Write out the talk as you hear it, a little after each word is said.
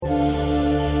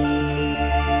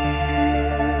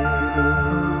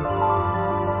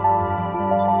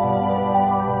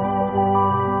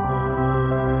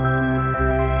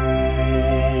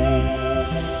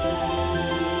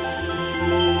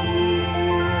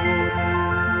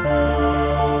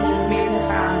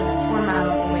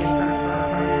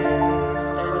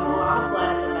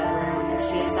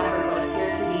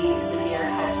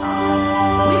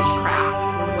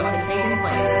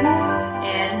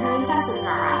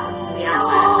the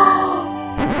outside.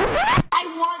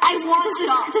 I want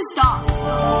to stop.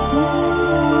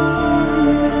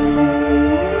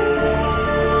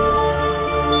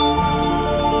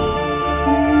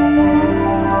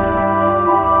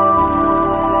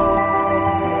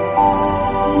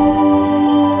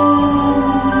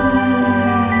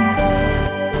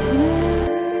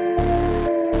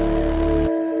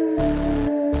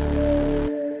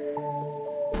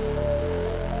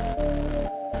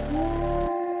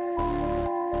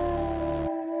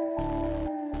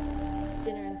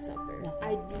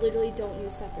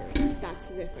 That's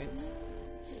the difference.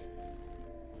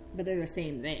 But they're the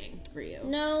same thing for you.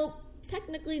 No,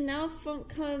 technically now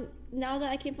that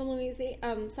I came from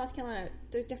Louisiana, South Carolina,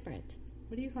 they're different.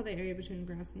 What do you call the area between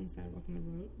grass and the sidewalk and the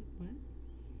road? What?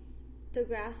 The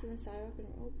grass and the sidewalk and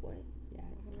the road. What? Yeah,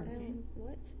 parking.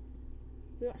 What?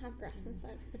 We don't have grass and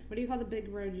sidewalk. What do you call the big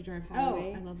road you drive?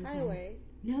 Highway. Oh, I love this highway.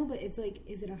 One. No, but it's like,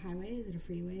 is it a highway? Is it a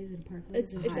freeway? Is it a parkway?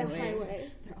 It's a highway.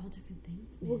 They're all different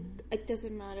things, man. Well, it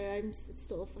doesn't matter. It's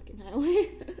still a fucking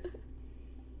highway.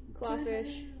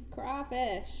 Crawfish.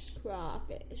 Crawfish.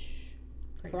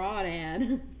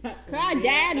 Crawdad.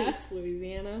 Crawdaddy. That's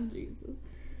Louisiana. Jesus.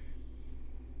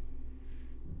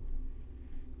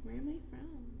 Where am I from?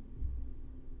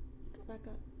 Go back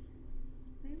up.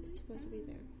 It's supposed to be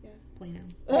there. Yeah. Plano.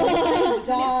 Oh,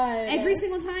 God. Every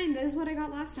single time. That is what I got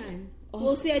last time.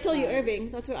 Well, see, I told you Irving.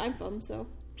 That's where I'm from, so.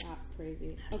 That's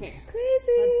crazy. Okay.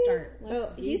 Crazy. Let's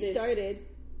start. He started.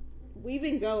 We've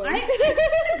been going. I think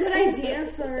it's a good idea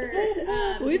for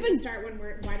we can start when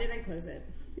we're. Why did I close it?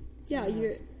 Yeah,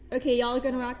 you're okay. Y'all are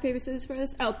gonna rock paper scissors for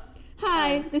this. Oh,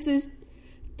 hi. This is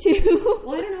two.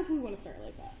 Well, I don't know if we want to start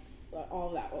like that. All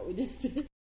of that. What we just did.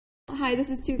 Hi. This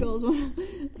is two girls,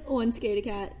 one scaredy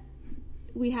cat.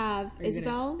 We have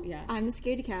Isabel. Yeah. I'm the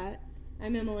scaredy cat.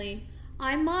 I'm Emily.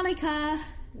 I'm Monica.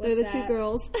 They're the two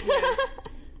girls. Yeah.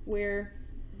 We're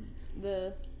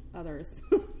the others.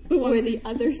 We're the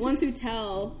others. Ones who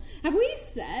tell. Have we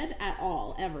said at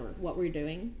all ever what we're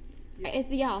doing?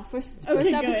 Yeah, first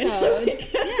episode,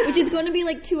 which is going to be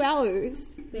like 2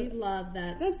 hours. We love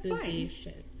that spooky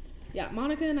shit. Yeah,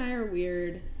 Monica and I are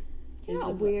weird. You're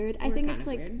not weird. I think it's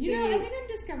like weird. You know, I think I'm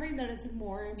discovering that it's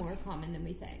more and more common than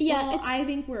we think. Yeah, well, I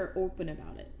think we're open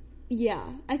about it. Yeah,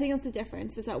 I think that's the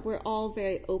difference. Is that we're all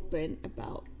very open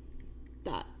about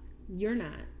that. You're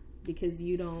not. Because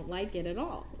you don't like it at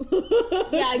all.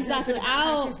 Yeah, exactly.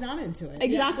 She's not into it.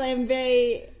 Exactly. Yeah. I'm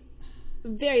very,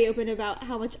 very open about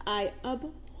how much I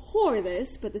abhor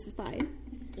this, but this is fine.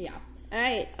 Yeah. All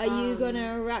right. Are you going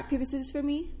to rock, paper, scissors for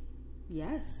me?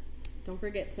 Yes. Don't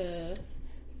forget to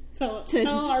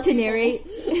narrate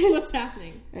what's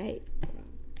happening. Right.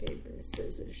 Paper,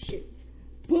 scissors, shoot.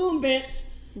 Boom, bitch.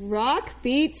 Rock,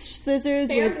 beats, scissors.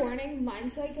 Fair warning,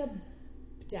 mine's like a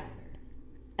downer.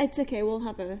 It's okay. We'll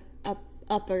have a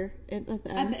upper at the end.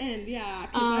 At the end, yeah.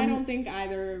 Because I don't think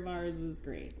either of ours is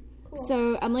great. Cool.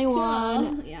 So Emily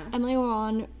won. Yeah. Emily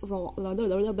won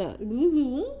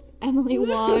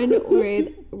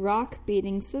with rock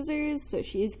beating scissors. So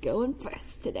she's going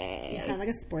first today. You sound like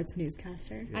a sports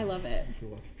newscaster. I love it. You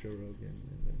should watch Joe Rogan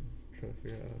and then try to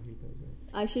figure out how he does it.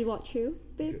 I should watch who?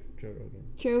 Joe Rogan.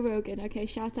 Joe Rogan. Okay,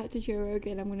 shout out to Joe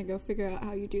Rogan. I'm gonna go figure out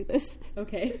how you do this.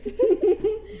 Okay.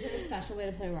 Is there a special way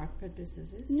to play rock, paper,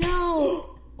 scissors?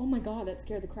 No! Oh my god, that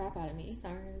scared the crap out of me.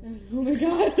 Sorry. Oh my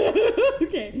god.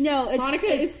 Okay. No, Monica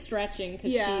is stretching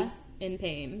because she's in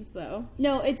pain, so.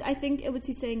 No, I think what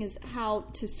he's saying is how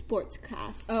to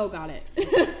sportscast. Oh, got it.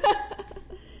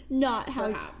 Not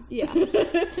how. Perhaps. Yeah.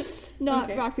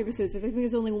 Not rock, paper, scissors. I think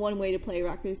there's only one way to play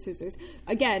rock, paper, scissors.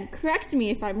 Again, correct me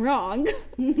if I'm wrong.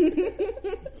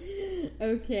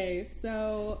 Okay,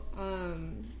 so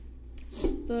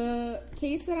the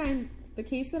case that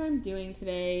I'm doing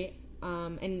today,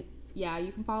 and yeah,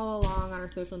 you can follow along on our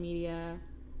social media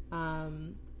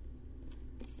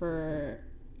for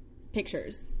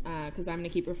pictures, because I'm going to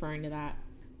keep referring to that,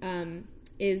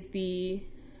 is the...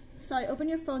 Sorry, open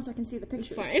your phone so I can see the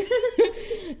pictures. It's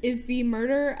fine. Is the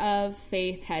murder of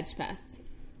Faith Hedgepeth.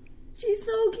 She's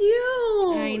so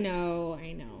cute! I know,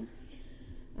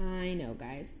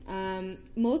 guys.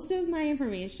 Most of my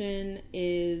information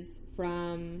is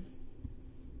from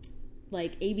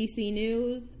like ABC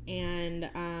News, and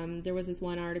there was this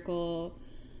one article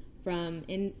from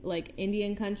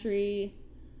Indian Country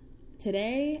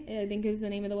Today, I think is the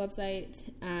name of the website.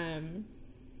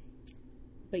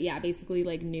 But yeah, basically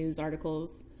like news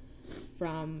articles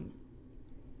from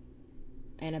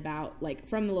and about like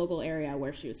from the local area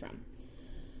where she was from.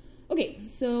 Okay,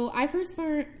 so I first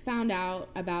found out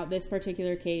about this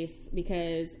particular case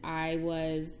because I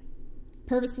was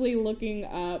purposely looking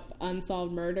up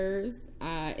unsolved murders.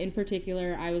 In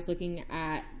particular, I was looking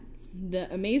at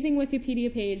the amazing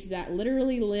Wikipedia page that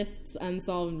literally lists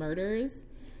unsolved murders,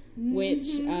 which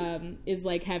is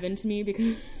like heaven to me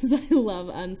because I love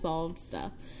unsolved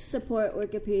stuff. Support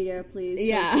Wikipedia, please. So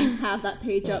Yeah. you can have that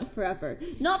page up forever.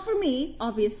 Not for me,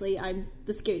 obviously. I'm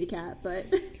the scaredy cat, but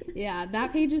Yeah,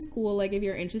 that page is cool. Like, if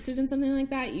you're interested in something like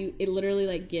that, it literally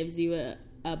like gives you a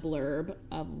blurb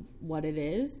of what it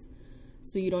is,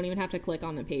 so you don't even have to click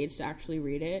on the page to actually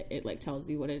read it. It like tells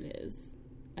you what it is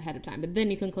ahead of time, but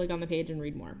then you can click on the page and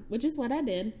read more, which is what I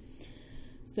did.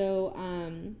 So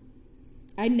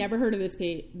I'd never heard of this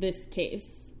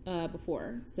case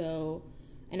before, so,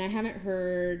 and I haven't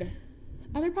heard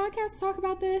other podcasts talk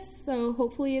about this, so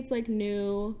hopefully it's like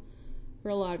new for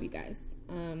a lot of you guys,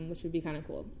 which would be kind of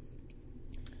cool.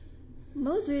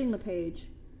 Mo's reading the page.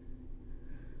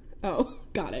 Oh,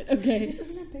 got it. Okay.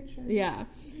 Just looking at pictures. Yeah.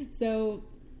 So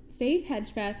Faith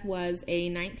Hedgepeth was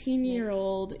a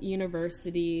 19-year-old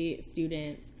university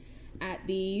student at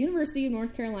the University of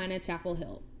North Carolina, Chapel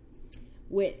Hill,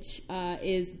 which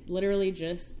is literally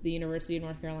just the University of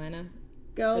North Carolina.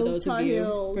 Go Tar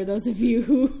Heels. For those of you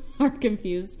who are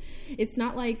confused, it's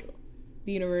not like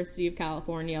the University of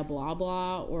California, blah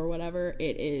blah, or whatever.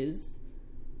 It is.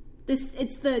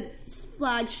 It's the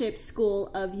flagship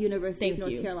school of University of Thank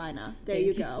North you. Carolina. There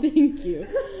you go. Thank you.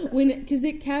 Because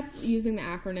it kept using the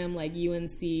acronym like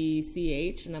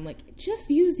UNCCH, and I'm like, just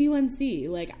use UNC.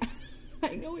 Like,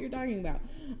 I know what you're talking about.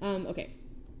 Okay.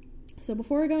 So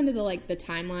before we go into the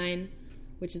timeline,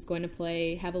 which is going to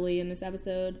play heavily in this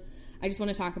episode, I just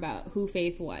want to talk about who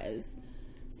Faith was.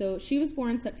 So she was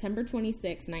born September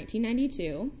 26,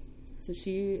 1992. So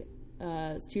she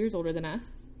is 2 years older than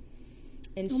us.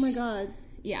 And Oh my god.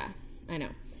 yeah, I know.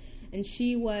 And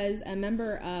she was a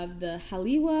member of the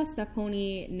Haliwa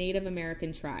Saponi Native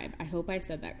American tribe. I hope I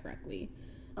said that correctly.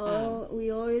 Oh,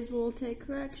 we always will take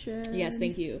corrections. Yes,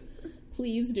 thank you.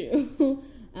 Please do.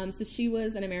 So she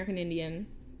was an American Indian.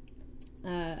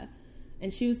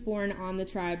 And she was born on the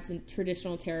tribe's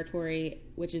traditional territory,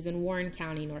 which is in Warren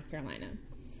County, North Carolina.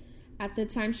 At the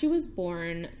time she was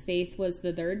born, Faith was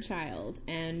the third child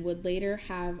and would later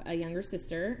have a younger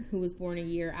sister who was born a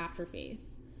year after Faith.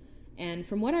 And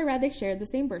from what I read, they shared the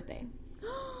same birthday.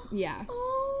 Yeah.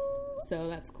 Oh, So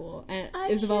that's cool. And I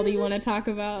Isabel, share do you want to this- talk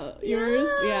about yours?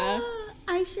 Yeah.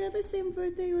 I share the same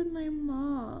birthday with my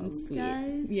mom. That's sweet.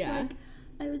 Guys. Yeah. Like,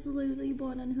 I was literally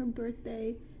born on her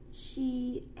birthday.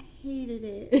 She hated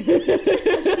it.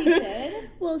 She did?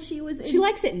 Well, she was. She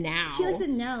likes it now. She likes it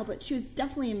now, but she was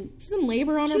definitely in. She's in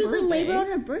labor on her She was birthday. in labor on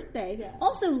her birthday. Yeah.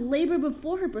 Also, labor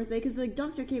before her birthday because the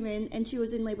doctor came in and she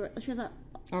was in labor. She was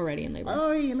Already in labor.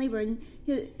 already in labor,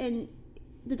 and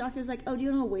the doctor was like, "Oh, do you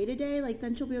want to wait a day? Like,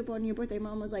 then she'll be born on your birthday."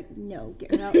 Mom was like, "No,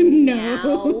 get her out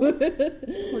now,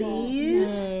 please."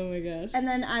 Oh my gosh. And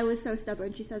then I was so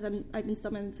stubborn. She says, I've been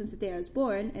stubborn since the day I was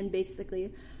born, and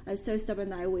basically, I was so stubborn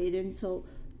that I waited until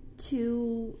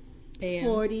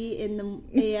 2:40 in the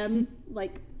a.m.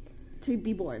 like to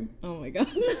be born. Oh my god.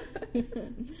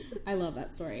 I love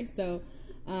that story. So,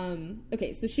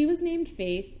 okay, so she was named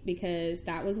Faith because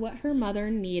that was what her mother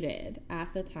needed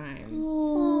at the time.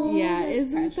 Oh, Yeah, That's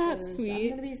isn't that precious. sweet?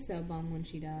 I'm gonna be so bummed when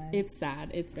she dies. It's sad.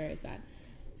 It's very sad.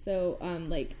 So,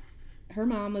 like, her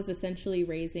mom was essentially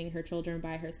raising her children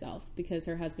by herself because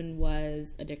her husband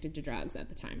was addicted to drugs at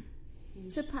the time.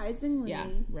 surprisingly, Yeah,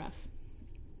 rough.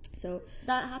 So,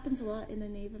 that happens a lot in the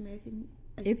Native American.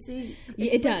 It's- thing.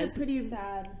 yeah, it like a does. Pretty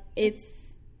sad.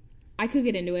 I could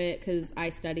get into it because I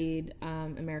studied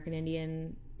American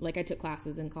Indian. Like, I took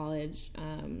classes in college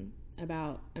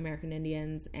about American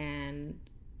Indians and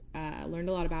learned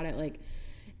a lot about it. Like,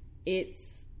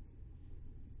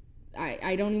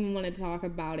 I don't even want to talk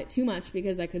about it too much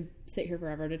because I could sit here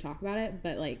forever to talk about it.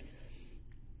 But, like,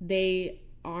 they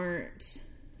aren't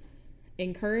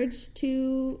encouraged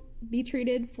to be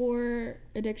treated for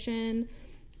addiction.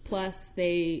 Plus,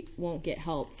 they won't get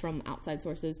help from outside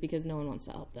sources because no one wants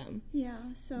to help them. Yeah,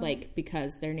 so Like,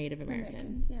 because they're Native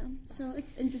American. Yeah, so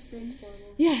it's interesting.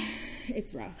 Yeah,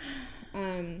 it's rough.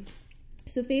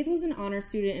 So Faith was an honor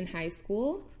student in high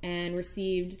school and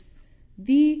received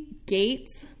the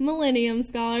Gates Millennium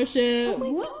Scholarship.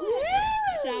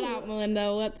 Shout out,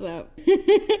 Melinda. What's up?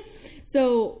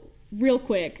 So, real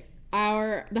quick,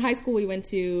 the high school we went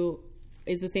to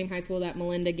is the same high school that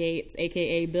Melinda Gates,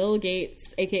 aka Bill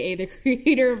Gates, aka the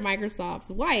creator of Microsoft's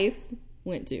wife,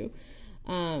 went to.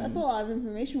 That's a lot of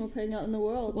information we're putting out in the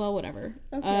world. Well, whatever.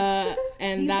 Okay.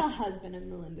 And He's that's the husband of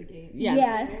Melinda Gates. yeah.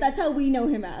 Yes, that's how we know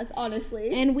him as, honestly.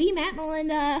 And we met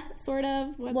Melinda, sort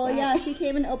of. What's Well, up? yeah, she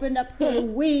came and opened up her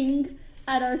wing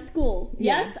at our school.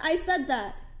 Yeah. Yes, I said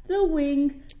that. The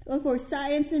wing for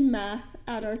science and math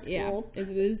at our school. Yeah, it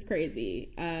was crazy.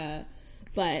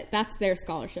 But that's their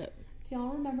scholarship. Do y'all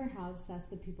remember how obsessed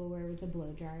the people were with the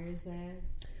blow dryers there?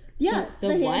 Yeah,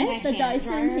 The what? The Hand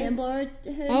Dyson dryers? hand blower.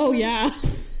 Oh, yeah.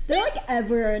 They're like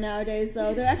everywhere nowadays,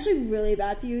 though. They're actually really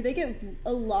bad for you. They get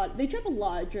a lot. They trap a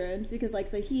lot of germs because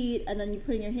like the heat, and then you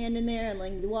putting your hand in there, and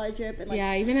like the water drip, and like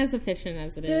Yeah, even as efficient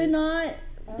as it they're is. not.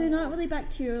 They're not really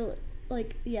bacterial.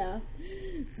 Like yeah.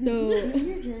 So,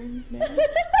 Your germs,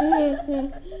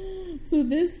 man. so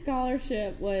this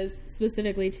scholarship was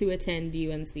specifically to attend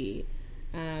UNC.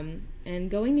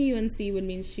 And going to UNC would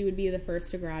mean she would be the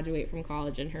first to graduate from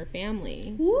college in her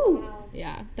family. Woo. Wow.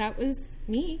 Yeah, that was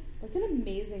me. That's an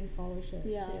amazing scholarship,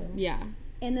 Yeah. too. Yeah,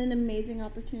 And an amazing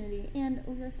opportunity, and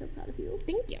we are so proud of you.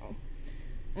 thank you.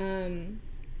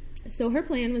 So her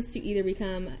plan was to either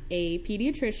become a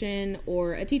pediatrician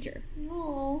or a teacher.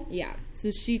 Oh, Yeah,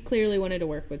 so she clearly wanted to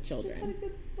work with just had a children.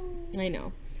 good song. I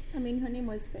know. I mean, her name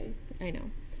was Faith. I know.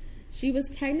 She was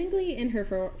technically in her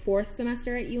fourth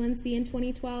semester at UNC in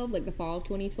 2012, like the fall of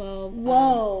 2012.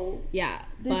 Whoa. Yeah.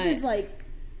 This but- is like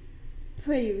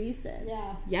pretty recent.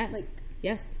 Yeah. Yes. like-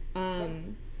 yes.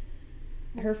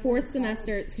 Her fourth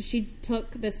semester, so she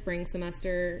took the spring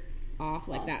semester off,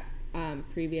 like that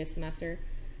previous semester.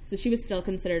 So she was still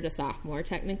considered a sophomore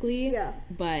technically. Yeah.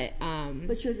 But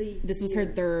But she was a. this was her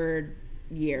year. third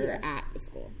year Yeah. at the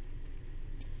school.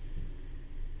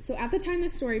 So at the time the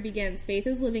story begins, Faith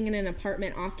is living in an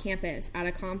apartment off campus at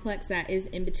a complex that is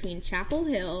in between Chapel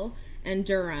Hill and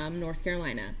Durham, North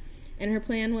Carolina. And her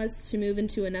plan was to move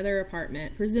into another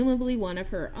apartment, presumably one of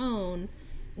her own,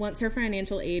 once her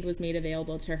financial aid was made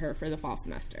available to her for the fall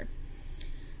semester.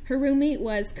 Her roommate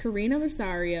was Karina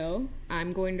Rosario.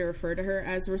 I'm going to refer to her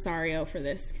as Rosario for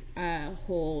this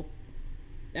whole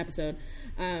episode.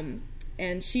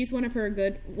 And she's one of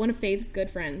Faith's good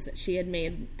friends that she had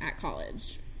made at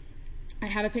college. I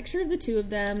have a picture of the two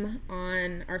of them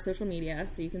on our social media,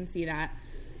 so you can see that.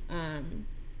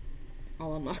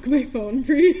 I'll unlock my phone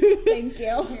for you. Thank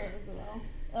you. Here as well.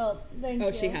 Oh, thank you.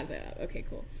 Oh, she has it up. Okay,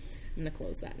 cool. I'm gonna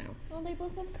close that now. Oh, they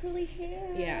both have curly hair.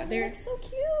 Yeah, they're they're- like so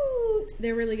cute.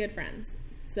 They're really good friends.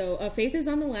 So Faith is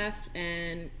on the left,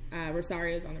 and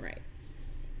Rosario's on the right.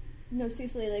 No,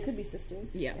 seriously, they could be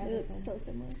sisters. Yeah. They look so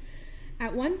similar.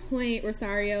 At one point,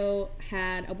 Rosario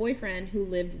had a boyfriend who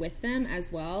lived with them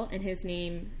as well, and his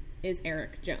name is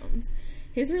Eric Jones.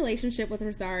 His relationship with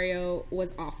Rosario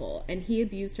was awful, and he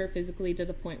abused her physically to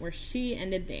the point where she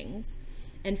ended things.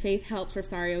 And Faith helped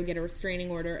Rosario get a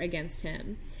restraining order against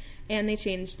him, and they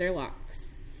changed their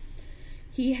locks.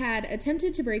 He had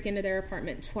attempted to break into their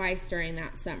apartment twice during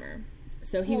that summer.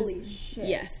 So he Holy was, shit.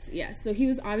 Yes. So he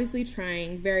was obviously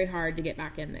trying very hard to get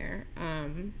back in there.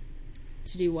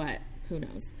 To do what? Who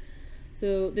knows?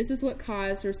 So this is what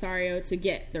caused Rosario to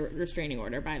get the restraining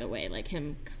order, by the way, like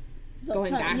him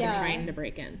going back and trying to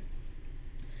break in.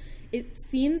 It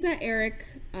seems that Eric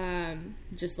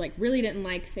just like really didn't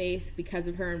like Faith because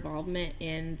of her involvement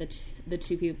in the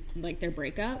two people, like their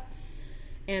breakup,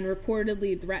 and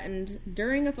reportedly threatened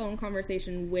during a phone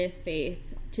conversation with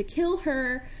Faith to kill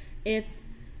her if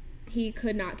he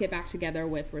could not get back together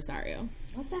with Rosario.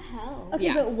 What the hell? Okay,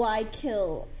 Yeah. but why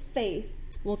kill Faith?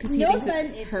 Well, because he No thinks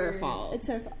offense, it's her fault. It's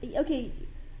her fault. Okay,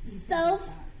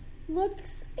 self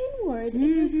looks inward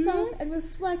in yourself and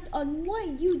reflect on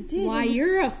what you did. Why It was-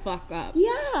 you're a fuck up.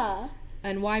 Yeah.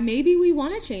 And why maybe we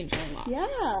want to change our locks.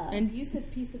 Yeah. And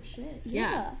Abusive piece of shit.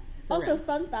 yeah. for Also, real.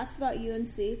 fun facts about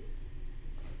UNC.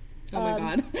 Oh my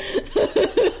god.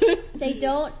 They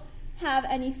don't have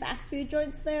any fast food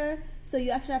joints there, so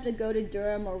you actually have to go to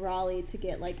Durham or Raleigh to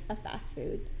get like a fast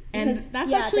food. And Because,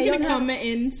 that's yeah, actually they going to don't come have-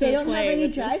 into They don't have play any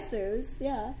with this. drive-throughs.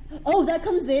 Yeah. Oh, that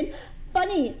comes in.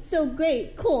 Funny. So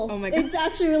great. Cool. Oh my God. It's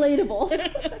actually relatable. Why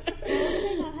do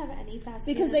they not have any fast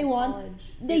food Because in they want, college?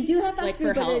 they do have fast like food,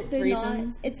 for but health they're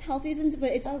reasons? not. It's health reasons,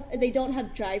 but they don't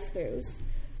have drive-throughs,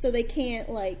 so they can't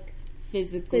like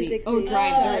physically. physically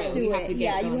drive through. do You it. have to get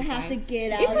Yeah, go you have inside. to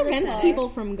get out. It of the prevents car. people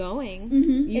from going.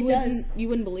 it does. You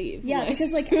wouldn't believe. Yeah, Like-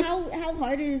 because like how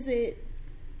hard is it?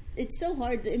 It's so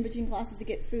hard in between classes to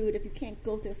get food if you can't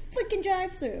go through a freaking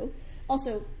drive-through.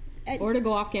 Also, or to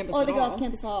go off campus. or at they go all. off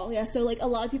campus hall. Yeah, so like a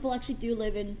lot of people actually do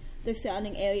live in their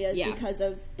surrounding areas Yeah. because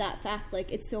of that fact.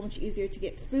 Like it's so much easier to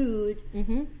get food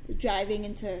driving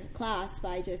into class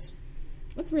by just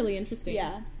That's really interesting.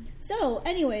 yeah. So,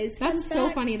 anyways, That's fun so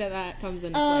facts. funny that comes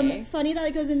into play. Funny that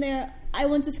it goes in there. I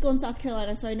went to school in South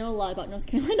Carolina, so I know a lot about North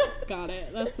Carolina. Got it.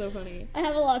 That's so funny. I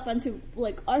have a lot of friends who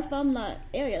like are from that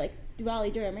area, like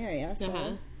Raleigh, Durham area. So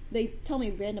Uh-huh. they tell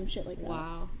me random shit like that.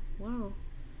 Wow.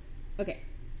 Okay.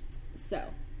 So,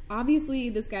 obviously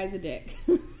this guy's a dick.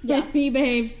 Yeah. He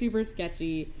behaved super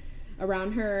sketchy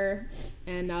around her,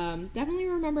 and definitely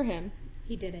remember him.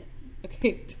 He did it.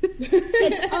 Okay.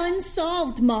 It's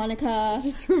unsolved, Monica.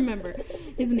 Just remember,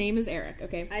 his name is Eric,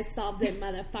 okay? I solved it,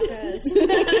 motherfuckers.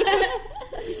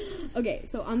 Okay,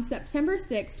 so on September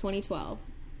 6, 2012,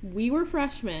 we were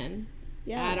freshmen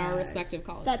Yeah. at our respective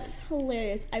colleges. That's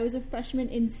hilarious. I was a freshman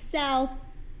in South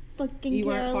fucking You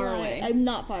weren't Carolina. far away. I'm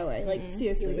not far away. Like, You're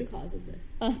the seriously. cause of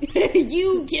this.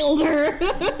 You killed her.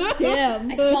 Damn.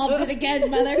 I solved it again,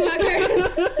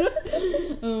 motherfuckers.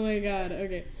 Oh my god,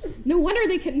 okay. No wonder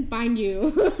they couldn't find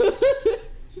you.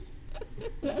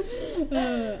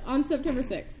 On September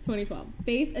 6th, 2012,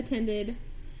 Faith attended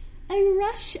a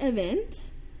Rush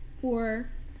event for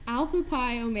Alpha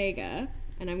Pi Omega,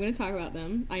 and I'm going to talk about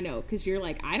them. I know, because you're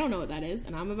like, I don't know what that is,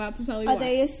 and I'm about to tell you Are why.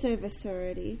 they a service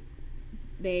sorority?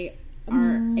 They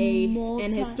are an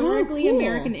historically Oh, cool.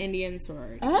 American Indian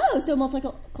sorority. Oh, so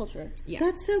multicultural. Yeah.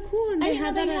 That's so cool. And I they didn't know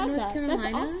had they that at had North that. Carolina.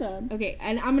 That's awesome. Okay,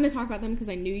 and I'm going to talk about them because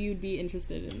I knew you'd be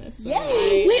interested in this. So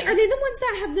Yay! Wait, are they the ones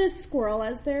that have the squirrel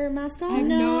as their mascot? I have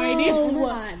no idea. Oh my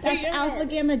god. That's Alpha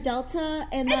Gamma Delta,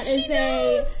 and that she is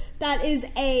knows.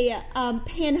 a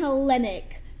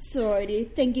Pan-Hellenic sorority.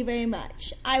 Thank you very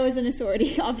much. I was in a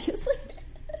sorority, obviously.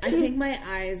 I think my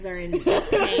eyes are in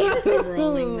pain from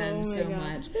rolling them so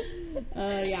much.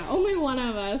 Yeah, only one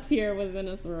of us here was in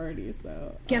a sorority,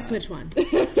 so... Guess which one?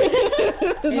 It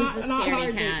was the not scary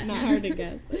hard cat. not hard to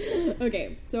guess.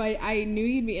 Okay, so I knew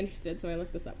you'd be interested, so I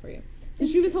looked this up for you. So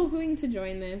she was hoping to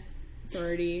join this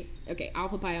sorority. Okay,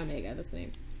 Alpha Pi Omega, that's the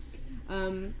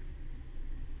name.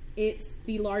 It's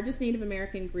the largest Native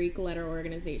American Greek letter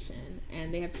organization,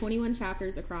 and they have 21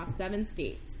 chapters across 7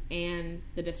 states and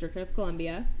the District of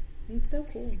Columbia. It's so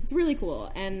cool. It's really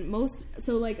cool. And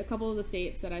like a couple of the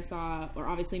states that I saw were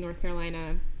obviously North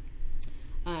Carolina,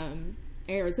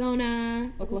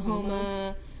 Arizona,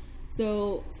 Oklahoma.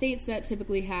 So states that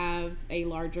typically have a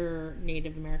larger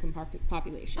Native American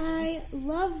population. I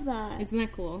love that. Isn't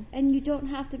that cool? And you don't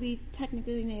have to be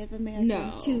technically Native American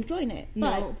No. to join it.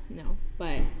 But No.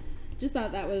 But just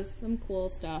thought that was some cool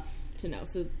stuff to know.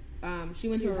 So she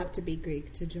went Do you to have to be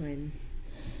Greek to join?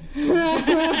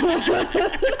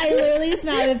 I literally just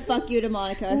mouthed "fuck you" to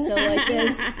Monica, so like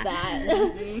there's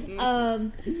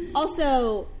that.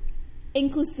 Also,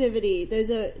 inclusivity.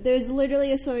 There's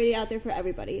literally a sorority out there for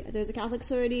everybody. There's a Catholic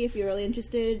sorority if you're really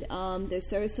interested. There's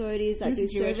service sororities that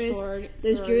There's do Jewish service.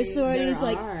 There's Jewish sororities There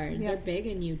like are. They're big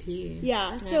in UT.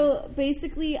 yeah. So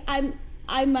basically,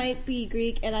 I might be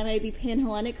Greek and I might be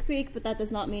Pan-Hellenic Greek, but that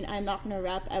does not mean I'm not going to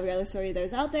rep every other sorority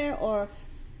there's out there. Or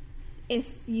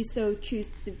if you so choose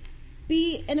to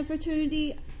be in a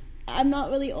fraternity, I'm not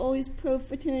really always pro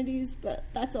fraternities, but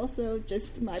that's also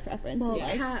just my preference. Well, in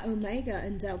life. Pi Omega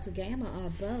and Delta Gamma are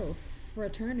both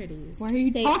fraternities. Why are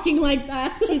you talking like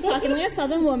that? She's talking like a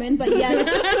Southern woman, but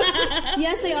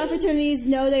yes, they are fraternities.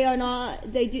 No, they are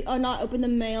not. They are not open to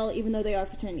male, even though they are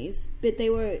fraternities. But they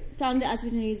were founded as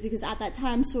fraternities because at that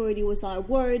time, sorority was not a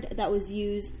word that was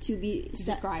used to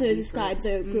describe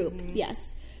the group. Mm-hmm.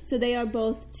 Yes, so they are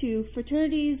both two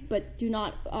fraternities, but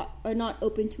are not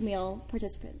open to male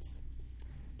participants.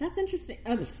 That's interesting.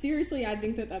 Seriously, I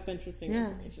think that's interesting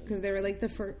Yeah, information. because they were like the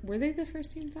first. Were they the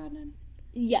first team founded?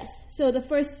 Yes. So the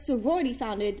first sorority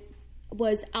founded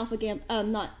was Alpha Gamma.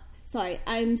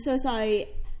 I'm so sorry.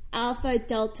 Alpha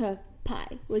Delta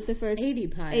Pi was the first. 80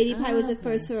 Pi. 80 Pi was the okay.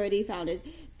 first sorority founded.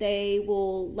 They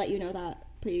will let you know that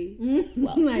pretty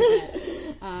well.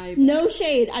 I bet. No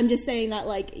shade. I'm just saying that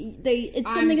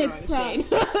it's something they. shade.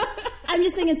 I'm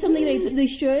just saying it's something they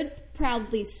should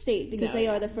proudly state because No, they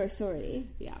yeah. are the first sorority.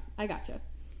 Yeah, I gotcha.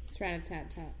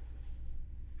 Rat-a-tat-tat.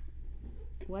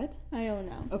 What? I don't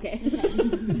know. Okay.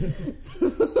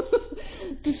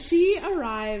 So she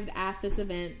arrived at this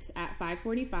event at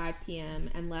 5:45 p.m.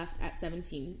 and left at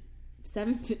 17? Just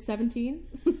at 17.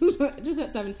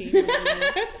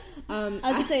 I was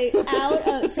gonna say out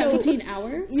of 17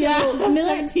 hours? Yeah, So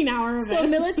 17-hour event. So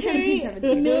military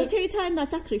 17. military time,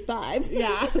 that's actually 5.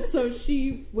 Yeah, so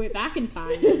she went back in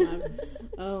time and left.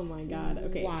 Oh my god.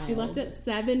 Okay. She left Wild. at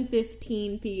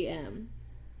 7:15 p.m.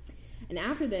 And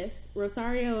after this,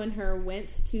 Rosario and her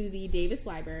went to the Davis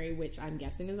Library, which I'm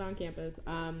guessing is on campus,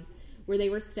 where they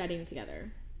were studying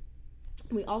together.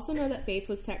 We also know that Faith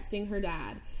was texting her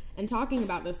dad and talking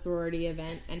about the sorority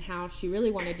event and how she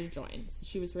really wanted to join. So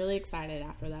she was really excited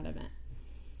after that event.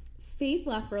 Faith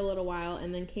left for a little while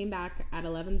and then came back at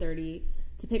 11:30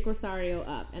 to pick Rosario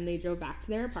up, and they drove back to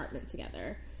their apartment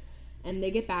together. And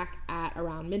they get back at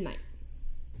around midnight.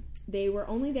 They were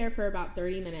only there for about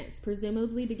 30 minutes,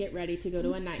 presumably to get ready to go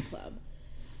to a nightclub.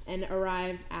 and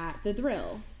arrive at The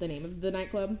Thrill, the name of the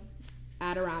nightclub,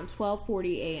 at around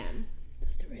 12:40 a.m.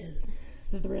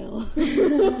 The Thrill.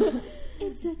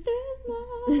 It's a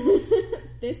thriller.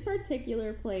 This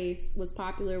particular place was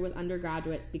popular with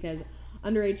undergraduates because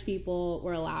underage people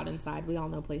were allowed inside. We all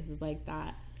know places like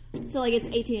that. So like it's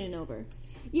 18 and over.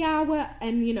 Yeah, well,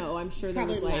 and I'm sure there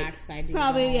Probably was like lax idea.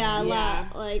 Probably Yeah.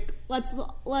 like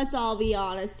let's all be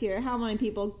honest here. How many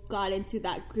people got into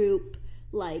that group?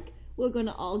 Like we're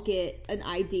gonna all get an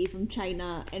ID from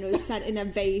China, and it was sent in a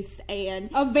vase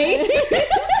and a baby.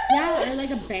 Yeah, or like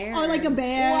a bear. or like a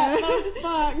bear. What the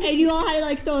fuck? And you all had to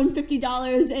like throw in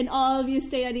 $50 and all of your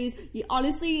state IDs.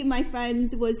 Honestly, my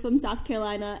friend was from South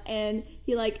Carolina and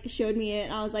he like showed me it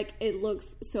and I was like, it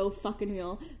looks so fucking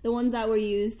real. The ones that were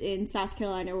used in South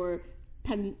Carolina were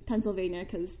Pennsylvania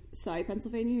because, sorry,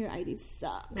 Pennsylvania, your IDs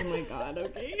suck. Oh my god,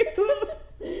 okay.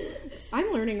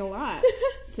 I'm learning a lot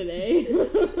today.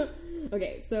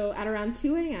 Okay, so at around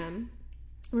 2 a.m.,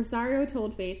 Rosario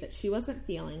told Faith that she wasn't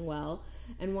feeling well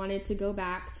and wanted to go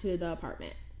back to the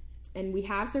apartment. And we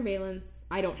have surveillance.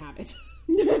 I don't have it.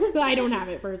 I don't have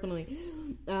it personally.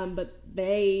 But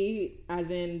they,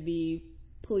 as in the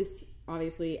police,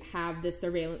 obviously have this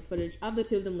surveillance footage of the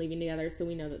two of them leaving together, so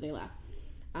we know that they left.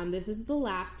 This is the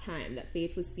last time that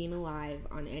Faith was seen alive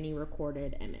on any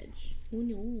recorded image. Oh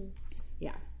no.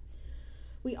 Yeah.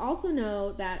 We also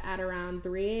know that at around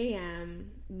 3 a.m.,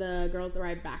 the girls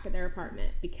arrived back at their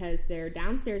apartment because their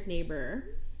downstairs neighbor,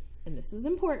 and this is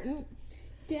important,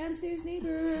 Downstairs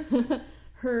neighbor.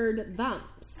 heard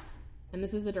thumps. And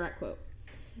this is a direct quote.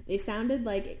 They sounded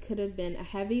like it could have been a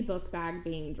heavy book bag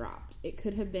being dropped. It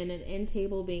could have been an end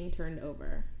table being turned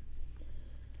over.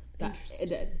 It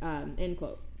did. End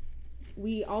quote.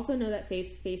 We also know that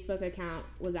Faith's Facebook account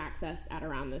was accessed at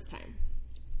around this time.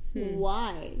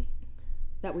 Why?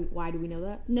 Why do we know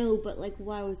that? No, but like,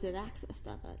 why was it accessed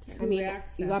at that time? I mean,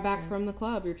 accessed you got back it? from the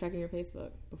club, you're checking your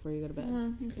Facebook before you go to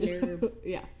bed. Weird.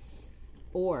 Yeah.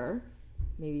 Or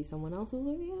maybe someone else was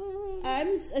looking at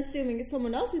it. I'm assuming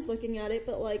someone else is looking at it,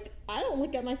 but like, I don't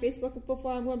look at my Facebook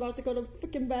before I'm about to go to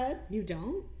freaking bed. You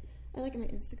don't? I look at my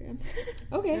Instagram.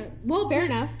 Okay. Well, fair but,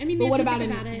 enough. I mean, but if what you about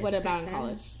think in about it what back about in then-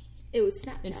 college It was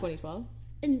Snapchat. in 2012?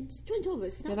 In 2012 it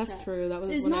was Snapchat. Yeah, that's true. That was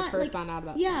So it's when I not, first like- found out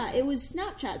about. Yeah, Snapchat. it was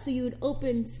Snapchat. So you would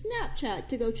open Snapchat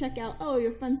to go check out, oh,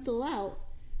 your friend's still out.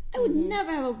 I would never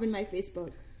have opened my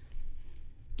Facebook.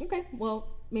 Okay. Well,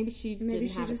 maybe she didn't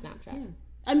she have just- a Snapchat. yeah.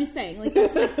 I'm just saying, like,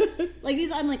 that's like, like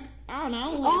these, I'm like, I don't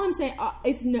know. Like, All I'm saying,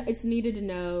 it's needed to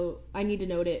know. I need to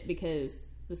note it because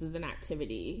this is an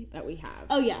activity that we have.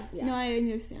 oh, yeah. Yeah. No, I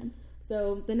understand.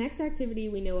 So the next activity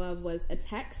we know of was a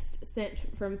text sent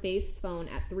from Faith's phone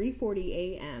at 3:40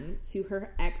 a.m. to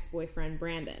her ex-boyfriend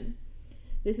Brandon.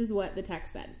 This is what the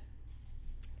text said.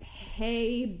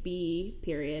 Hey B,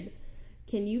 period.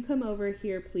 Can you come over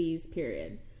here please,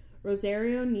 period.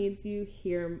 Rosario needs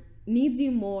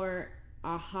you more,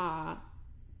 aha,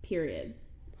 period.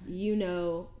 You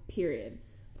know, period.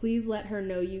 Please let her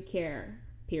know you care,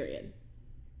 period.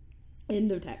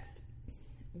 End of text.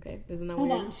 Okay, isn't that Hold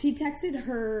weird? on. She texted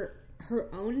her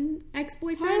own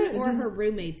ex-boyfriend or her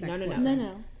roommate's No, no, no. ex-boyfriend? No,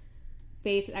 no.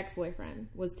 Faith's ex-boyfriend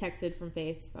was texted from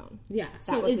Faith's phone. Yeah.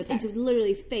 So was it's, the text. it's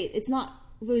literally Faith. It's not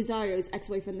Rosario's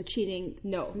ex-boyfriend, the cheating.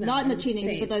 No, Not in the it's cheating,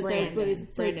 but Faith's. the Brandon.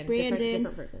 so it's Brandon. Brandon.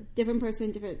 Different person. Different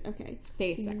person, different. Okay.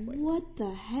 Faith's ex-boyfriend. What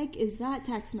the heck is that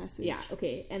text message? Yeah,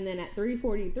 okay. And then at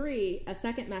 3:43, a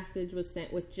second message was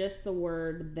sent with just the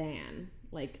word than,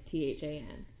 like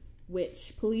THAN,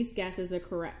 which police guess is a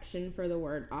correction for the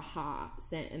word aha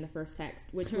sent in the first text,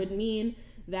 which would mean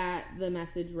that the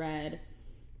message read,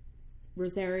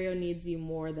 Rosario needs you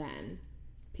more than,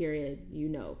 period, you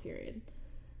know, period.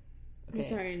 I'm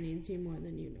sorry, I need you more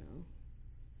than you know.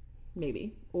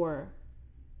 Maybe. Or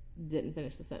didn't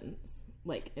finish the sentence.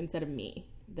 Like, instead of me,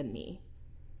 then me.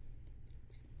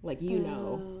 Like, you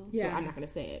know. Yeah. So I'm not going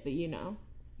to say it, but you know.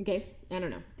 Okay? I don't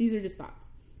know. These are just thoughts.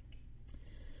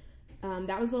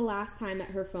 That was the last time that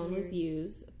her phone was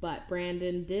used, but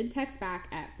Brandon did text back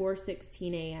at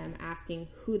 4:16 a.m. asking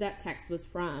who that text was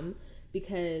from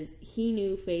because he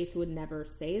knew Faith would never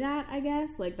say that, I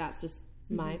guess. Like, that's just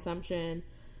my assumption.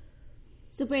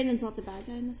 So Brandon's not the bad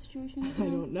guy in this situation? I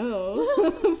don't know.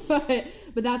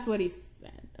 but that's what he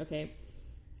said, okay?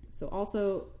 So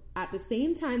also, at the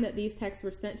same time that these texts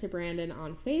were sent to Brandon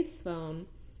on Faith's phone,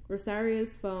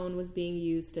 Rosario's phone was being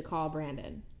used to call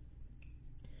Brandon.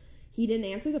 He didn't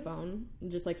answer the phone,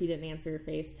 just like he didn't answer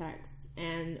Faith's texts.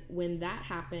 And when that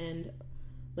happened,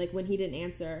 like when he didn't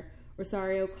answer,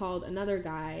 Rosario called another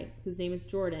guy whose name is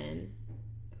Jordan,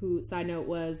 who, side note,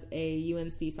 was a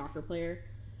UNC soccer player.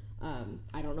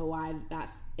 I don't know why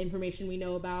that's information we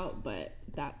know about, but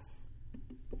that's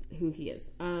who he is.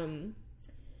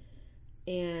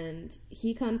 And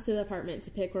he comes to the apartment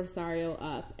to pick Rosario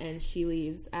up, and she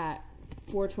leaves at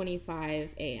 4:25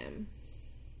 a.m.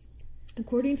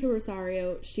 According to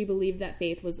Rosario, she believed that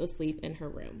Faith was asleep in her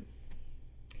room.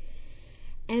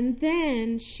 And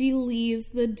then she leaves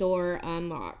the door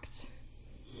unlocked.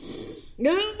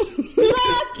 Lock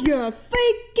your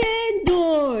freaking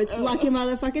doors. Lock your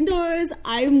motherfucking doors.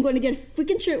 I'm going to get a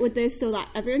freaking shirt with this so that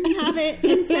everyone can have it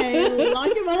and say, lock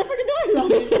your motherfucking doors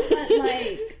on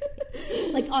it.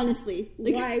 But, Like, honestly.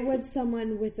 Like, why would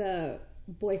someone with a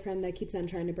boyfriend that keeps on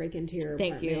trying to break into your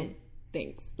Thank apartment? you.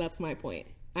 Thanks. That's my point.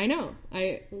 I know.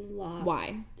 Lock.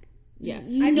 Why? Yeah.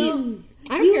 you know,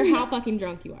 I don't care how fucking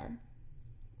drunk you are.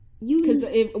 you Because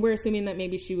we're assuming that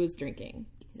maybe she was drinking,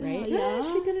 right? Yeah,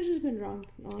 she could have just been drunk,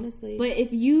 honestly. But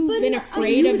if you've been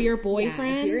afraid of your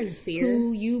boyfriend, you're in fear.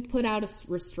 who you put out a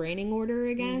restraining order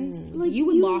against, like, you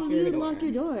would lock your door. lock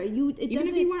your door. It Even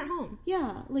doesn't, if you weren't home.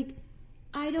 yeah, like,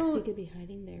 I he don't, could be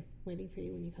hiding there, waiting for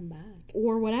you when you come back.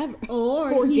 Or whatever.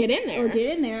 or get in there. or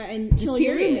get in there and kill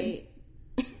your period. roommate.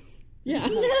 Yeah.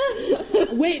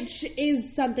 Which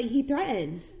is something he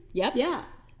threatened. Yep. Yeah.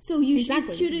 So you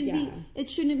Exactly. it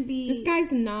shouldn't be. This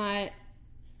guy's not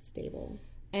Stable.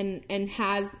 and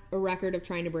has a record of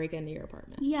trying to break into your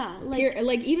apartment. Yeah, like,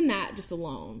 Like even that just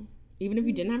alone. Even if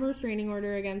you didn't have a restraining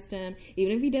order against him,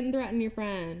 even if you didn't threaten your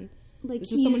friend, like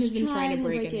this is someone he's who's been trying to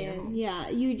break break into your home. Yeah,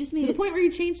 you just made To the it point where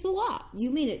you changed the locks.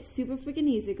 you made it super freaking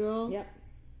easy, girl. Yep.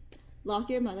 Lock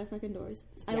your motherfucking doors.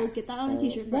 I will get that on a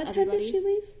t-shirt for What time everybody. did she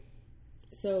leave?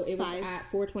 So it was 5. at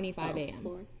 4:25 a.m.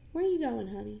 4 Where are you going,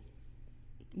 honey?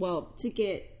 Well, to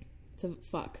get to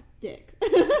fuck. dick.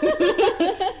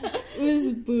 It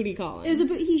was booty calling. It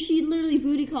was she literally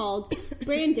booty called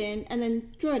Brandon and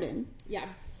then Jordan. Yeah.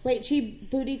 Wait, she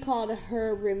booty called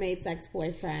her roommate's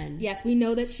ex-boyfriend. Yes, we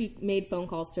know that she made phone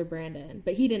calls to Brandon,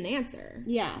 but he didn't answer.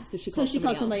 Yeah. So she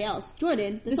called somebody else.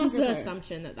 Jordan, the This soccer is the player.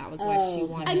 assumption that was why she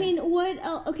wanted. I mean, what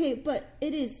else? Okay, but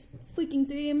it is freaking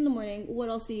 3 a.m. in the morning. What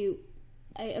else are you?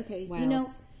 why you know,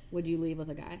 else would you leave with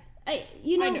a guy? I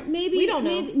know, know. We don't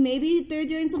know. Maybe they're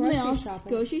doing something Grocery else.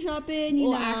 shopping. Grocery shopping. You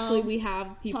Well, know. actually, we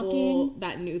have people talking.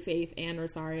 that knew Faith and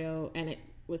Rosario, and it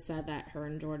was said that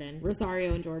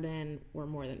Rosario and Jordan were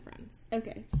more than friends.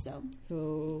 Okay, so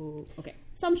So, okay.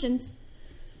 assumptions.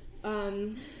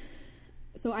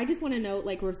 So I just want to note,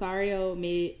 like, Rosario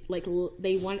made, like,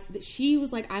 she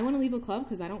was like, I want to leave a club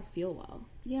because I don't feel well,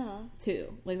 Yeah.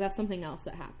 too. Like, that's something else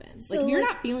that happened. So, like, if you're like,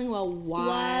 not feeling well,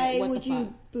 Why what would the you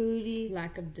fuck? booty?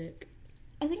 Lack of dick.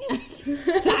 I think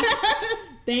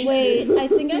Thank Wait, you. I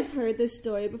think I've heard this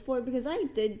story before because I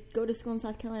did go to school in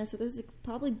South Carolina, so this is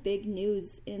probably big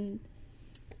news in.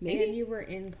 Maybe. And you were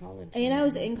in college. And I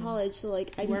was in college, so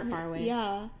like I weren't far away.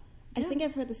 Yeah, I think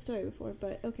I've heard the story before,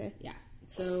 but okay. Yeah.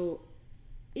 So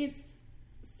it's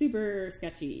super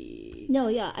sketchy. No,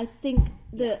 yeah, I think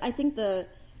the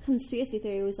conspiracy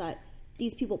theory was that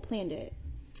these people planned it,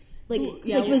 like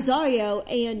Rosario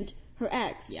and her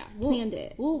ex planned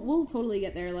it. We'll totally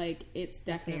get there. Like, it's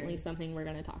definitely Theories. something we're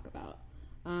going to talk about.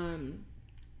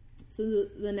 So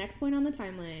the next point on the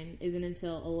timeline isn't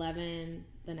until 11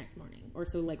 the next morning, or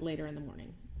so, like, later in the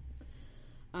morning.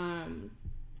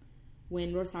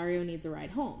 When Rosario needs a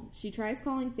ride home, she tries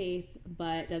calling Faith,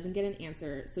 but doesn't get an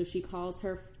answer. So she calls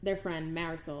their friend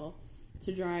Marisol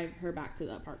to drive her back to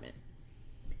the apartment.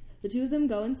 The two of them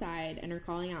go inside and are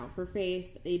calling out for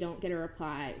Faith, but they don't get a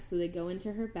reply. So they go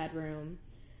into her bedroom,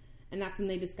 and that's when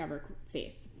they discover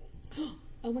Faith.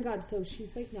 Oh my god, so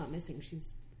she's like not missing.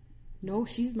 She's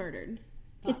She's murdered.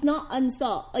 It's not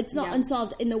unsolved. It's not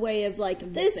unsolved in the way of like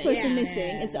this Missing. person Yeah, missing.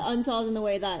 yeah, yeah. It's unsolved in the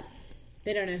way that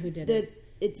they don't know who did it.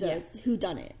 it's a who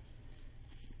done it.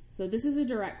 So this is a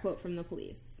direct quote from the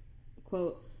police.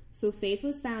 Quote, so Faith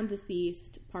was found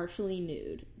deceased, partially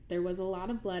nude. There was a lot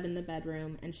of blood in the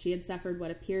bedroom, and she had suffered what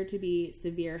appeared to be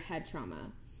severe head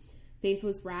trauma. Faith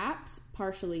was wrapped,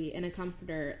 partially, in a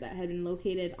comforter that had been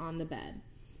located on the bed.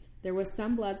 There was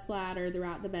some blood splatter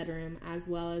throughout the bedroom, as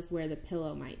well as where the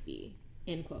pillow might be.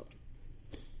 End quote.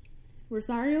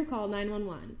 Rosario called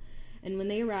 911, and when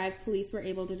they arrived, police were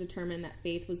able to determine that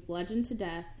Faith was bludgeoned to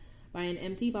death by an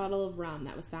empty bottle of rum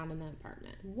that was found in the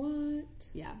apartment. What?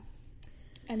 Yeah.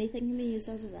 Anything can be used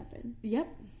as a weapon. Yep.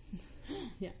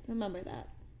 Yeah. Remember that.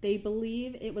 They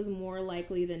believe it was more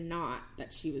likely than not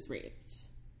that she was raped.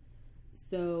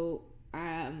 So,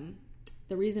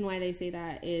 the reason why they say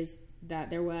that is that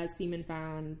there was semen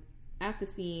found at the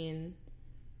scene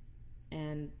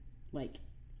and, like,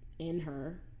 in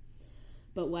her.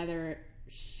 But whether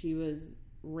she was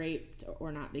raped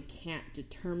or not, they can't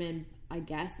determine I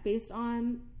guess, based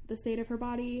on the state of her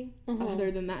body.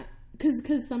 Other than that,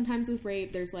 because sometimes with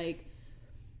rape, there's like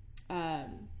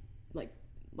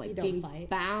You don't being fight.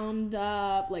 bound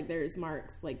up, like there's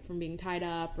marks like from being tied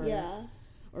up,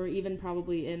 or even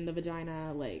probably in the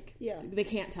vagina. Like they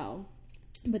can't tell,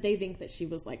 but they think that she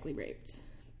was likely raped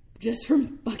just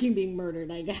from fucking being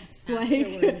murdered, I guess.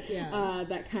 Afterwards,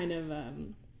 That kind of.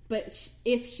 But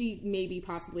if she maybe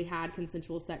possibly had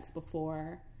consensual sex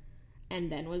before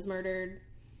and then was murdered,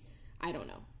 I don't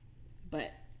know.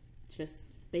 But just,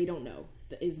 they don't know,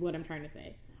 is what I'm trying to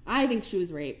say. I think she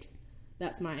was raped.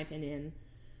 That's my opinion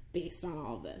based on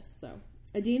all of this. So,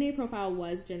 a DNA profile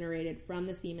was generated from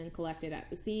the semen collected at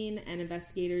the scene, and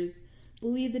investigators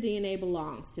believe the DNA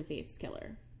belongs to Faith's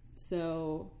killer.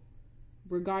 So,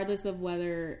 regardless of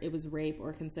whether it was rape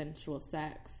or consensual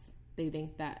sex, they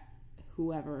think that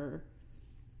whoever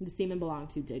the semen belonged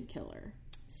to did kill her.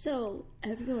 So,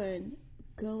 everyone,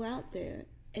 go out there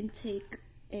and take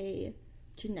a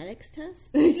genetics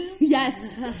test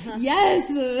Yes. Yes.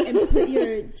 and put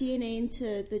your DNA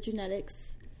into the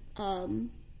genetics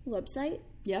website.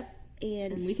 Yep.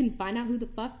 And And we can find out who the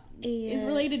fuck is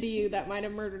related to you that might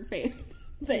have murdered Faith.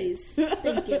 please,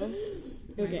 thank you.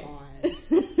 Okay. Oh my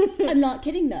God. I'm not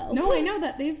kidding though. No, I know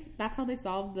that that's how they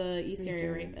solved the East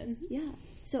Area rapist. Yeah.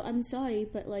 So I'm sorry,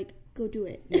 but like, go do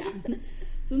it. Yeah.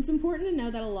 So it's important to know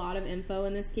that a lot of info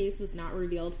in this case was not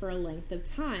revealed for a length of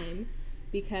time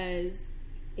because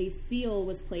a seal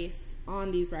was placed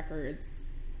on these records.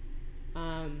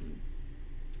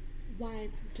 Why?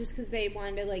 Just because they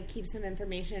wanted to like keep some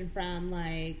information from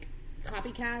like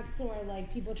copycats or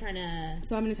like people trying to.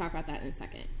 So I'm going to talk about that in a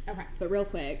second. Okay. But real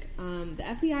quick, the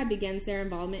FBI begins their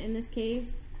involvement in this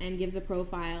case and gives a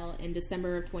profile in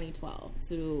December of 2012,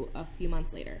 so a few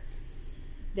months later.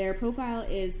 Their profile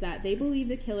is that they believe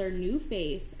the killer knew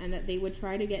Faith and that they would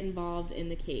try to get involved in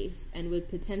the case and would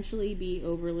potentially be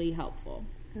overly helpful.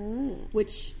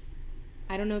 Which,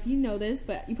 I don't know if you know this,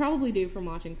 but you probably do from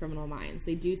watching Criminal Minds.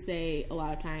 They do say a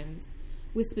lot of times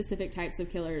with specific types of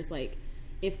killers, like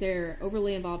if they're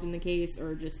overly involved in the case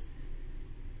or just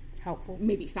Helpful.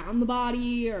 maybe found the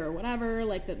body or whatever,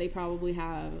 like that they probably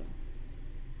have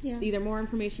either more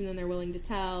information than they're willing to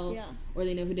tell, or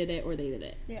they know who did it, or they did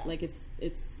it. Yeah. Like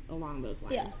it's along those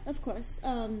lines. Yeah, of course.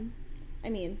 I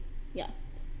mean, yeah.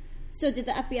 So did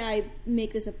the FBI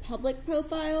make this a public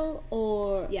profile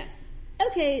or? Yes.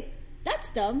 Okay, that's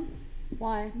dumb.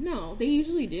 Why? No, they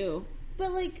usually do.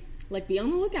 But like, Like, be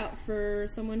on the lookout for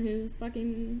someone who's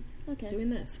fucking okay. doing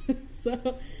this.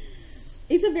 So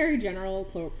it's a very general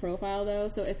profile, though.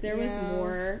 So if there was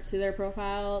more to their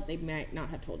profile, they might not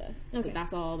have told us. Okay. But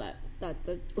that's all that that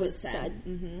was said.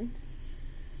 Mm-hmm.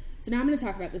 So now I'm going to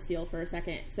talk about the seal for a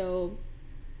second. So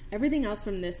everything else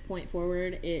from this point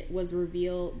forward, it was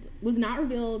not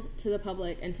revealed to the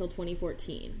public until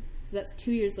 2014. So that's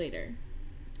 2 years later.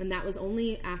 And that was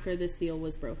only after the seal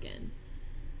was broken.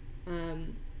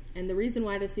 And the reason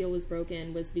why the seal was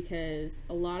broken was because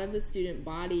a lot of the student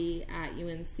body at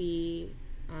UNC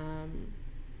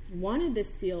wanted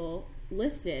this seal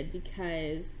lifted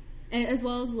because, as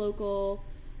well as local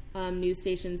news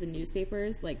stations and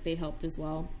newspapers, like they helped as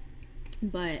well.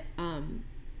 But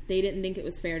they didn't think it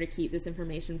was fair to keep this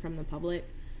information from the public,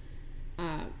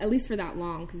 at least for that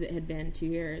long, because it had been 2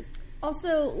 years.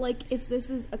 Also, like, if this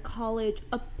is a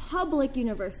public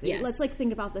university, Yes. let's, like,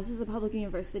 think about this as a public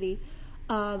university,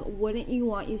 wouldn't you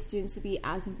want your students to be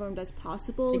as informed as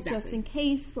possible, Exactly. just in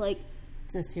case, like,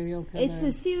 It's a serial killer. it's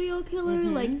a serial killer,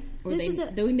 like, Or this they- is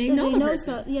a... they know the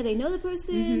person. Yeah, they know the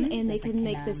person, and they There's a can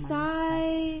make killer the amongst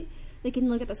sign, they can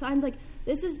look at the signs, like,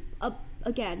 this is,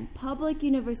 again, public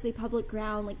university, public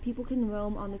ground, like, people can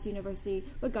roam on this university,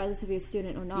 regardless if you're a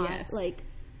student or not, Yes. like...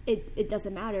 It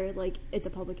doesn't matter, like, it's a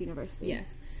public university.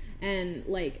 Yes. And,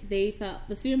 like, they felt,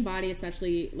 the student body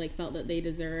especially, like, felt that they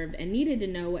deserved and needed to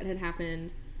know what had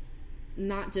happened,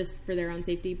 not just for their own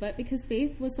safety, but because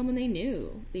Faith was someone they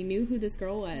knew. They knew who this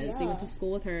girl was. Yeah. They went to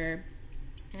school with her.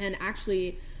 And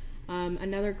actually,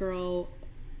 another girl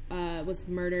was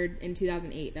murdered in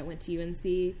 2008 that went to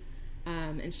UNC,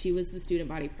 and she was the student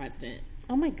body president.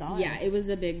 Oh my God. Yeah, it was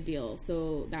a big deal.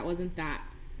 So that wasn't that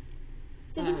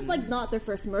So this is, like, not their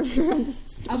first murder on the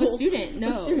school. of a student.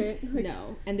 No, A student, like-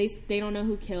 no, and they don't know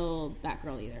who killed that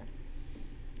girl either.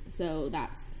 So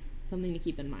that's something to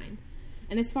keep in mind.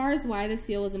 And as far as why the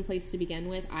seal was in place to begin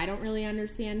with, I don't really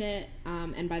understand it,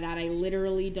 and by that I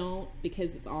literally don't,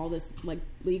 because it's all this like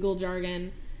legal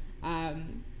jargon.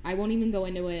 I won't even go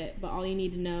into it, but all you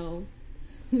need to know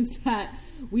is that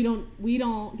we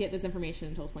don't get this information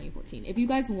until 2014. If you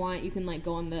guys want, you can like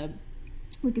go on the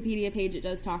Wikipedia page. It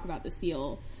does talk about the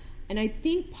seal And I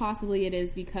think possibly it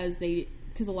is because a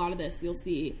lot of this you'll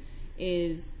see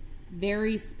is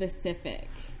very specific.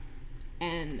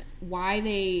 And why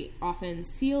they often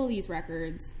seal these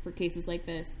records for cases like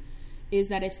this is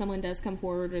that if someone does come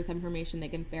forward with information, they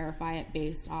can verify it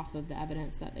based off of the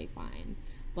evidence that they find.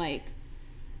 Like,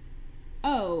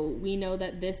 oh, we know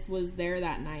that this was there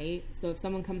that night, so if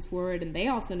someone comes forward and they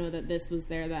also know that this was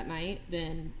there that night,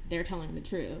 then they're telling the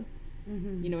truth.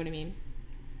 You know what I mean?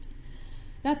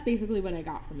 That's basically what I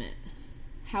got from it.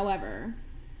 However,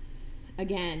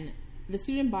 again, the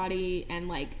student body and,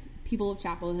 like, people of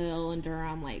Chapel Hill and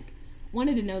Durham, like,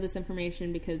 wanted to know this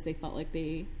information because they felt like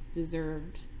they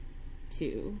deserved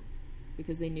to,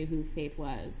 because they knew who Faith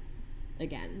was.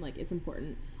 Again, like, it's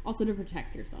important. Also to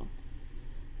protect yourself.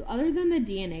 So other than the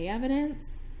DNA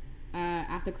evidence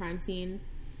at the crime scene,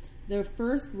 the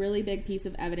first really big piece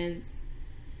of evidence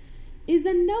is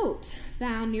a note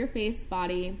found near Faith's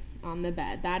body on the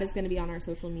bed. That is going to be on our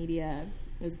social media.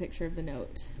 There's a picture of the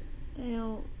note. I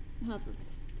don't have a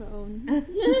phone.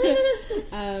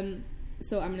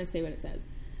 So I'm going to say what it says.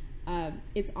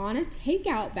 It's on a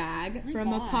takeout bag from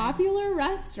God. a popular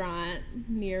restaurant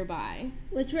nearby.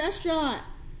 Which restaurant?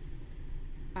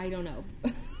 I don't know.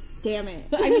 Damn it.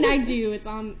 I mean, I do.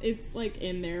 It's like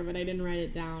in there, but I didn't write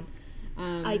it down.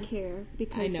 I care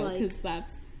because I know, like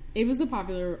because it was a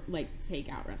popular, like,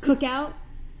 takeout restaurant. Cookout,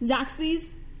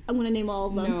 Zaxby's. I'm gonna name all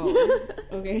of them. No.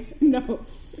 Okay. No.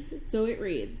 So it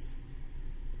reads,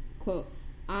 quote,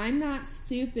 "I'm not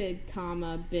stupid,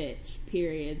 comma, bitch,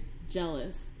 period,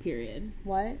 jealous, period."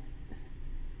 What?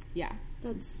 Yeah.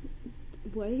 That's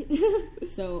what?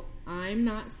 So, I'm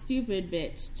not stupid,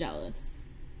 bitch, jealous.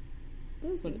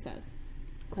 That's what it says.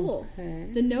 Cool. Okay.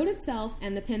 The note itself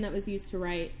and the pen that was used to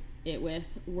write it with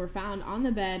were found on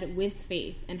the bed with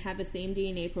Faith and had the same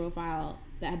DNA profile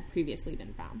that had previously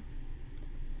been found.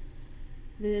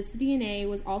 This DNA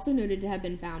was also noted to have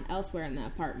been found elsewhere in the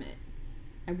apartment.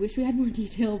 I wish we had more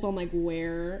details on, like,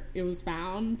 where it was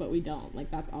found, but we don't.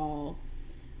 Like, that's all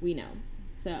we know.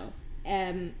 So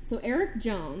Eric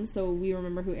Jones, so we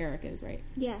remember who Eric is, right?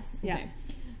 Yes. Yeah. Okay.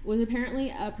 Was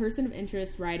apparently a person of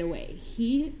interest right away.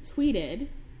 He tweeted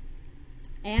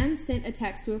and sent a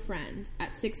text to a friend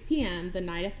at 6 p.m. the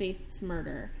night of Faith's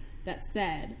murder that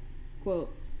said,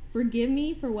 quote, "Forgive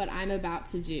me for what I'm about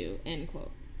to do," end quote.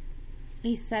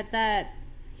 He said that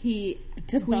He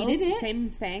to tweeted both the it. same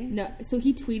thing? No, so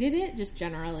he tweeted it just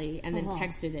generally and then Uh-huh.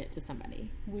 texted it to somebody.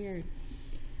 Weird.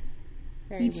 He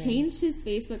Very weird. changed his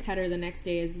Facebook header the next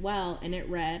day as well, and it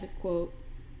read, quote,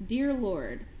 "Dear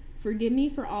Lord, forgive me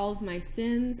for all of my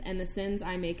sins and the sins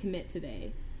I may commit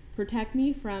today. Protect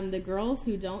me from the girls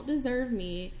who don't deserve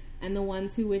me and the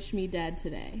ones who wish me dead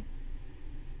today."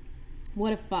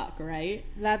 What a fuck, right?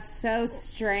 That's so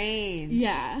strange.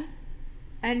 Yeah.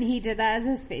 And he did that as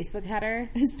his Facebook header?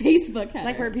 His Facebook header.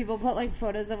 Like where people put like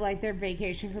photos of like their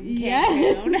vacation from Cancun.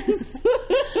 Yes.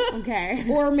 Okay.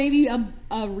 Or maybe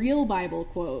a real Bible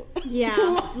quote. Yeah,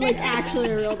 like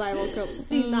actually a real Bible quote.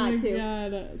 Seen that too.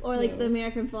 God, Or like the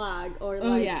American flag, or like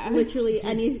Oh, yeah. literally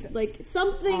any like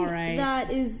something All right.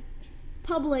 that is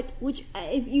public. Which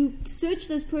if you search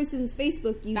this person's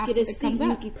Facebook, you That's- get to it see comes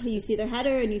up. you see their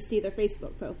header and you see their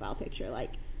Facebook profile picture.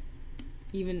 Like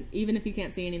even if you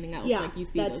can't see anything else, yeah, like you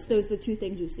see those are the two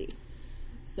things you see.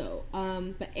 So,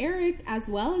 but Eric as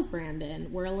well as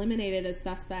Brandon were eliminated as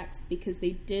suspects because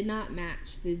they did not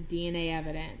match the DNA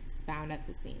evidence found at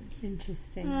the scene.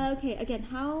 Interesting. Okay, again,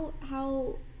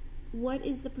 what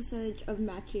is the percentage of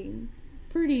matching?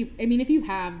 I mean, if you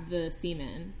have the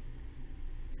semen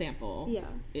sample, Yeah.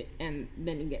 and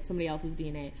then you get somebody else's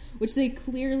DNA, which they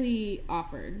clearly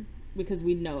offered because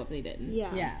we'd know if they didn't.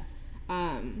 Yeah.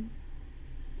 yeah.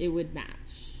 It would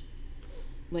match.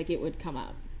 Like, it would come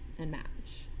up and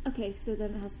match. Okay, so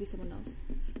then it has to be someone else.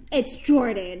 It's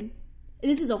Jordan.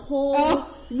 This is a whole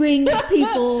ring of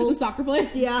people. The soccer player?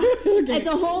 Yeah. Okay. It's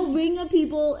a whole ring of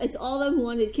people. It's all of them who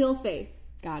wanted to kill Faith.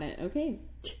 Got it. Okay.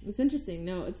 It's interesting.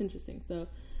 No, it's interesting. So,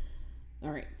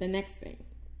 all right. The next thing.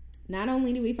 Not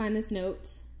only do we find this note,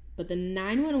 but the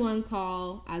 911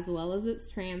 call, as well as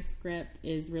its transcript,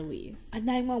 is released. A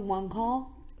 911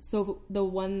 call? So, the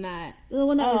one that... The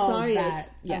one that Rosario. that.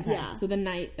 Yes. Okay. Yeah. So, the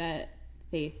night that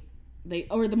Faith...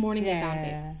 or the morning they found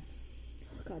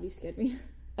Faith. God, you scared me.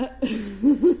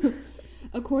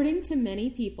 According to many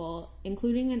people,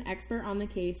 including an expert on the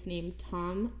case named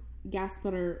Tom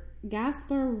Gasparoli.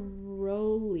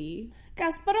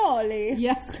 Gasparoli.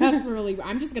 Yes, Gasparoli.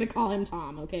 I'm just going to call him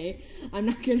Tom, okay? I'm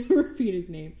not going to repeat his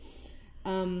name.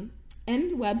 And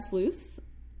web sleuths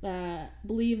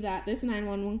believe that this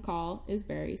 911 call is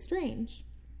very strange.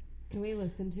 Can we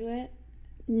listen to it?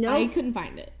 No. I couldn't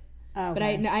find it. Oh, But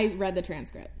okay. I read the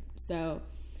transcript. So,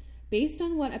 based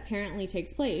on what apparently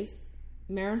takes place,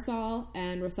 Marisol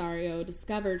and Rosario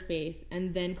discovered Faith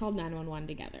and then called 911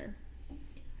 together.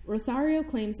 Rosario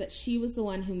claims that she was the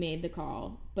one who made the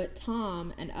call, but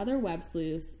Tom and other web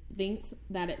sleuths think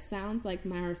that it sounds like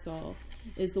Marisol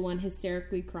is the one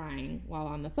hysterically crying while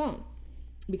on the phone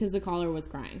because the caller was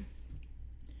crying.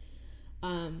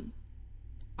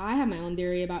 I have my own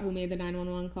theory about who made the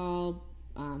 911 call,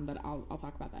 but I'll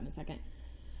talk about that in a second.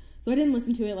 So I didn't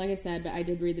listen to it, like I said, but I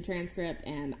did read the transcript,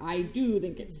 and I do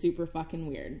think it's super fucking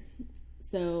weird.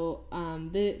 So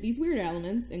these weird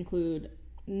elements include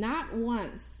not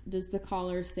once does the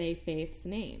caller say Faith's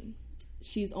name.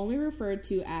 She's only referred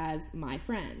to as my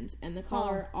friend, and the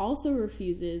caller also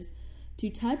refuses to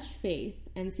touch Faith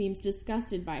and seems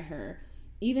disgusted by her,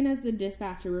 even as the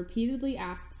dispatcher repeatedly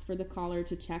asks for the caller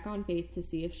to check on Faith to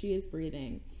see if she is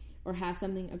breathing or has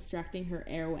something obstructing her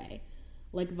airway,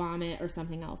 like vomit or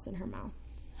something else in her mouth.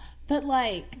 But,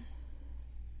 like,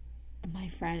 my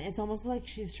friend, it's almost like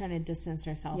she's trying to distance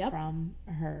herself Yep. from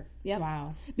her. Yep.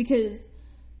 Wow. Because,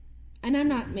 and I'm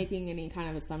not making any kind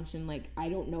of assumption, like, I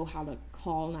don't know how to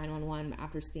call 911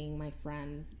 after seeing my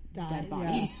friend's Die, dead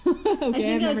body. yeah. Okay, I think I've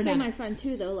I never would say done my it. friend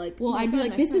too, though. Like, Well, my I'd be friend, like,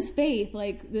 my this friend. is Faith.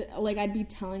 Like I'd be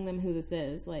telling them who this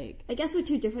is. Like, I guess we're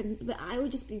two different, but I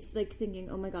would just be like thinking,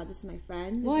 "Oh my god, this is my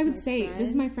friend." This well, is I would my say, friend. this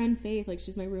is my friend Faith. Like,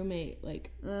 she's my roommate.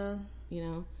 Like, you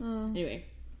know? Uh. Anyway.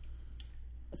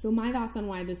 So my thoughts on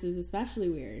why this is especially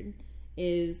weird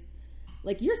is,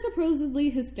 like, you're supposedly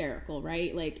hysterical,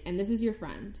 right? Like, and this is your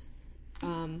friend.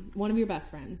 One of your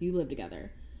best friends. You live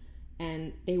together.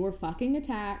 And they were fucking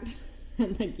attacked.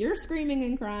 And, like, you're screaming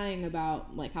and crying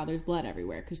about, like, how there's blood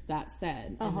everywhere, because that's said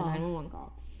in the 911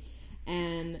 call.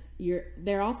 And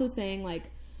they're also saying, like,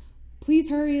 please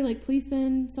hurry, like, please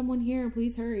send someone here,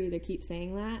 please hurry. They keep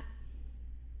saying that.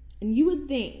 And you would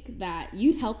think that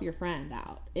you'd help your friend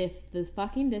out if the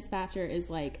fucking dispatcher is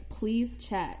like, please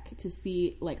check to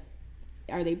see, like,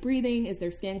 are they breathing? Is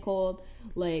their skin cold?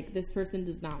 Like, this person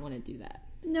does not want to do that.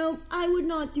 No, I would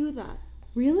not do that.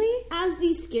 Really? As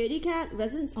the scaredy cat,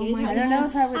 resident scaredy my cat. God. I don't know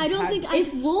if I would I don't touch- think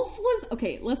If Wolf was,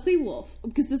 okay, let's say Wolf,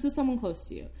 because this is someone close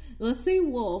to you. Let's say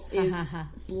Wolf is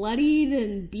bloodied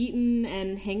and beaten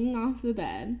and hanging off the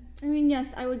bed, I mean,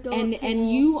 yes, I would go. and up to and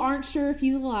Wolf. you aren't sure if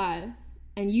he's alive,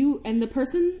 and the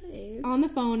person on the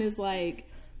phone is like,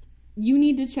 you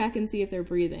need to check and see if they're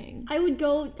breathing. I would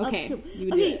go Okay, up to. you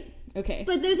would do it. Okay.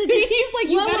 But there's a. He's like,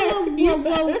 you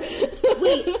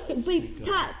better. Wait,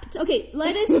 tap. Okay,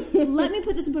 let me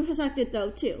put this in perspective though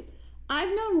too. I've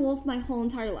known Wolf my whole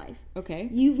entire life. Okay.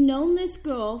 You've known this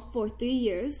girl for 3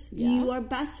 years. Yeah. You are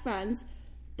best friends.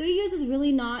 3 years is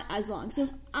really not as long. So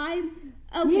I'm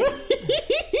okay.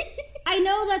 I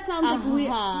know that sounds like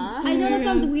weird. I know that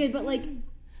sounds weird, but like,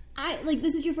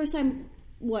 this is your first time.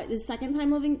 What? This second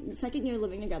year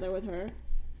living together with her.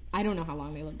 I don't know how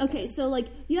long they lived. Okay, so like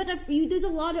you have to. There's a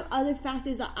lot of other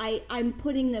factors that I'm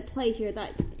putting into play here.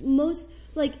 That most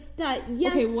like that.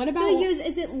 Yes, Okay, what about- 3 years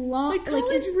isn't long. My like college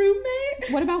it's,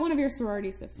 roommate. What about one of your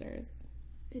sorority sisters?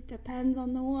 it depends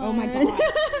on the one. Oh my god.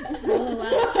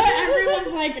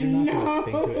 Everyone's like, You're not no. gonna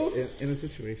think of it. In a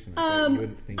situation like that, you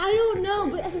wouldn't think. I don't know,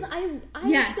 but because I'm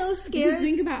Yes. so Because scared.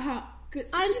 think about how good.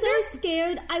 I'm so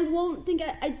scared. I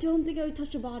don't think I would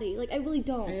touch a body. Like I really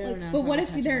don't. Like, But what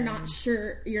if they're not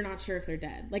sure? You're not sure if they're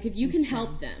dead. Like, if you can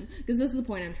help them, because this is the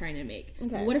point I'm trying to make.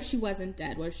 Okay. What if she wasn't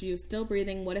dead? What if she was still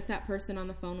breathing? What if that person on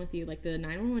the phone with you, like the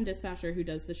 911 dispatcher who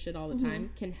does this shit all the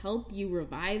time, can help you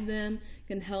revive them?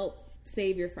 Can help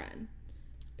save your friend,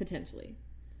 potentially.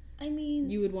 I mean,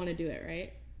 You would want to do it,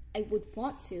 right? I would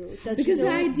want to. Does Because she the do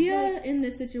it? idea in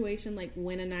this situation, like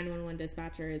when a 911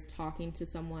 dispatcher is talking to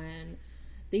someone,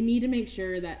 they need to make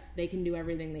sure that they can do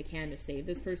everything they can to save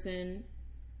this person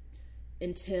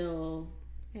until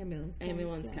Ambulance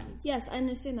comes. Yes, I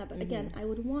understand that, but Mm-hmm. again, I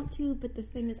would want to, but the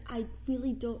thing is, I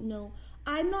really don't know.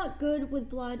 I'm not good with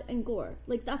blood and gore.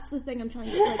 Like, that's the thing I'm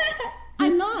trying to, like,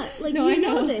 I'm not. Like, No, you I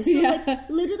know. this. So, Yeah. like,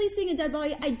 literally seeing a dead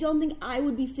body, I don't think I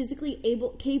would be physically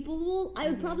capable. I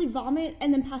would Mm-hmm. probably vomit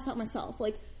and then pass out myself.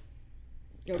 Like,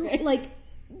 Okay. like,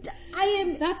 I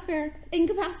am That's fair.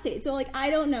 incapacitated. So, like, I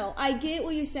don't know. I get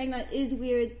what you're saying. That is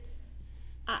weird.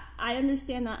 I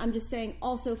understand that. I'm just saying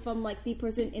also from, like, the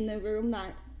person in the room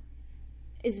that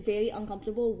is very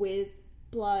uncomfortable with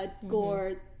blood,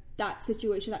 gore, that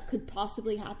situation that could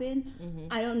possibly happen.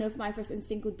 I don't know if my first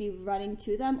instinct would be running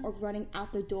to them or running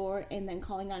out the door and then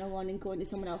calling 911 and going to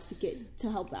someone else to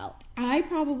help out. I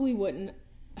probably wouldn't,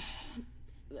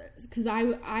 because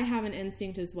I have an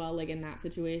instinct as well. Like in that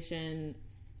situation,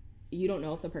 you don't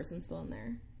know if the person's still in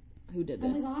there. who did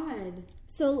Oh this. my god.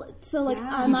 So like,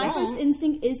 Yeah, my don't. first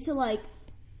instinct is to like,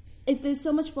 if there's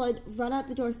so much blood, run out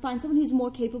the door, find someone who's more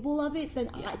capable of it than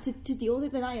to deal with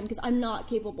it than I am, because I'm not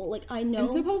capable. Like, I know.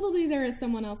 And supposedly there is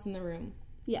someone else in the room.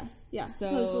 Yes, yeah. So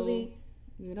Supposedly,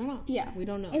 we don't know. yeah. We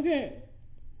don't know. Okay.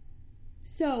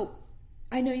 So,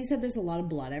 I know you said there's a lot of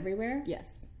blood everywhere. Yes.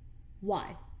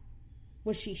 Why?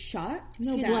 Was she shot?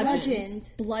 No, she's bludgeoned.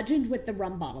 bludgeoned. Bludgeoned with the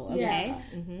rum bottle, okay?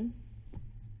 Yeah.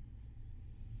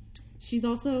 She's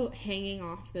also hanging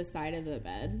off the side of the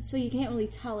bed. So you can't really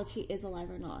tell if she is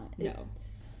alive or not. No.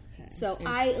 So And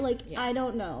I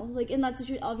don't know. Like, in that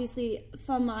situation, obviously,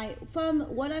 from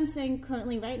what I'm saying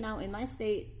currently right now in my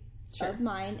state of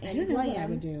mind I and don't who know I what I am,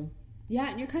 would do. Yeah,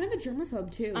 and you're kind of a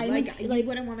germaphobe too. I Like, would, like- you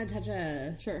wouldn't want to touch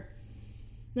a... Sure.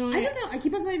 No, I don't know. I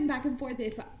keep on going back and forth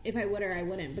if I would or I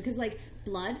wouldn't. Because, like,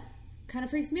 blood kind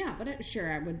of freaks me out. But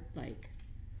I would, like...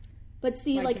 but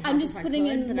see, like like, to I'm help just if I putting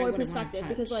could, in but I more wouldn't wanna perspective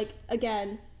because, touch. like,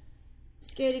 again,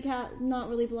 scaredy cat, not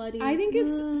really bloody. I think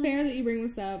it's fair that you bring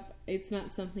this up. It's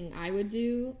not something I would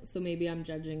do, so maybe I'm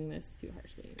judging this too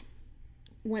harshly.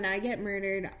 When I get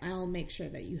murdered, I'll make sure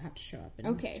that you have to show up and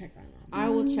Okay. check on them. I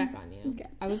will check on you. Okay.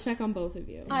 I will check on both of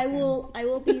you. I will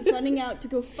be running out to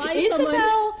go find someone.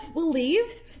 Isabel will leave,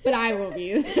 but I will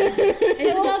be.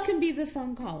 Isabel can be the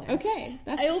phone caller. Okay,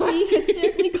 that's I will be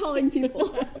hysterically calling people.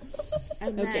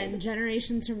 And Okay. then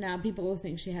generations from now, people will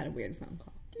think she had a weird phone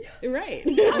call. right.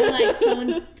 Or like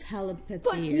phone telepathy.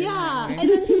 But or yeah, whatever. and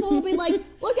then people will be like,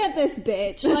 "Look at this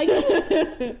bitch!" Like,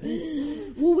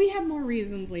 Well, we have more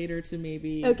reasons later to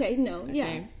maybe. okay, no, yeah.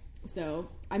 Okay. So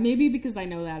maybe because I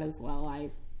know that as well, I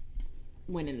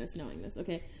went in this knowing this.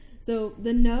 Okay. So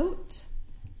the note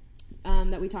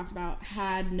that we talked about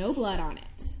had no blood on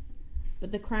it,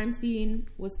 but the crime scene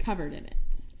was covered in it.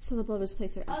 So the blood was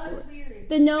placed there afterwards. weird.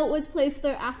 The note was placed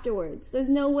there afterwards. There's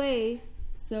no way.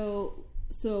 So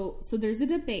there's a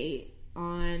debate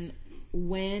on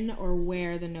when or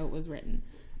where the note was written,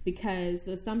 because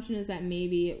the assumption is that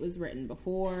maybe it was written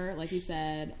before, like you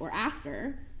said, or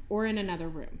after, or in another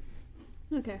room,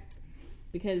 Okay.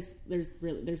 because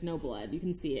there's no blood. You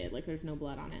can see it, like there's no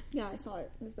blood on it. Yeah, I saw it.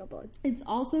 There's no blood. It's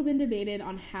also been debated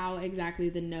on how exactly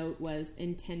the note was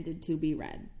intended to be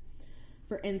read.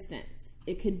 For instance,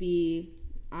 it could be,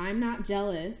 "I'm not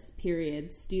jealous,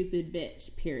 period, stupid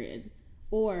bitch, period,"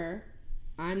 or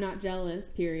 "I'm not jealous,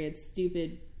 period,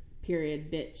 stupid,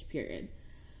 period, bitch, period."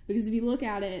 Because if you look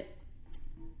at it,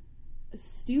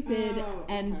 stupid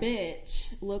and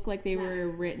bitch look like they were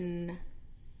written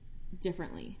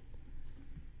differently.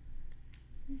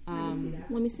 Let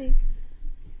me see.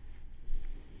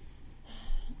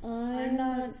 I'm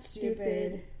not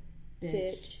stupid,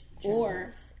 bitch. Or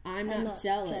 "I'm not, jealous,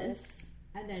 jealous.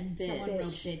 And then Bitch. someone wrote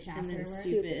bitch and then afterwards.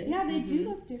 stupid." Yeah, they do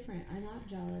look different. I'm not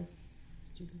jealous.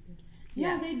 Stupid bitch.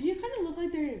 Yeah, Yeah. they do kind of look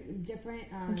like they're different.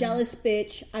 Jealous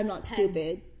bitch. I'm not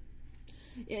stupid.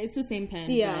 It's the same pen.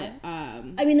 Yeah.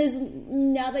 But, I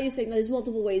mean, now that you're saying that, there's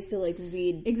multiple ways to like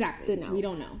read. exactly. the note. We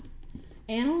don't know.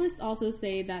 Analysts also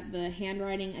say that the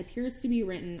handwriting appears to be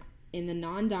written in the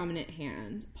non-dominant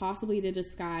hand, possibly to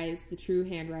disguise the true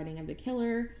handwriting of the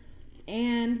killer,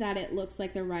 and that it looks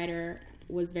like the writer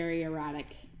was very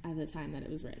erratic at the time that it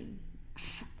was written.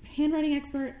 Handwriting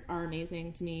experts are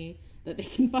amazing to me, that they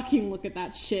can fucking look at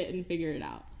that shit and figure it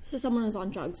out. So someone was on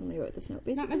drugs when they wrote this note,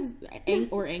 Not basically, necessarily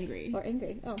or angry. or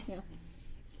angry. Oh yeah.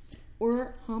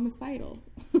 Or homicidal.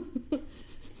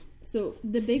 So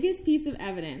the biggest piece of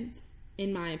evidence,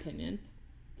 in my opinion,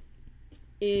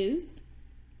 is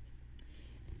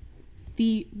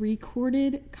the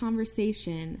recorded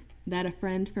conversation that a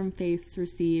friend from Faith's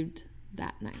received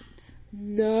that night.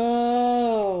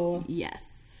 No.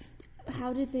 Yes.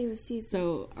 How did they receive?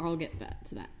 So I'll get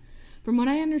to that. From what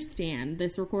I understand,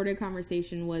 this recorded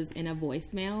conversation was in a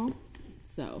voicemail.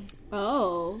 So,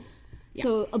 Oh,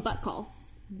 so a butt call.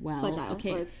 well, Butt dial,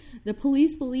 okay. or- The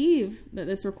police believe that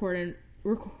this recording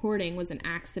was an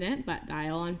accident butt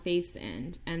dial on Faith's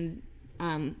end, and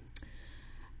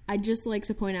I'd just like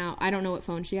to point out, I don't know what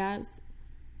phone she has.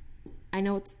 I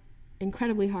know it's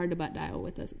incredibly hard to butt dial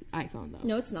with an iPhone, though.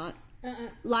 No, it's not.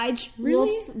 Lige, Really?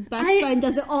 Wolf's best I- friend,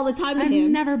 does it all the time to I've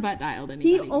him. never butt dialed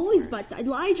anybody. He always before. butt dials.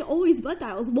 Lige always butt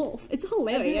dials Wolf. It's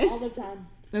hilarious. All the time.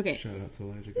 Okay. Shout out to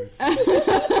Elijah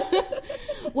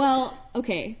Griffin. Well,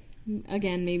 okay.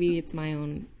 Again, maybe it's my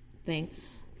own thing,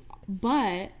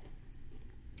 but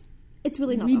It's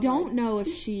really not. we that don't hard. know if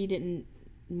she didn't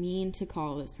mean to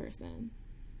call this person.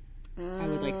 I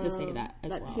would like to say that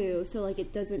as that well. too. So like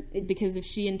it doesn't. It, Because if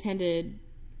she intended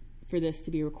for this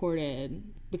to be recorded,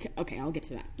 okay, I'll get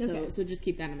to that. Okay. So just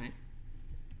keep that in mind.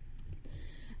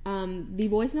 The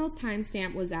voicemail's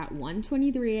timestamp was at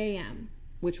 1:23 a.m.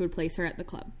 which would place her at the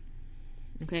club.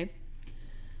 Okay?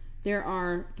 There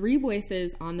are 3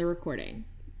 voices on the recording,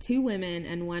 2 women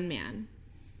and 1 man,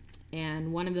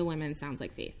 and one of the women sounds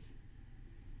like Faith.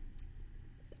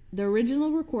 The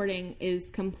original recording is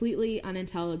completely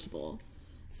unintelligible,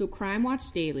 so Crime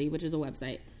Watch Daily, which is a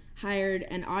website, hired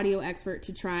an audio expert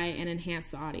to try and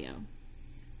enhance the audio.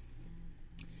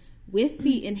 With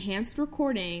the enhanced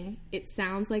recording, it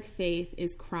sounds like Faith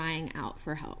is crying out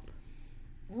for help.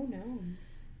 Oh, no.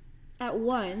 At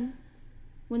 1,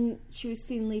 when she was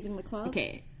seen leaving the club.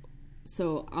 Okay,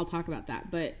 so I'll talk about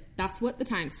that, but that's what the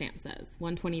timestamp says,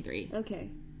 1:23. Okay.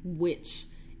 Which,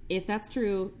 if that's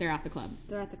true, they're at the club.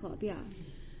 They're at the club, yeah.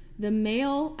 The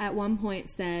male at one point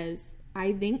says,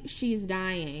 "I think she's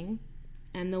dying,"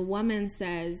 and the woman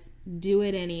says, "Do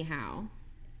it anyhow."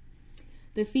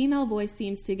 The female voice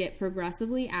seems to get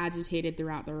progressively agitated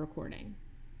throughout the recording.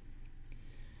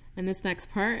 And this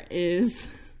next part is...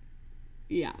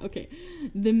 yeah, okay.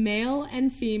 The male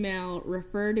and female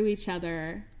refer to each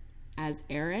other as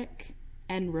Eric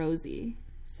and Rosie.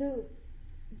 So,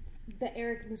 the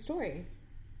Eric in the story.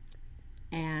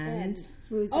 And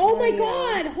Rosie, Oh my yeah.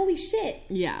 god! Holy shit!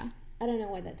 yeah, I don't know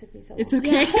why that took me so long. it's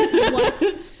okay. What?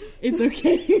 It's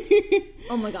okay.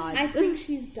 Oh my god. I think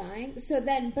she's dying. So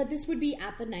then, but this would be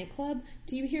at the nightclub.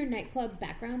 Do you hear nightclub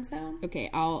background sound? Okay,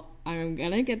 I'm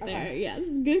gonna get there. Okay. Yes,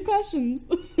 good questions.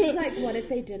 It's like, what if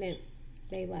they didn't?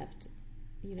 They left,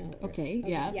 you know. Okay,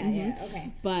 yeah. Yeah,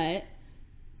 okay. But,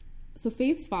 so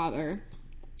Faith's father,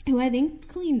 who I think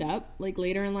cleaned up, like,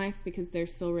 later in life, because they're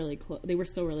still really they were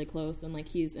still really close, and, like,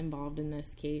 he's involved in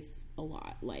this case a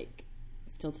lot, like,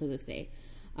 still to this day.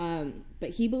 But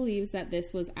he believes that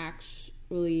this was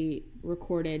actually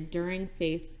recorded during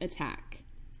Faith's attack,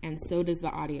 and so does the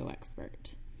audio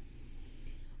expert.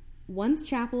 Once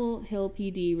Chapel Hill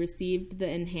PD received the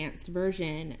enhanced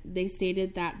version, they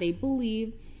stated that they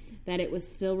believe that it was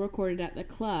still recorded at the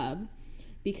club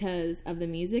because of the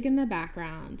music in the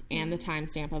background and the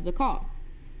timestamp of the call.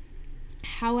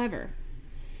 However,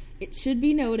 it should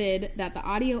be noted that the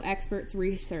audio expert's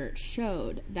research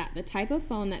showed that the type of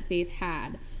phone that Faith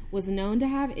had was known to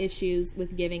have issues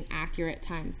with giving accurate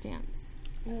timestamps.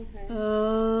 Okay.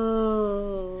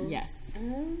 Oh. Yes.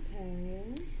 Okay.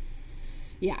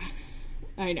 Yeah.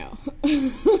 I know.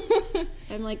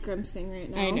 I'm like grimacing right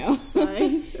now. I know.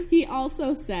 Sorry. He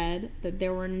also said that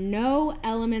there were no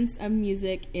elements of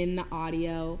music in the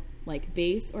audio, like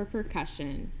bass or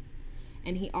percussion.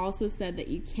 And he also said that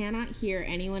you cannot hear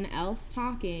anyone else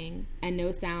talking and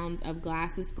no sounds of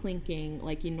glasses clinking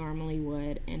like you normally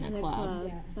would in a club.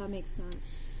 Yeah. That makes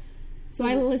sense. So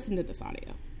I listened to this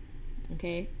audio.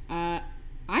 Okay? I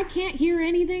can't hear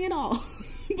anything at all.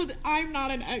 But I'm not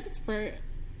an expert.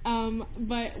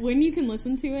 But when you can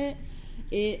listen to it,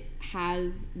 it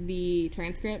has the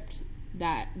transcript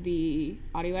that the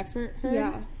audio expert heard.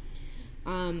 Yeah.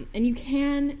 And you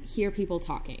can hear people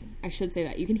talking. I should say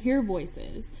that. You can hear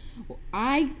voices.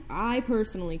 I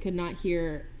personally could not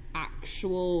hear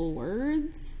actual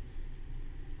words.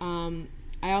 I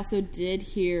also did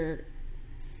hear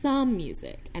some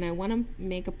music. And I want to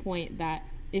make a point that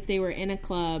if they were in a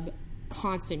club,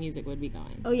 constant music would be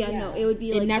going. Oh yeah, no, it would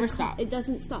be It like never a cl- stops. It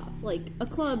doesn't stop. Like a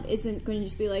club isn't going to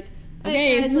just be like,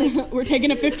 Okay, hey, guys, like, we're taking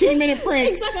a 15-minute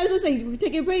break. exactly. I was gonna say, we're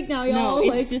taking a break now, y'all. No,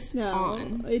 it's like, just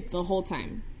on It's the whole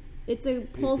time. It's a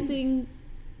pulsing,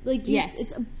 like Yes.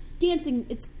 it's a dancing.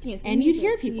 It's dancing. And you'd music.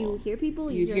 hear people. You hear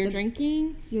people. You'd hear the, drinking.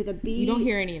 You hear the beat. You don't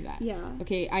hear any of that. Yeah.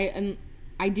 Okay,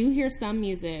 I do hear some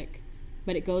music,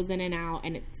 but it goes in and out,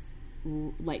 and it's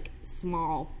like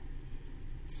small.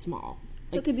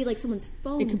 So it could be like someone's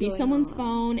phone. It could be going someone's on.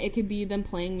 phone. It could be them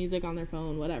playing music on their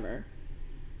phone, whatever.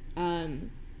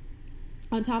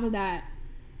 On top of that,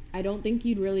 I don't think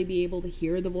you'd really be able to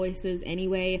hear the voices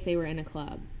anyway if they were in a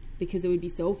club, because it would be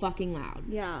so fucking loud.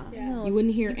 Yeah. Yeah. No, You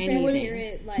wouldn't hear You anything. wouldn't hear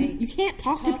it like. You can't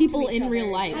talk to talk to people each in other. real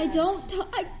life. I don't.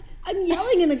 I'm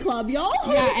yelling in a club, y'all.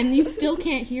 Yeah, and you still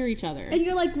can't hear each other. And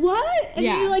you're like, what? And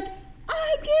Yeah. then you're like,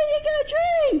 I'm getting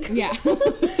a drink. Yeah. Drink.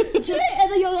 And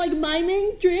then you're like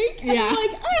miming drink. And Yeah. you're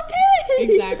like,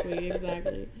 okay. Exactly.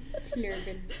 Clear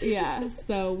good. Yeah,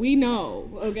 so we know,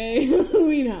 okay?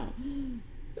 We know.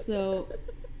 So,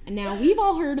 now we've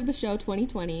all heard of the show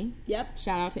 2020. Yep.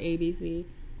 Shout out to ABC.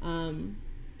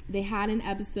 They had an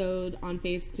episode on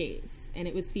Faith's case, and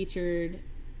it was aired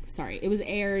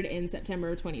in September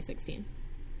of 2016.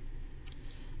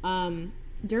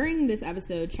 During this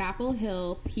episode, Chapel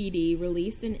Hill PD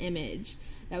released an image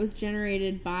that was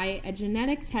generated by a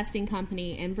genetic testing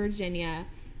company in Virginia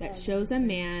that shows a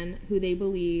man who they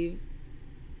believe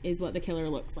is what the killer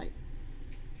looks like.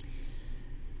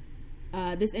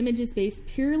 This image is based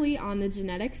purely on the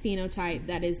genetic phenotype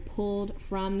that is pulled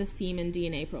from the semen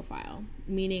DNA profile,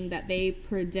 meaning that they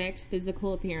predict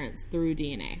physical appearance through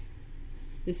DNA.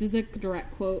 This is a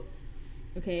direct quote.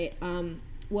 Okay, and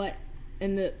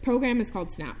the program is called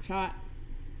Snapshot.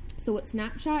 So what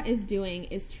Snapshot is doing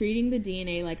is treating the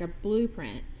DNA like a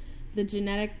blueprint, the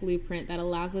genetic blueprint that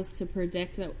allows us to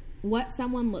predict what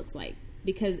someone looks like,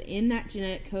 because in that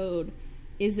genetic code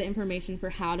is the information for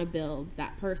how to build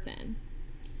that person.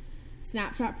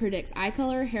 Snapshot predicts eye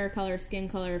color, hair color, skin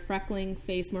color, freckling,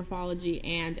 face morphology,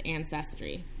 and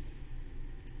ancestry.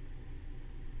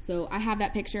 So I have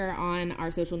that picture on our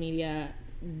social media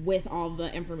with all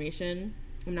the information.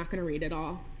 I'm not going to read it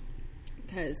all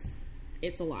because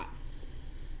it's a lot.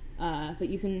 But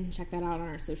you can check that out on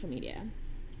our social media.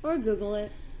 Or Google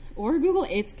it.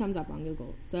 It comes up on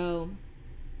Google. So,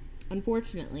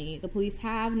 unfortunately, the police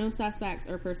have no suspects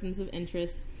or persons of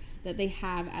interest that they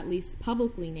have at least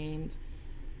publicly named.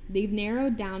 They've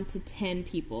narrowed down to 10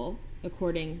 people,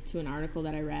 according to an article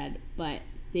that I read, but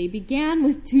they began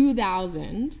with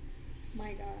 2,000.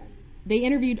 My God. They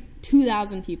interviewed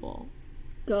 2,000 people.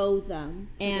 Go them.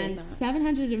 And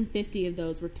 750 of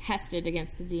those were tested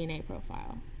against the DNA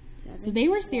profile. 7? So they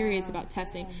were serious about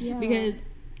testing. Yeah. Because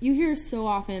you hear so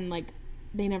often, like,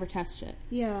 they never test shit.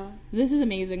 Yeah. This is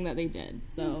amazing that they did.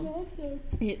 So That's awesome.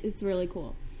 it's really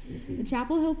cool. The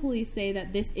Chapel Hill police say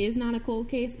that this is not a cold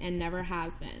case and never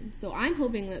has been. So I'm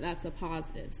hoping that that's a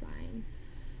positive sign.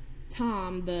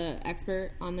 Tom, the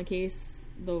expert on the case,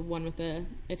 the one with the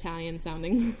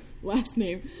Italian-sounding last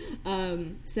name,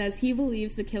 says he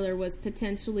believes the killer was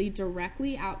potentially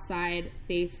directly outside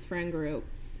Faith's friend group,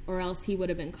 or else he would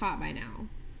have been caught by now.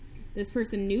 This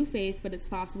person knew Faith, but it's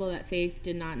possible that Faith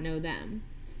did not know them.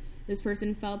 This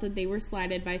person felt that they were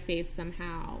slighted by Faith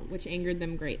somehow, which angered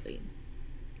them greatly.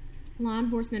 Law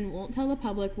enforcement won't tell the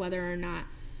public whether or not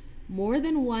more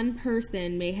than one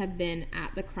person may have been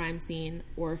at the crime scene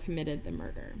or committed the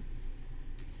murder.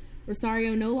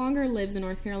 Rosario no longer lives in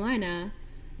North Carolina,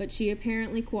 but she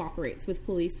apparently cooperates with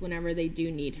police whenever they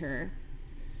do need her.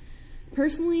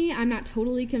 Personally, I'm not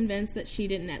totally convinced that she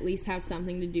didn't at least have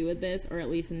something to do with this, or at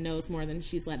least knows more than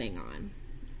she's letting on.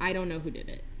 I don't know who did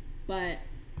it, but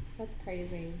That's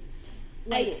crazy.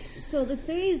 So the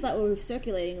theories that were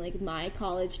circulating, like my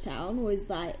college town, was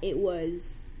that it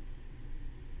was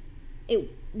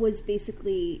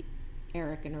basically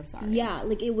Eric and Rosario. yeah,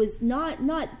 like it was not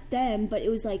them, but it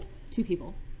was like 2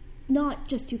 people. not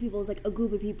just 2 people, it was like a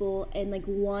group of people, and like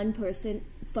one person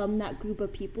from that group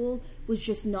of people was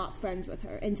just not friends with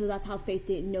her, and so that's how Faith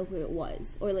didn't know who it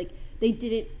was, or like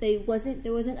there wasn't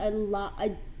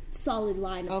a solid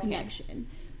line of Okay. connection,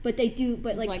 but they do,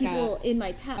 but like people in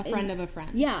my town, A friend of a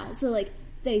friend. yeah, so like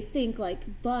they think like,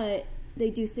 but they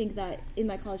do think that in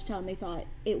my college town they thought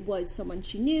it was someone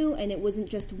she knew, and it wasn't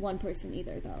just one person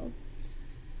either, though.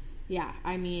 Yeah,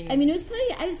 I mean,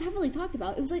 it was heavily talked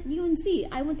about. It was like UNC.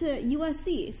 I went to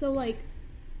USC, so like,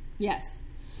 yes.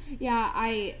 Yeah,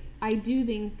 I do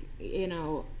think, you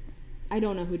know, I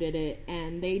don't know who did it,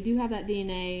 and they do have that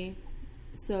DNA,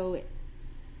 so,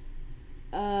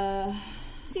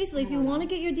 seriously, if you want to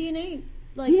get your DNA,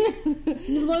 like,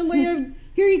 learn where you're,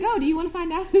 here you go. Do you want to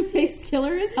find out who Faith's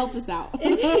killer is? Help us out. not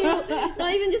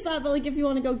even just that, but like if you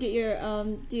want to go get your,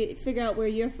 figure out where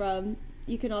you're from,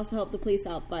 you can also help the police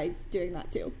out by doing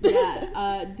that too.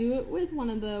 Yeah, do it with one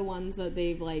of the ones that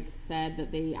they've, like, said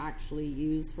that they actually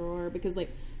use for, because, like,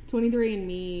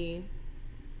 23andMe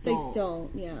They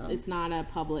don't, yeah. It's not a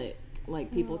public,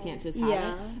 like, people can't just have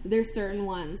Yeah. it. There's certain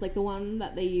ones, like the one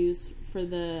that they used for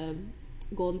the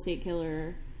Golden State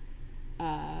Killer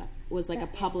was like a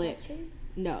public... Ancestry?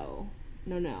 No,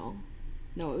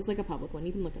 it was like a public one.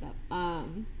 You can look it up.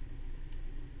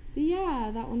 But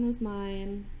yeah, that one was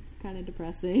mine. It's kind of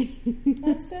depressing.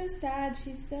 That's so sad.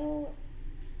 She's so...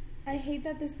 I hate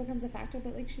that this becomes a factor,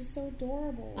 but, like, she's so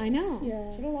adorable. I know.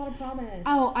 Yeah. She had a lot of promise.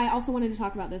 Oh, I also wanted to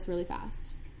talk about this really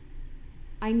fast.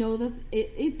 I know that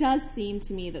it does seem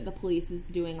to me that the police is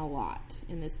doing a lot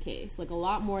in this case. Like, a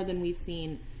lot more than we've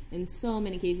seen in so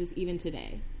many cases, even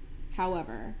today.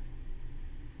 However,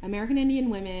 American Indian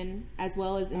women, as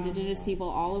well as indigenous people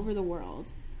all over the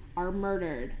world, are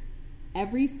murdered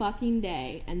every fucking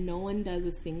day, and no one does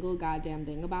a single goddamn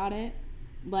thing about it.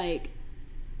 Like,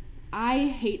 I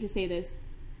hate to say this,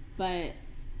 but,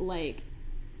 like,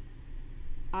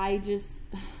 it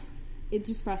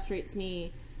just frustrates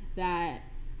me that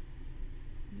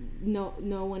no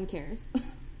one cares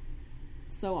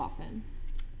so often.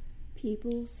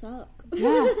 People suck.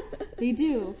 Yeah, they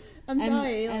do. I'm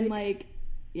sorry. And like,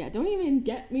 yeah, don't even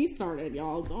get me started,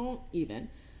 y'all. Don't even.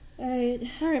 All right.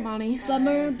 All right, Monty.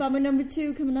 Bummer number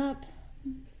 2 coming up.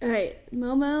 All right,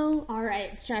 Momo. All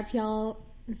right, strap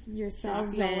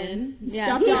yourselves Strap y'all in. in.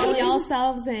 Yeah, strap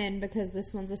yourselves in because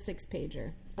this one's a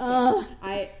 6-pager.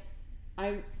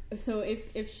 So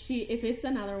if it's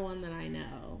another one that I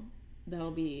know,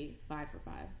 that'll be 5 for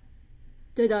 5.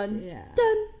 They're done. Yeah.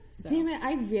 Done. So. Damn it!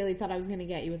 I really thought I was gonna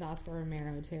get you with Oscar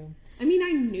Romero too. I mean,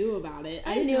 I knew about it.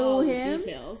 I didn't knew know all these him.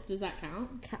 details. Does that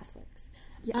count? Catholics.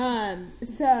 Yeah.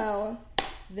 So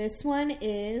this one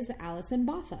is Alison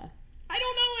Botha. I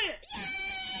don't know it.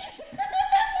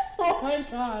 Oh my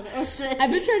god. Okay.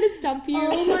 I've been trying to stump you.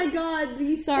 Oh my god,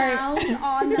 the Sorry. sound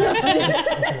on the...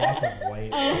 Block of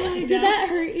white. Did that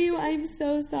hurt you? I'm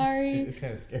so sorry. It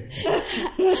kind of scared me.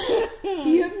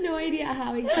 You have no idea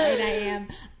how excited I am.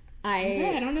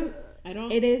 Okay, I don't know.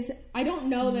 It is. I don't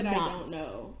know that nuts. I don't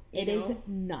know. It is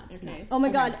nuts. Okay. Nuts. Oh my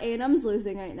god, A&M's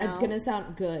losing right now. It's gonna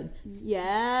sound good.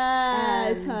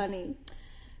 Yes, honey.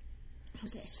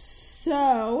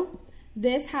 So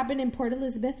this happened in Port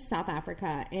Elizabeth, South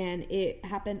Africa, and it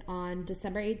happened on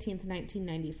December 18th,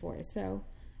 1994. So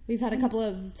we've had a couple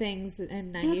of things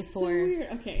in 94. That's so weird.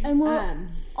 Okay. And we're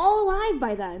all alive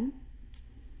by then.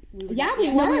 Yeah, we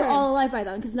No, were. we were all alive by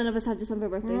then because none of us had December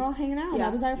birthdays. We were all hanging out. Yeah.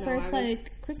 That was our No, first I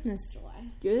was Christmas.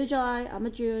 You're July, I'm a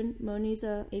June, Moni's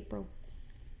a... April.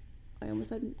 I almost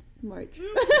said March.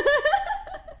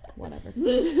 Whatever.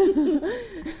 Close,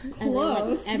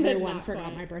 but Everyone not forgot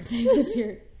quite. my birthday this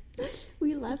year.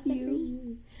 We love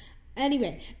you.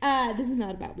 Anyway, this is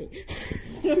not about me.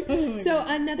 So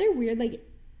another weird,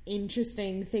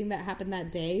 interesting thing that happened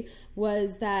that day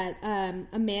was that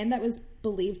a man that was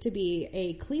believed to be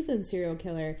a Cleveland serial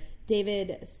killer,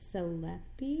 David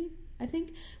Selepi, I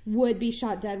think, would be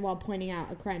shot dead while pointing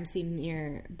out a crime scene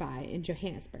nearby in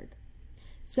Johannesburg.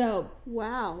 So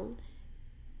Wow.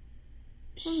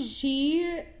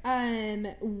 she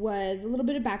was, a little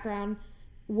bit of background,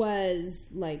 was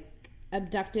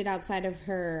abducted outside of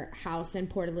her house in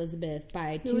Port Elizabeth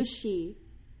by Who is she?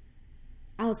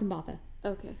 Alison Botha.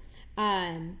 Okay.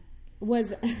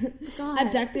 Was God.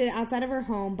 abducted outside of her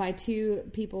home by two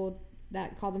people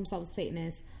that call themselves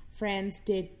Satanists, Franz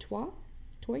de Toit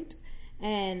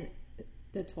and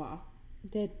De Trois.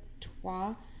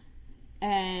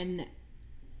 and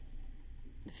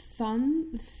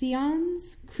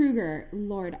Fions Kruger.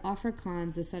 Lord,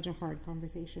 Afrikaans is such a hard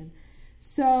conversation.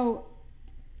 So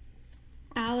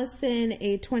Allison,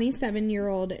 a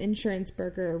 27-year-old insurance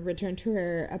broker, returned to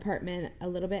her apartment a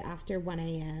little bit after 1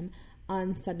 a.m.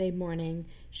 on Sunday morning.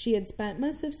 She had spent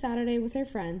most of Saturday with her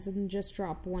friends and just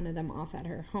dropped one of them off at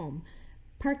her home.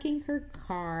 Parking her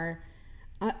car...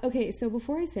 okay, so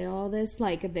before I say all this,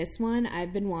 this one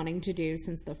I've been wanting to do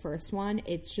since the first one.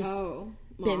 It's just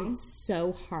been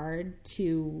so hard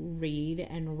to read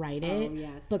and write it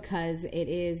because it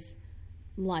is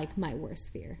my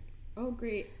worst fear. Oh,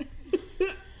 great.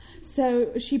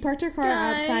 So she parked her car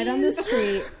outside on the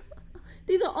street.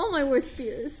 These are all my worst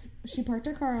fears. She parked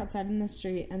her car outside in the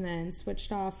street and then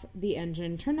switched off the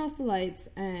engine, turned off the lights,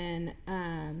 and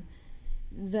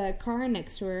the car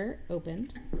next to her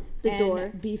opened. The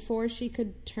door. Before she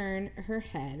could turn her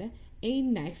head, a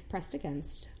knife pressed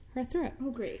against her throat.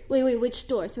 Oh, great. Wait, which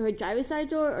door? So her driver's side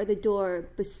door or the door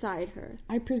beside her?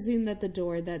 I presume that the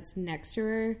door that's next to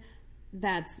her,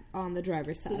 that's on the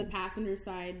driver's side. So the passenger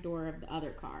side door of the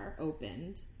other car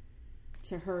opened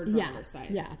to her driver's side.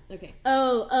 Yeah. Okay.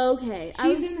 Oh, okay.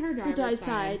 She's in her driver's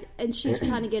side, and she's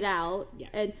trying to get out. Yeah.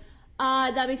 And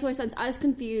that makes more sense. I was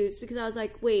confused because I was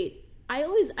like, wait,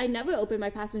 I never open my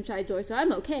passenger side door, so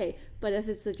I'm okay. But if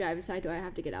it's the driver's side door, I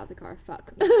have to get out of the car.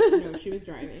 Fuck. No, she was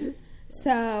driving.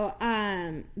 So,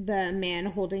 the man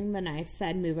holding the knife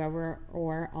said, "Move over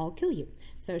or I'll kill you."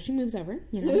 So she moves over,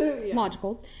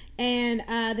 logical. And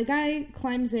the guy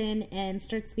climbs in and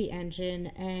starts the engine.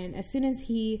 And as soon as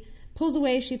he pulls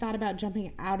away, she thought about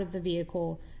jumping out of the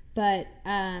vehicle. But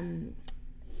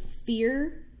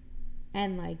fear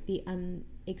and the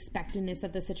unexpectedness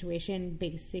of the situation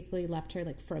basically left her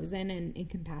frozen and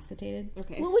incapacitated.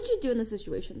 Okay. What would you do in this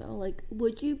situation, though?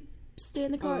 Would you stay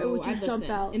in the car or would you jump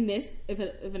out? In this, if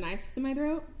a knife's in my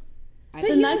throat, But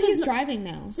he's driving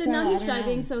now. So now he's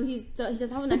driving, so he doesn't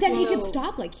have a knife. But then he could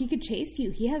stop. He could chase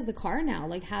you. He has the car now.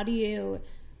 How do you...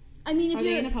 I mean, if Are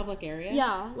you're they in a public area?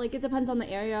 Yeah, it depends on the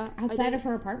area. Outside of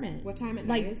her apartment. What time at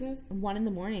night is this? 1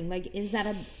 a.m. Is that a...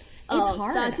 It's Oh,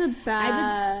 hard. that's a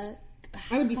bad...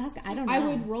 I would be. I don't know. I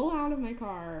would roll out of my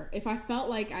car if I felt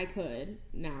like I could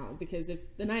now, because if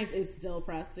the knife is still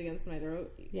pressed against my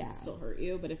throat, it Yeah. can still hurt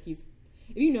you. But if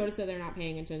you notice that they're not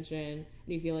paying attention and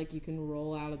you feel like you can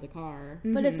roll out of the car,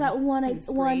 But it's that one... and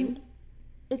scream.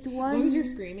 It's As one... long as you're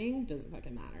screaming, it doesn't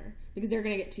fucking matter because they're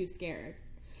gonna get too scared.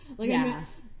 I Yeah. know,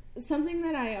 something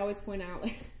that I always point out,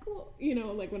 like, cool, you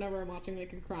know, like whenever I'm watching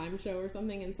like a crime show or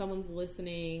something and someone's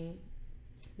listening,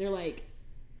 they're like,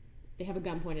 they have a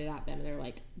gun pointed at them and they're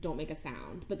like, don't make a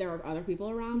sound, but there are other people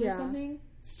around or something,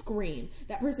 scream.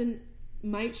 That person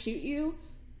might shoot you,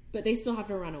 but they still have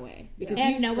to run away because you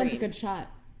And no one's a screamed. good shot.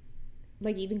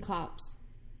 Like, even cops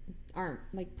aren't,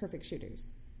 like, perfect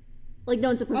shooters. Like, no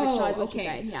one's a perfect shot is what okay.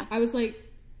 you're saying. Yeah. I was like,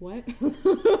 what?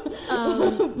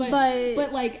 but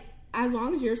but like, as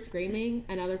long as you're screaming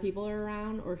and other people are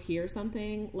around or hear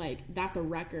something, like, that's a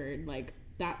record. Like,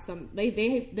 that's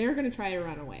they're gonna try to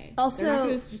run away. Also- they're not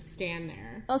gonna just stand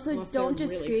there. also, unless don't they're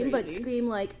just really scream, but crazy. scream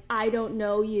like, I don't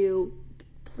know you.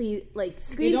 Please, like,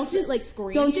 scream. don't just like,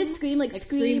 scream, don't just scream. Like, like,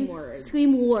 scream scream words.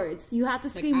 Scream words. You have to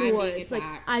scream I'm being words. Like,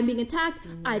 attacked. I'm being attacked.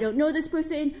 I don't know this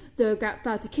person. They're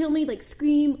about to kill me. Like,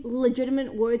 scream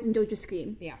legitimate words and don't just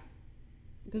scream. Yeah,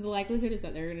 because the likelihood is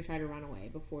that they're gonna try to run away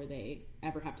before they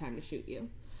ever have time to shoot you.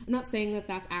 I'm not saying that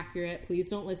that's accurate. Please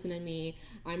don't listen to me.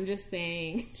 I'm just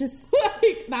saying, Just,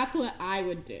 like, that's what I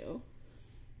would do.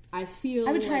 I feel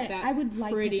I would try like it. that's I would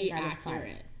like to pretty think I would accurate.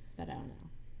 fight, but I don't know.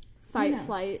 Fight, knows?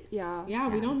 flight. Yeah. Yeah,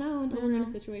 we don't know until we're in a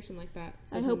situation like that.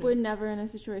 So I who hope we're knows? never in a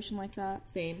situation like that.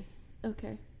 Same.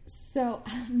 Okay. So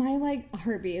my like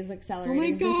heartbeat is accelerating. Oh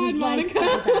my God, this is like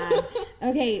Monica. so bad.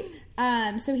 Okay,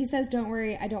 so he says, "Don't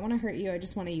worry, I don't want to hurt you. I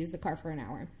just want to use the car for an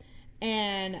hour."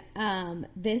 And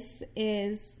this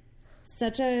is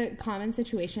such a common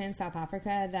situation in South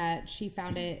Africa that she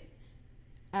found it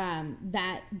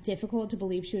that difficult to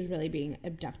believe she was really being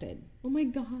abducted Oh my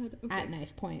god. Okay. at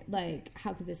knife point. Like,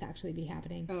 how could this actually be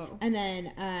happening? Oh. And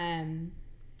then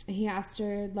he asked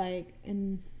her, like,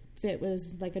 if it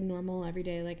was like a normal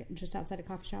everyday, like just outside a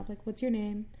coffee shop, like, what's your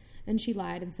name? And she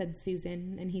lied and said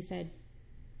Susan, and he said,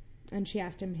 and she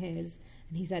asked him his,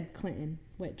 and he said Clinton,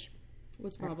 which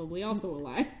Was probably also a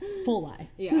lie. full lie.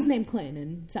 Yeah. Who's named Clinton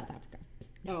in South Africa?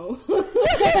 Oh.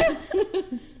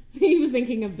 He was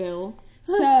thinking of Bill.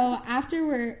 So after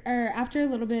a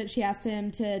little bit, she asked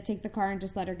him to take the car and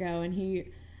just let her go, and he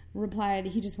replied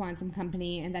he just wanted some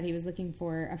company and that he was looking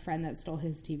for a friend that stole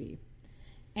his TV.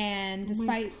 And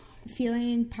despite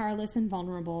feeling powerless and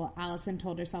vulnerable, Allison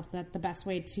told herself that the best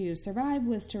way to survive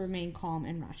was to remain calm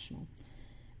and rational.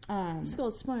 This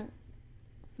girl's smart.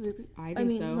 I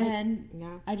think so. And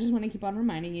Yeah. I just want to keep on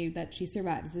reminding you that she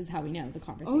survives. This is how we know the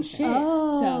conversation. Oh shit. So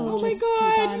Oh my just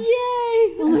god. keep on. Yay.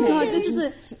 Oh my Okay, god, this is a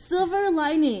just- silver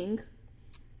lining.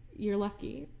 You're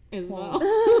lucky as well.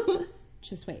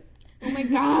 Just wait. Oh my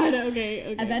god.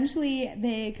 Okay. Eventually,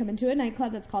 they come into a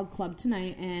nightclub that's called Club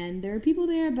Tonight, and there are people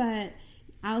there, but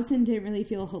Allison didn't really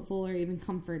feel hopeful or even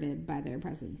comforted by their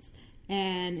presence.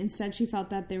 And instead, she felt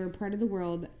that they were part of the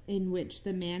world in which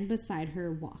the man beside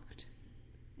her walked,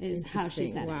 is how she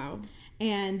said Wow. it.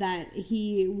 And that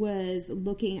he was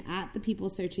looking at the people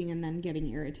searching and then getting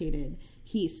irritated.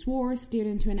 He swore, steered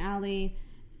into an alley,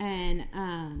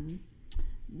 and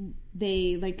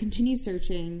they like continue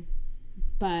searching.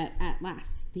 But at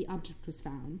last, the object was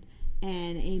found,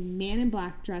 and a man in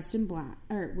black dressed in black.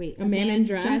 Or wait, A man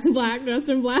dressed in black.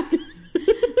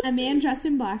 a man dressed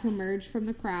in black emerged from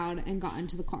the crowd and got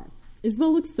into the car.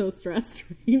 Isabel looks so stressed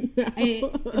right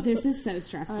now. This is so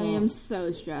stressful. I am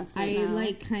so stressed right I now.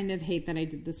 like kind of hate that I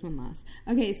did this one last.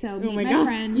 Okay, so Oh meet my my god.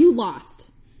 friend. You lost.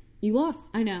 You lost.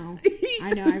 I know,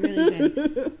 I really did.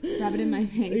 Rub it in my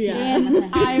face. Yeah. You know how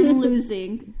much I hate it. I'm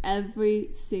losing every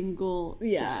single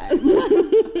Yeah.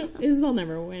 Isabel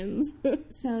never wins.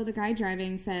 So the guy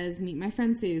driving says, "Meet my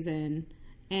friend Susan,"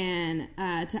 and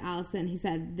to Allison he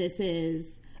said, "This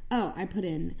is." Oh, I put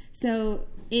in. So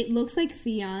it looks like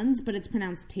Theon's, but it's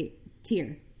pronounced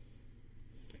Tier.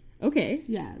 Okay.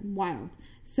 Yeah, wild.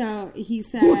 So he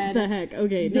said, What the heck?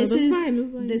 Okay. No, This that's is fine.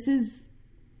 That's fine. this is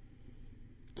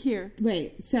Here.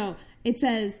 wait. So it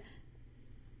says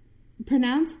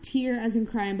pronounced Tier as in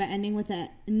crime, but ending with a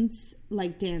nts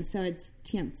like dance. So it's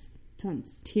tiens.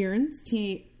 Terrence?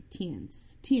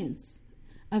 Tiens.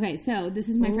 Okay, so this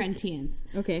is my friend Tiens.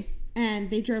 Okay. And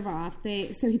they drove off.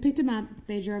 So he picked him up.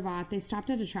 They drove off. They stopped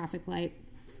at a traffic light.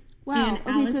 Wow. And Okay,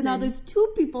 so now Allison- there's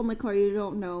two people in the car you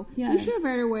don't know. Yeah. You should have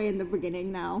read away in the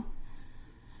beginning now.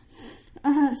 So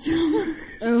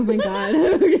Oh my god.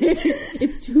 Okay.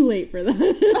 It's too late for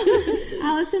that.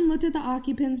 Allison looked at the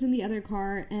occupants in the other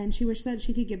car, and she wished that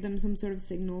she could give them some sort of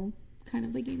signal, kind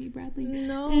of like Amy Bradley.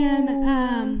 No.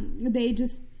 And they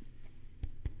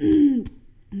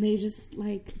just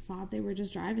like thought they were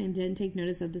just driving, didn't take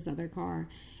notice of this other car,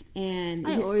 and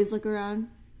I always look around.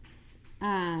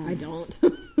 I don't.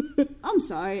 I'm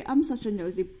sorry. I'm such a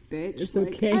nosy bitch. It's Like,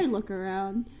 okay. I look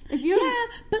around. If you yeah,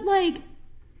 but like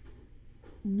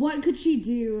what could she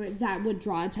do that would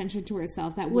draw attention to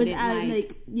herself that wouldn't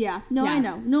yeah. No, Yeah. I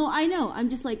know. No, I know. I'm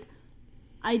just like,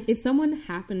 If someone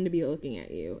happened to be looking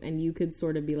at you and you could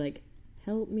sort of be like,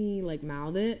 help me, like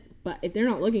mouth it, but if they're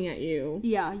not looking at you,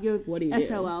 yeah, you're what do you do?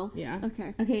 SOL. Yeah.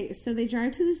 Okay. Okay, so they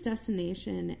drive to this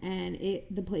destination, and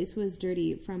the place was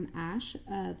dirty from ash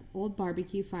of old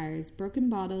barbecue fires, broken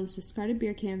bottles, discarded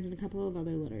beer cans, and a couple of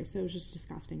other litter. So it was just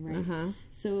disgusting, right? Uh-huh.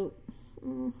 So,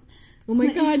 Oh my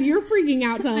God, you're freaking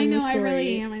out telling I know, this I story.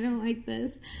 really am. I don't like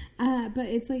this, but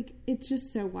it's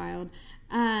just so wild.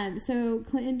 So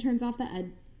Clinton turns off the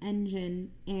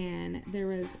engine, and there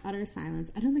was utter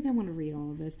silence. I don't think I want to read all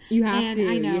of this. You have and to.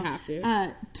 I know. You have to.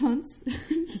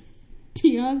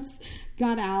 Tiance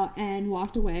got out and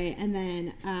walked away, and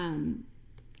then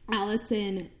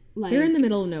Allison, like, They're in the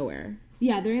middle of nowhere.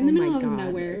 yeah, they're in the Oh middle my of God,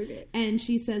 nowhere, okay. and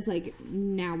she says, like,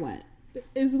 now what?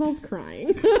 Isabel's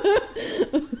crying.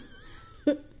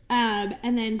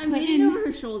 And then I'm leaning Clinton, over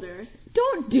her shoulder.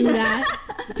 don't do that.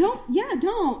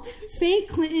 Don't. Fake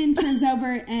Clinton turns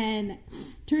over and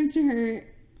turns to her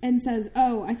and says,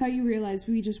 "Oh, I thought you realized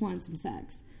we just wanted some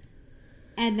sex."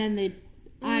 And then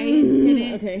I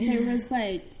didn't. Okay. There was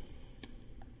like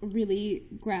really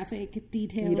graphic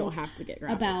details. You don't have to get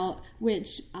graphic. About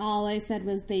which all I said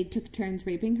was they took turns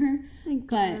raping her. Thank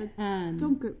but God.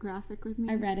 Don't get graphic with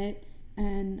me. I read it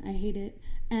and I hate it.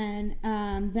 And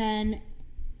then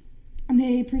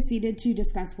they proceeded to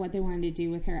discuss what they wanted to do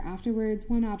with her afterwards.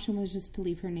 One option was just to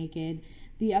leave her naked.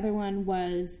 The other one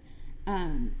was,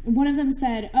 one of them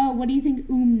said, "Oh, what do you think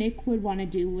Nick would want us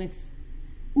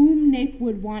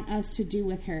to do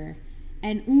with her?"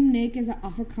 And Nick is an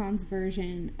Afrikaans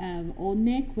version of Old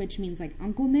Nick, which means like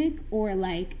Uncle Nick or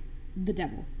like the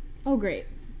devil. Oh, great.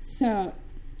 So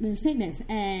they're Satanists.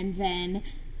 And then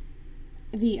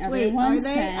the other Wait, one are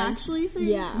they says, actually saying?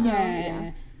 Yeah.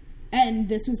 yeah. And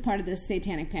this was part of the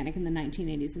Satanic Panic in the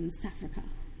 1980s in South Africa.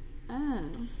 Oh,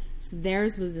 So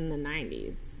theirs was in the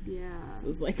 90s. yeah. So it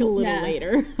was like a little Yeah.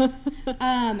 later.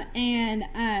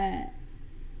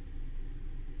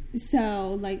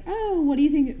 So, like, "Oh, what do you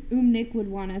think Nick would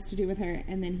want us to do with her?"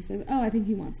 And then he says, "Oh, I think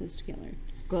he wants us to kill her."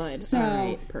 Good. So All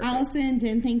right. Perfect. Allison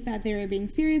didn't think that they were being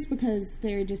serious because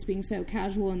they were just being so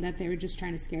casual and that they were just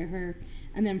trying to scare her.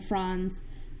 And then Franz,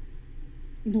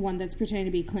 the one that's pretending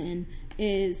to be Clinton,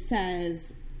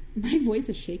 says, my voice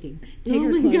is shaking. Take her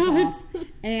my clothes God. off.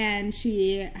 And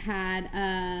she had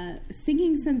a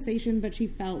sinking sensation, but she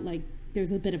felt like there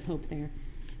was a bit of hope there.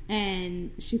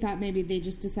 And she thought maybe they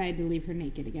just decided to leave her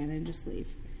naked again and just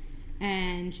leave.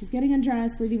 And she's getting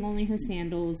undressed, leaving only her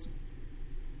sandals,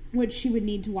 which she would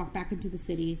need to walk back into the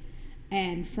city.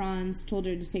 And Franz told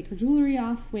her to take her jewelry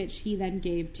off, which he then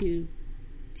gave to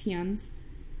Tians.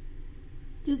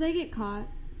 Did they get caught?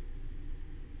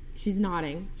 She's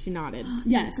nodding. She nodded.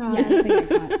 Yes, God. yes, they get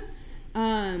caught.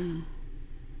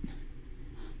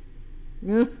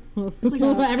 Everyone's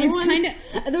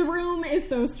kinda- the room is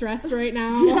so stressed right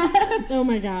now. Oh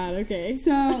my God. Okay.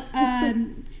 So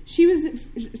she was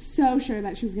so sure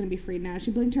that she was going to be freed now. She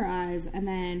blinked her eyes, and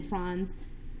then Franz,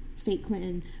 fake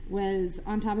Clinton, was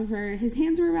on top of her. His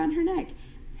hands were around her neck,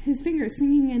 his fingers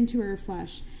sinking into her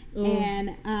flesh. Ugh.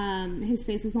 And his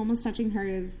face was almost touching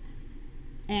hers.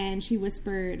 And she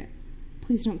whispered,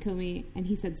 "Please don't kill me." And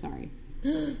he said, "Sorry."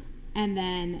 And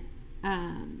then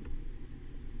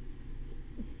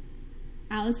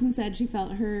Allison said she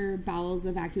felt her bowels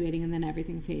evacuating, and then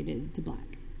everything faded to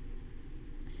black.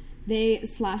 They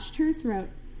slashed her throat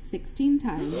 16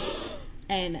 times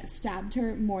and stabbed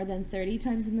her more than 30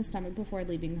 times in the stomach before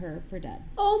leaving her for dead.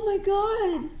 Oh my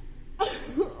God.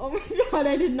 Oh my God.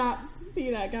 I did not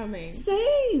see that coming.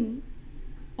 Same.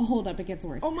 Hold up, it gets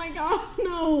worse. Oh my God.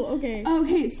 No. Okay.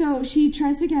 Okay, so she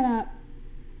tries to get up.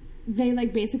 They,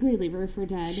 like, basically leave her for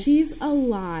dead. She's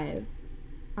alive.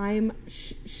 I'm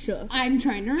shook. I'm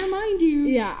trying to remind you.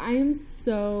 Yeah, I am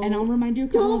so. And I'll remind you a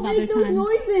couple Don't of other make those times.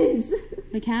 noises.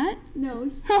 The cat? No.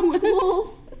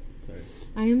 Oh, Sorry.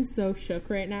 I am so shook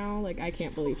right now. Like, I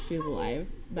can't believe she's alive.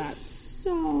 That.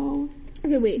 so...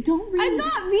 Okay, wait. Don't read I'm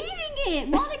not reading it,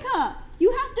 Monica.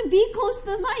 You have to be close to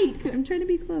the mic. I'm trying to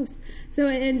be close. So,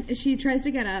 and she tries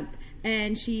to get up,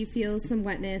 and she feels some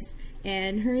wetness,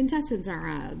 and her intestines are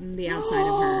on the outside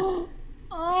of her.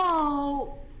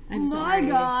 Oh, I'm my sorry.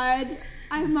 God.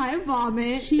 I might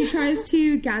vomit. She tries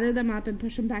to gather them up and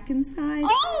push them back inside,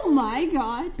 Oh my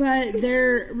God. but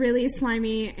they're really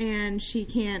slimy, and she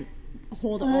can't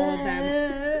hold all of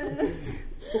them.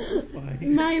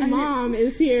 Horrifying. My mom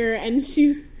is here, and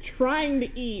she's trying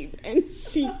to eat and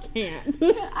she can't.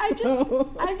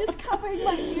 I'm just covering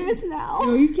my ears now.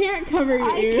 No, you can't cover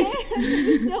your ears. I can't.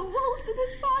 There's no rules to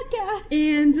this podcast.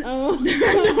 And there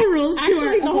are no rules to Actually,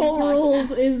 our the whole podcast.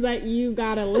 rules is that you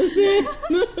gotta listen.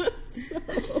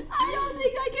 I don't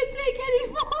think I can take any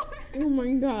more. Oh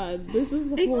my god, this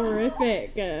is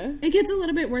horrific. It gets a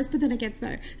little bit worse, but then it gets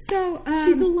better. So,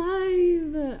 She's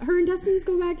alive. Her intestines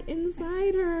go back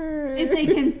inside her. If they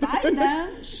can find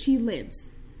them. she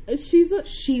lives. She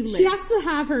lives. She has to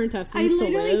have her intestines I to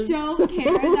literally live. don't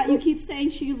care that you keep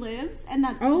saying she lives and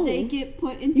that they get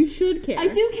put into. You should care. I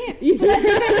do care. You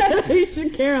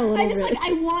should care a little I just bit.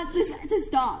 I want this to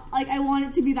stop. Like I want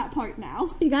it to be that part now.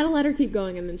 You gotta let her keep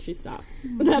going and then she stops.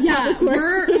 That's how Yeah, this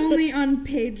works. we're only on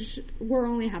page. We're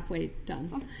only halfway done.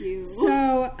 Fuck you.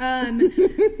 So,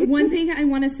 one thing I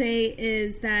want to say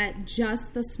is that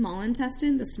just the small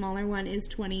intestine, the smaller one, is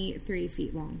 23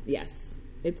 feet long. Yes,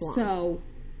 it's long. So,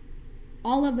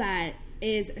 all of that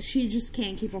is, she just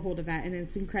can't keep a hold of that, and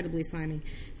it's incredibly slimy.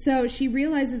 So, she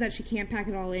realizes that she can't pack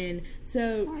it all in.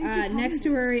 So, next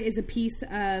to her is a piece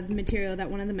of material that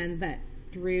one of the men that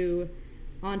threw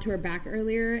onto her back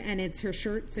earlier, and it's her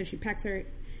shirt. So, she packs her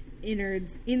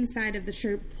innards inside of the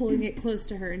shirt, pulling it close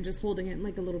to her and just holding it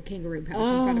like a little kangaroo pouch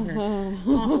in front of her.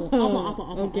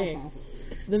 Awful. Okay. Awful.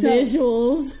 The So-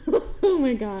 visuals. Oh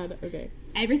my god. Okay.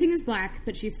 Everything is black,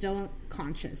 but she's still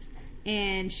conscious.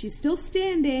 And she's still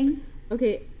standing.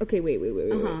 Okay. Wait.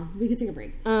 We could take a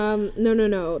break.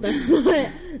 No.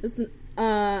 That's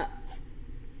not.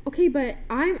 Okay, but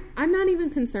I'm not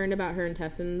even concerned about her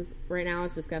intestines right now.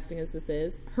 As disgusting as this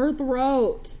is, her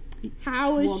throat.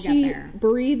 How is We'll get she there.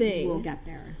 breathing? We'll get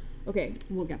there. Okay.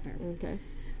 We'll get there. Okay.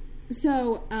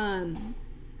 So, I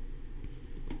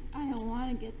don't want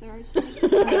to get there.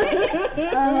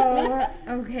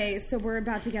 okay, so we're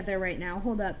about to get there right now.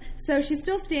 Hold up. So she's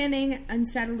still standing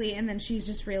unsteadily, and then she's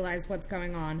just realized what's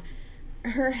going on.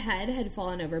 Her head had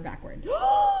fallen over backward.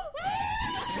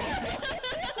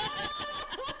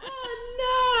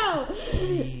 No!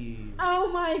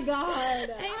 Oh my god.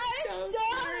 I'm so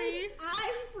sorry.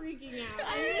 I'm freaking out.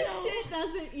 This shit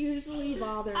doesn't usually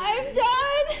bother me. I'm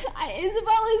done.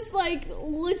 Isabel is like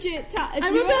legit.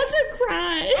 I'm about to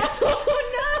cry.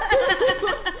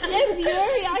 If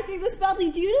you're reacting this badly,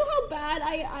 do you know how bad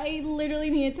I literally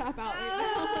need to tap out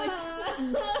right now?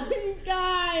 You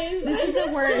guys. This is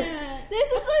the worst.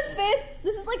 This is the fifth.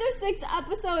 This is like our sixth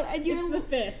episode, and you're It's the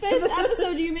fifth.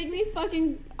 episode. You make me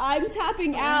fucking. I'm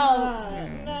tapping out.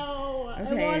 No.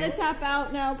 Okay. I want to tap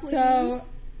out now, please. So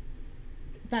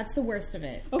that's the worst of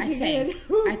it. Okay, I think.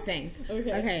 good. I think.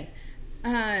 Okay.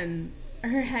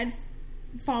 Her head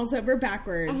falls over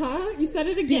backwards You said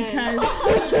it again.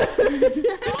 because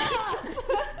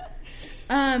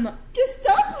just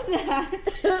stop with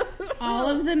that. all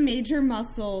of the major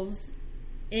muscles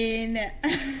in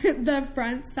the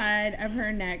front side of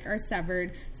her neck are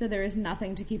severed, so there is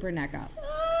nothing to keep her neck up.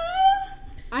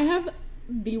 I have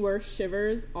the worst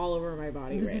shivers all over my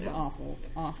body This right is now.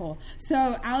 awful.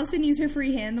 So Allison used her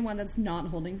free hand, the one that's not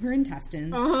holding her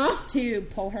intestines, to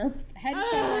pull her head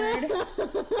forward.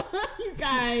 You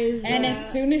guys. And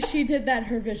as soon as she did that,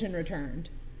 her vision returned.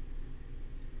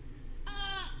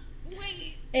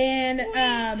 And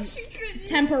she couldn't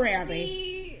temporarily.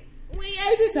 see. Wait,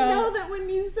 I didn't So- know that when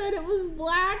you said it was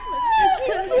black,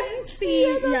 She couldn't see.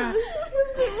 Yeah.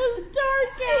 Because it was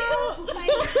dark out. Oh my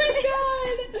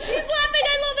god. She's laughing. I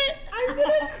love it. I'm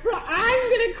gonna cry. I'm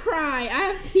gonna cry. I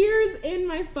have tears in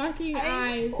my fucking I'm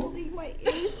eyes. holding my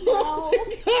ears Oh now. my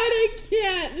god, I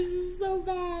can't. This is so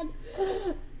bad.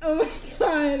 Oh my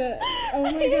god. Oh my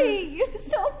I god. hate you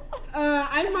so much.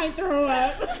 I might throw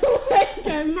up. Like,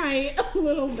 I might. A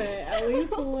little bit. At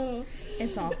least a little.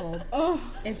 It's awful. Oh.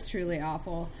 It's truly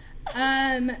awful.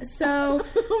 So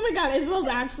Oh my god, Isabel's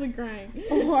actually crying.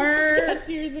 her Got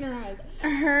tears in her eyes.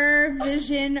 her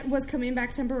vision was coming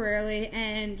back temporarily,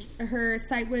 and her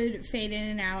sight would fade in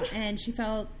and out, and she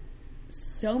fell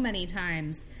so many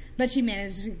times, but she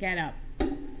managed to get up.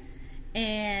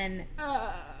 And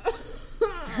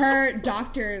her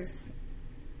doctors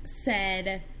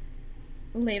said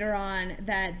later on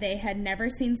that they had never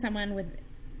seen someone with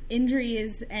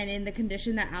injuries and in the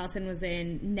condition that Allison was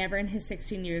in, never in his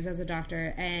 16 years as a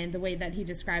doctor. And the way that he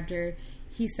described her,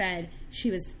 he said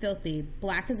she was filthy,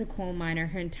 black as a coal miner.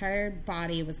 Her entire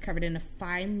body was covered in a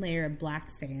fine layer of black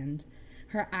sand.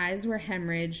 Her eyes were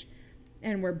hemorrhaged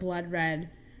and were blood red.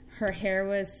 Her hair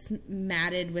was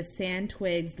matted with sand,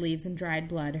 twigs, leaves, and dried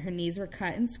blood. Her knees were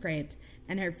cut and scraped,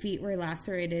 and her feet were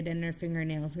lacerated, and her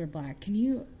fingernails were black. Can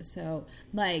you, No,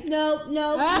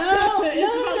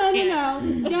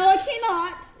 I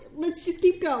cannot. let's just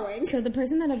keep going. So the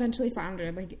person that eventually found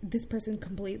her, like, this person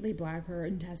completely black, her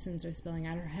intestines are spilling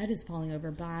out, her head is falling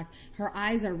over black, her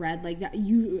eyes are red, like that.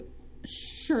 You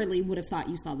surely would have thought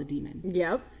you saw the demon.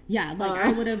 Yep. Yeah, like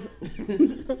I would have.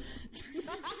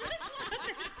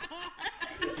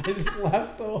 I just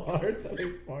laughed so hard that I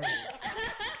farted.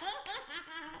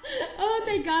 Oh,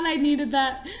 thank God I needed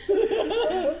that.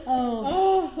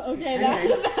 Oh, okay.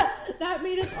 That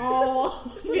made us all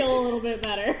feel a little bit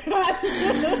better.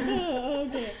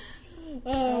 Okay.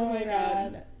 Oh my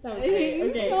God. That was great.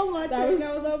 Okay. So much. That was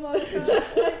so much.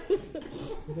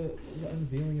 The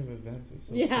unveiling of events is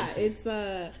so yeah. creepy. It's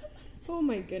Oh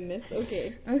my goodness.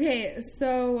 Okay. Okay,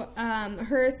 so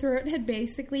her throat had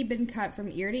basically been cut from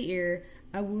ear to ear,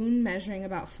 a wound measuring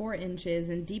about 4 inches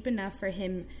and deep enough for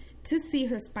him to see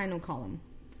her spinal column.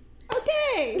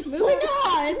 Okay, moving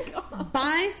on.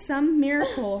 By some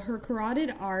miracle, her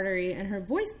carotid artery and her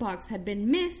voice box had been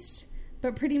missed,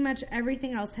 but pretty much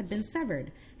everything else had been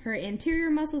severed. Her anterior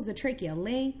muscles, the trachea,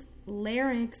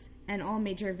 larynx, and all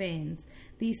major veins.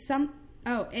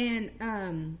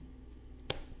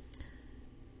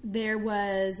 There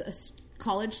was a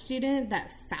college student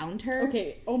that found her.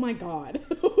 Okay. Oh my God.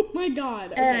 Oh my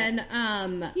God. Okay.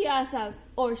 And He has to have,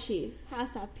 or she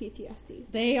has to have PTSD.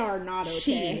 They are not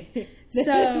okay.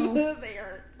 So they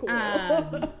are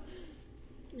cool.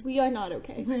 We are not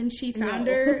okay. when she found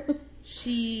her,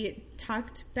 she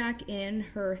tucked back in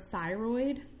her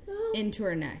thyroid into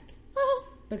her neck Oh,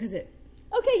 because it.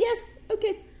 okay, yes,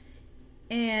 okay.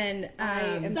 And I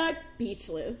am that-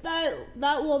 speechless.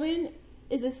 That woman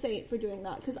is a saint for doing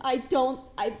that because I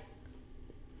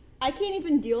can't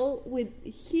even deal with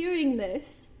hearing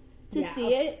this to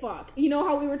see it. Fuck. You know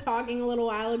how we were talking a little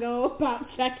while ago about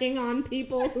checking on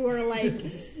people who are like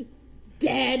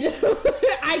dead?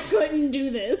 I couldn't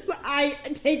do this. I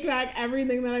take back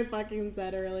everything that I fucking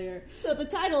said earlier. So the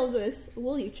title of this,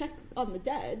 will you check on the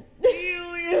dead?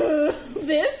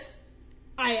 This,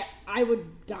 I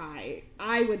would die.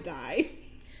 I would die.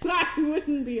 I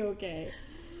wouldn't be okay.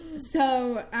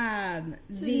 so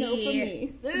It's a no for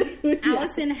me.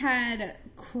 Allison had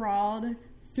crawled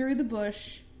through the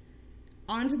bush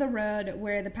onto the road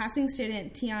where the passing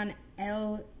student Tian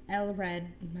Elred,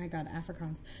 my God,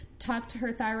 Afrikaans, tucked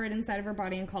her thyroid inside of her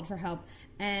body and called for help.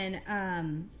 And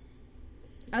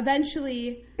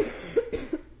eventually,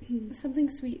 something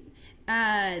sweet,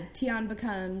 Tian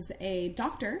becomes a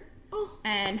doctor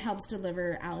and helps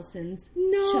deliver Allison's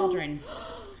children.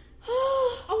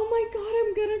 Oh my God,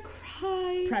 I'm gonna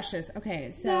cry. Precious.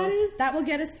 Okay, so That is that will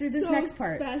get us through this so next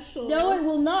part. Special. No, it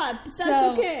will not. But that's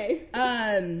So, okay.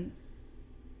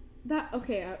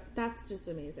 That's just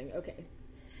amazing. Okay,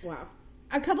 wow.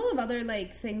 A couple of other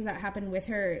like things that happened with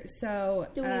her. So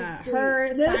we-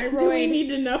 her Do we thyroid. need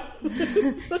to know?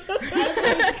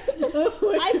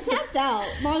 I've tapped out.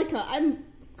 Monica, I'm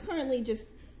currently just...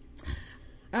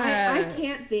 I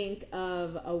can't think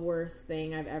of a worse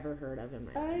thing I've ever heard of in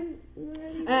my life.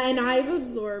 And I've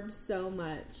absorbed so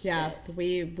much. Yeah, shit.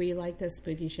 we like this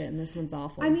spooky shit, and this one's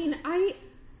awful. I mean,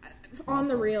 on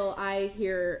the real, I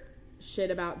hear shit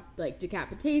about like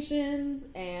decapitations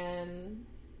and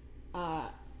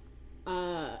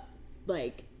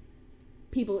like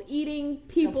people eating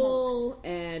people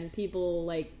and people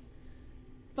like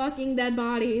fucking dead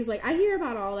bodies. Like I hear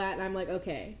about all that, and I'm like,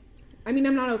 okay. I mean,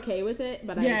 I'm not okay with it,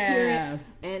 but I hear it,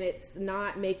 and it's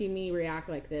not making me react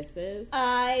like this is.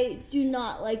 I do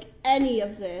not like any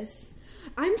of this.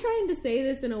 I'm trying to say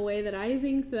this in a way that I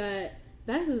think that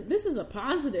this is a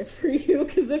positive for you,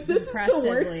 because if this is the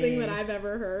worst thing that I've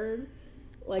ever heard,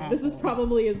 like this is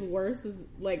probably as worse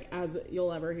as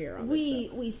you'll ever hear on this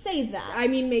show. We say that. I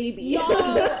mean, maybe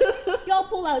Y'all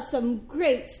pull out some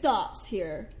great stops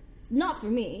here. Not for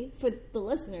me, for the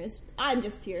listeners. I'm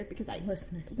just here because I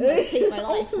listeners. must take my life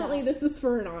Ultimately, now. this is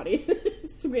for an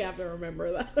audience. We have to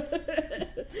remember that.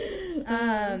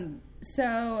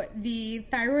 So the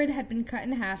thyroid had been cut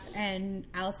in half, and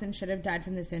Allison should have died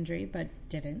from this injury, but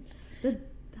didn't. The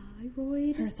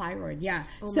thyroid? Her thyroid, yeah.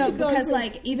 Oh so my God. because Please,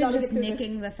 like even gotta just get through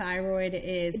nicking the thyroid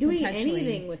is Doing potentially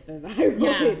anything with the thyroid.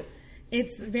 yeah,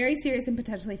 it's very serious and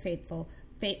potentially fatal.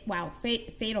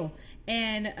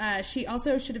 And she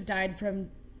also should have died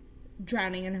from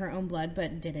drowning in her own blood,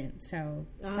 but didn't. So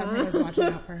something was watching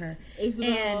out for her.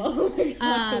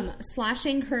 And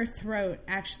slashing her throat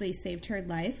actually saved her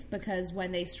life, because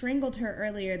when they strangled her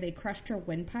earlier, they crushed her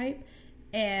windpipe.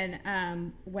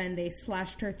 And when they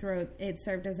slashed her throat, it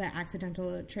served as an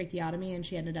accidental tracheotomy, and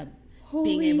she ended up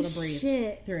being able to breathe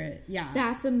through it. Yeah.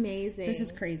 That's amazing. This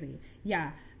is crazy.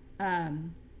 Yeah.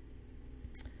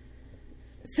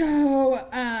 So,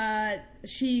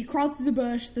 she crawled through the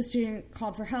bush. The student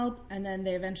called for help, and then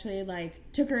they eventually,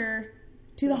 like, took her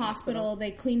to the hospital.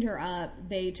 They cleaned her up.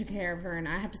 They took care of her, and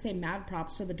I have to say mad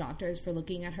props to the doctors for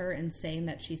looking at her and saying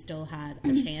that she still had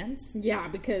a chance. Yeah,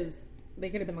 because they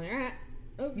could have been like,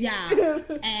 okay. Yeah,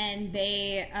 and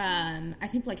they, I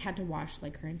think, like, had to wash,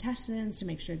 like, her intestines to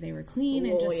make sure they were clean,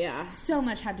 and just so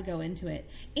much had to go into it.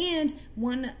 And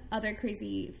one other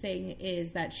crazy thing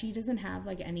is that she doesn't have,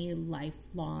 like, any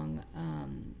lifelong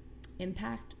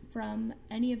impact from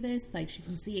any of this. Like, she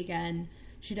can see again.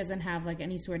 She doesn't have, like,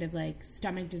 any sort of, like,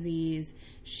 stomach disease.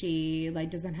 She,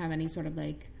 like, doesn't have any sort of,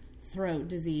 like, throat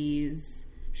disease.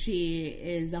 She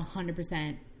is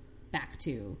 100% back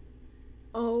to...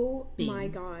 Oh my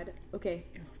god. Okay.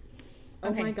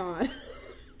 Oh my god.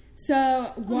 So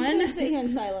I'm just gonna sit here in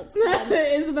silence.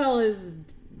 Isabel is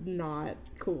not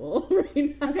cool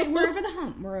right now. Okay, we're over the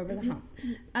hump. We're over the hump.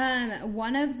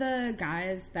 One of the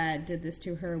guys that did this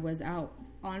to her was out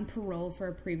on parole for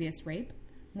a previous rape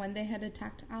when they had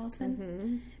attacked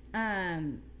Allison.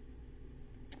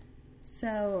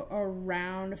 So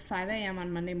around 5 a.m.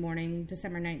 on Monday morning,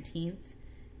 December 19th,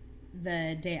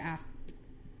 the day after.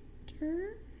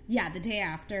 Yeah, the day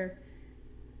after.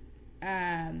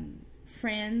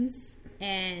 Franz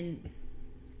and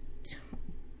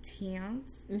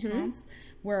Taunts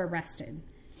were arrested.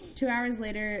 2 hours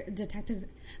later, Detective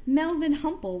Melvin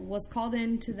Humple was called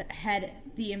in to head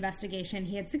the investigation.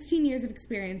 He had 16 years of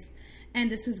experience, and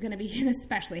this was going to be an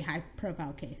especially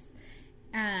high-profile case.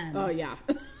 Oh, yeah.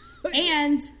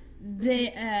 And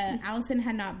Allison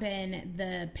had not been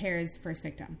the pair's first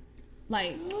victim.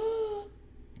 Like...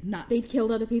 Nuts. They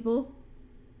killed other people?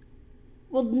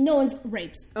 Well, no one's...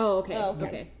 Rapes. Oh, okay. Oh, okay.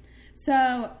 Okay. So...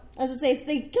 I was gonna say, if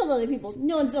they killed other people,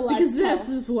 no one's alive Because to tell. this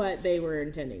is what they were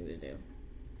intending to do.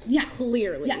 Yeah.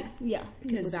 Clearly. Yeah. Yeah.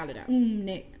 Without a doubt.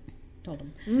 Nick told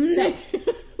him. Nick.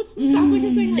 Sounds like you're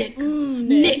saying like,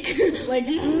 Nick. like,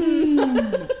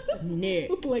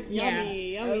 Nick. like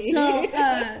yummy, yummy.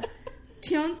 So,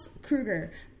 Tiance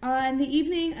Kruger. On the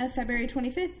evening of February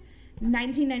 25th,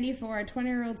 1994, a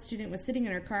 20-year-old student was sitting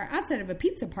in her car outside of a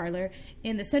pizza parlor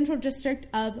in the central district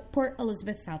of Port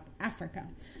Elizabeth, South Africa.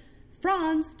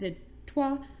 Franz de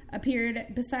Troyes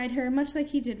appeared beside her, much like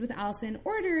he did with Allison,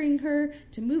 ordering her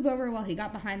to move over while he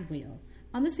got behind the wheel.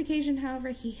 On this occasion, however,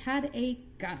 he had a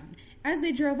gun. As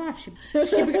they drove off, she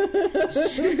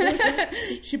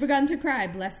began to cry.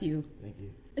 Bless you. Thank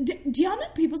you. Do y'all know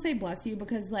people say bless you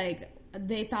because, like,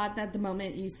 they thought that the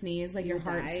moment you sneeze, like, your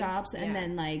heart die. stops, and Yeah.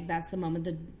 then, like, that's the moment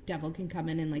the devil can come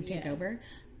in and, like, take Yes. over.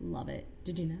 Love it.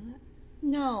 Did you know that?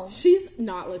 No. She's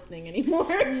not listening anymore.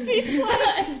 She's like,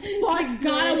 I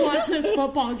gotta watch this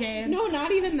football game. no,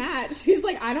 not even that. She's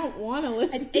like, I don't want to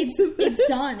listen. It's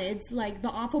done. It's like the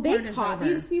awful They part is caught over.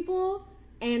 these people,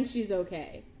 and she's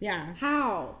okay. Yeah,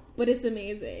 How? But it's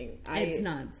amazing. it's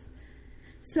nuts.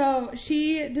 So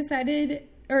she decided,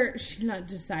 or she's not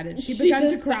decided. She She began to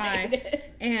decided. cry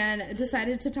and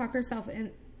decided to talk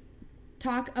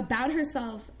about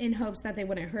herself in hopes that they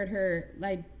wouldn't hurt her,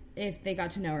 like if they got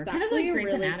to know her. It's Kind of like actually a Grey's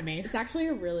really- Anatomy. It's actually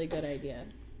a really good idea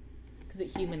because it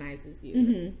humanizes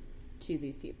you to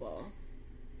these people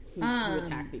who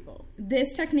attack people.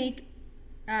 This technique,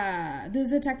 this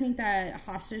is a technique that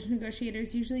hostage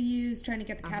negotiators usually use, trying to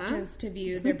get the captors to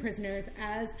view their prisoners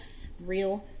as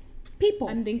real people.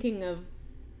 I'm thinking of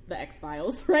the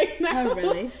X-Files right now. Oh,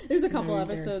 really? There's a couple No,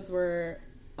 either. episodes where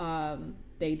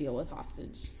they deal with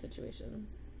hostage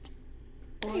situations.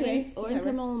 Or Anyway, in whatever.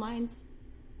 Criminal Minds.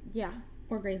 Yeah.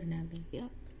 Or Grey's Anatomy. Yeah.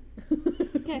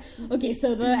 Okay. Okay,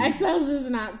 so the X-Files is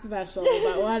not special,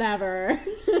 but whatever.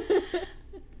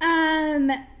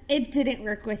 It didn't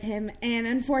work with him, and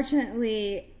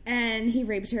unfortunately, he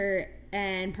raped her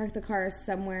and parked the car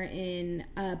somewhere in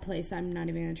a place I'm not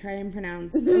even gonna try and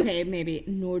pronounce. Okay, maybe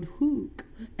Nordhoek.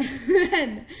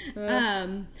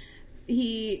 And,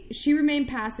 she remained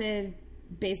passive,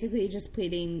 basically just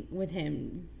pleading with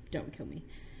him, "Don't kill me."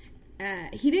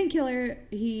 He didn't kill her.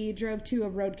 He drove to a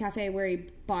road cafe where he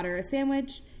bought her a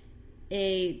sandwich,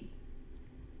 a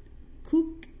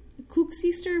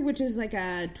koeksister, which is like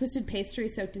a twisted pastry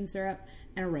soaked in syrup,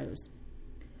 and a rose.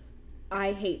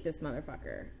 I hate this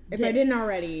motherfucker. If Did- I didn't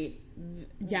already,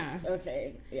 Yeah.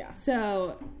 okay, yeah.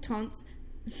 So Tiance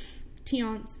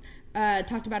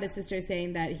talked about his sister,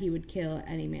 saying that he would kill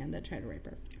any man that tried to rape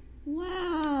her.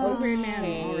 Wow. Weird man,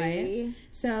 Okay. all right.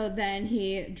 So then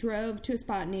he drove to a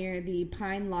spot near the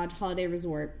Pine Lodge Holiday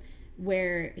Resort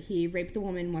where he raped the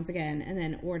woman once again and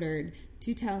then ordered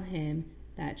to tell him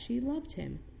that she loved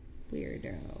him.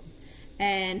 Weirdo.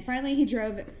 And finally he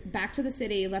drove back to the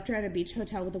city, left her at a beach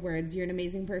hotel with the words, "You're an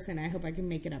amazing person. I hope I can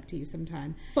make it up to you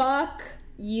sometime." Fuck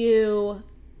you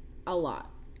a lot.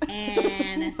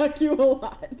 And Fuck you a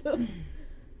lot.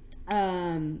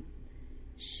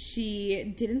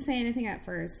 she didn't say anything at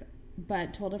first,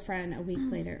 but told a friend a week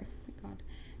later. Oh my God.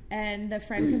 And the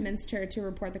friend convinced her to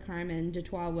report the crime, and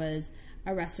Dutoit was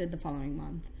arrested the following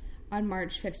month. On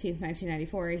March 15th,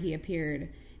 1994, he appeared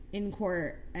in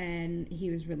court, and he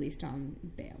was released on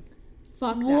bail.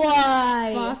 Fuck that.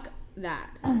 Why? Fuck that.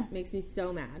 Makes me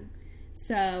so mad.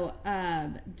 So,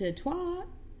 Dutoit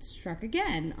struck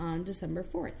again on December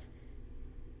 4th.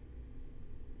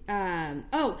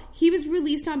 He was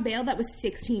released on bail that was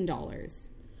 $16.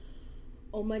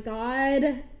 Oh my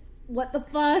God. What the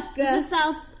fuck? This is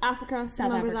South Africa. South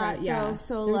Remember Africa, that, yeah. though,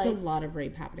 so there was like, a lot of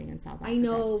rape happening in South Africa. I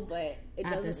know, but it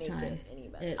at this doesn't make time. it any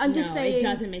better. I'm just saying, it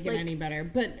doesn't make it like- any better.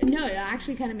 But no, it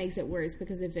actually kind of makes it worse,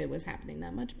 because if it was happening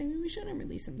that much, maybe we shouldn't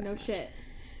release him that No much. shit.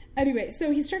 Anyway, so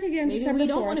he struck again Maybe December we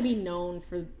don't 4th. want to be known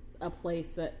for a place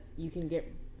that you can get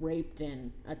raped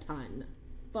in a ton.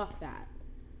 Fuck that.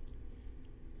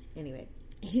 Anyway.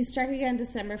 He struck again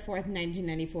December 4th,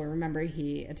 1994. Remember,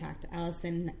 he attacked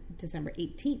Allison December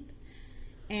 18th.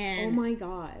 And Oh my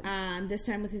God. this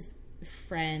time with his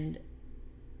friend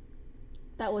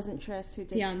that wasn't Triss who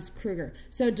did. Fionn Kruger.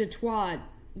 So Dutoit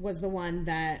was the one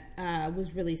that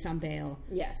was released on bail.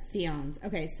 Yes. Fionn's.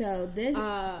 Okay, so this...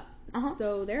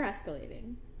 So they're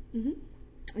escalating.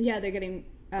 yeah, they're getting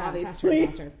faster Obviously. and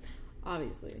faster.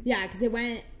 Obviously. Yeah, because it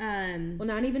went... Well,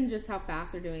 not even just how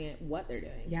fast they're doing it, what they're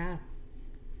doing. yeah.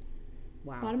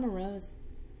 Wow. Bottom of Rose.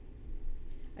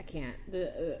 I can't.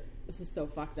 This is so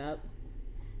fucked up.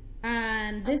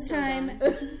 This time...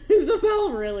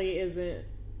 Isabel really isn't.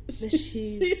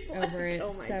 She's like, over it. oh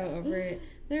my So God. over it.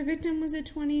 Their victim was a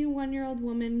 21-year-old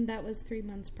woman that was 3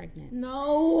 months pregnant.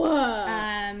 No.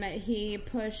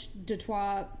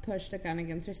 Dutoit pushed a gun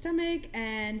against her stomach,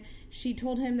 and she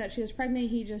told him that she was pregnant.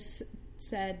 He just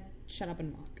said, "Shut up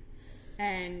and walk."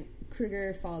 And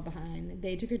Kruger followed behind.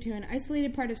 They took her to an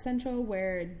isolated part of Central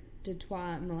where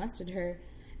Dutoit molested her,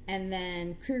 and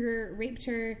then Kruger raped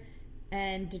her,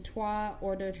 and Dutoit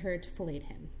ordered her to fillet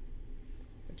him.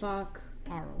 Fuck.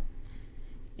 Oral.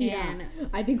 Yeah. And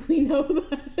I think we know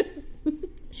that.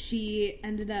 she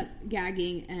ended up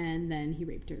gagging, and then he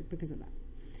raped her because of that.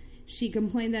 She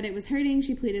complained that it was hurting.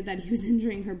 She pleaded that he was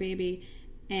injuring her baby,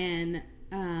 and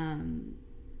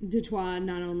Dutoit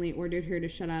not only ordered her to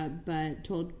shut up, but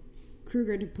told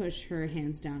Kruger to push her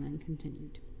hands down and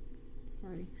continued.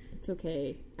 Sorry. It's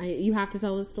okay. You have to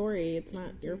tell the story. It's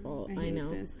not your fault. I hate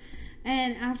know. this.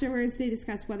 And afterwards, they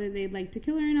discussed whether they'd like to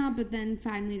kill her or not, but then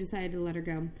finally decided to let her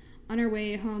go. On her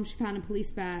way home, she found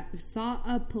saw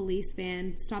a police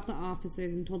van, stopped the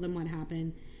officers, and told them what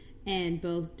happened. And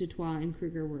both Dutoit and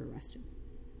Kruger were arrested.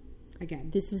 Again.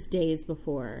 This was days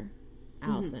before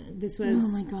Allison. This was Oh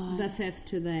my God. the 5th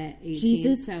to the 18th.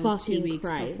 Jesus so fucking 2 weeks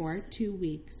Christ. before. 2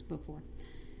 weeks before.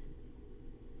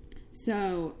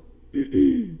 So,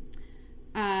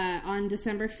 on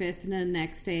December 5th, the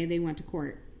next day, they went to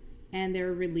court. And they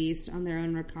were released on their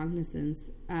own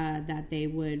recognizance that they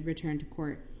would return to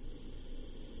court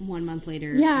 1 month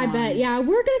later. Yeah, I bet. Yeah,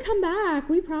 we're gonna come back.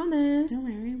 We promise. Don't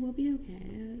worry, we'll be okay.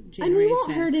 And January we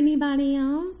won't 5th. hurt anybody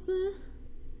else.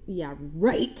 Yeah,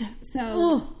 right.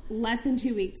 So, less than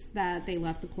 2 weeks that they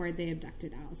left the court, they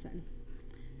abducted Allison.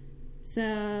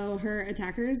 So, her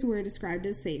attackers were described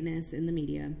as Satanists in the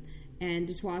media. And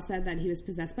Dutoit said that he was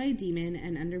possessed by a demon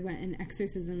and underwent an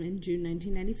exorcism in June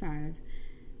 1995.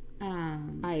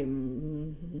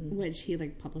 Which he,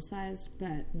 publicized,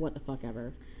 but... What the fuck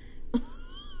ever.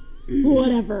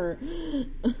 Whatever.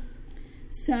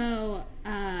 So,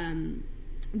 I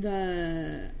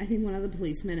think one of the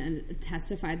policemen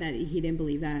testified that he didn't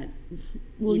believe that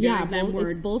either of them were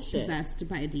it's bullshit. possessed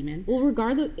by a demon. Well,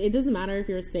 regardless, it doesn't matter if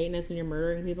you're a Satanist and you're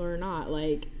murdering people or not.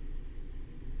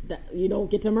 That you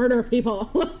don't get to murder people.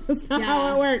 That's not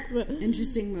how it works.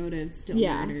 Interesting motive, still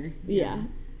Yeah. murder. Yeah.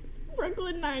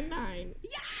 Brooklyn Nine-Nine.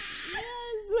 Yes!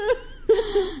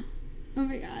 Oh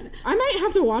my god. I might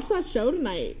have to watch that show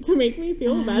tonight to make me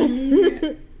feel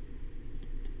better.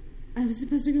 I was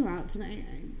supposed to go out tonight.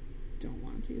 I don't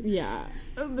want to. Yeah.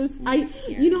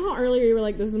 scared. You know how earlier you were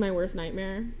like, this is my worst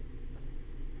nightmare?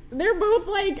 They're both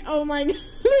like, oh my god.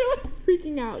 They're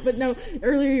freaking out. But no,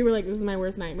 earlier you were like, this is my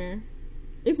worst nightmare.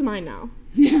 It's mine now.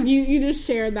 Yeah. You just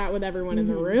shared that with everyone in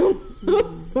the room.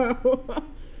 So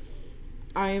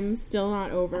I'm still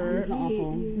not over It's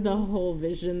awful. the whole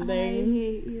vision I thing.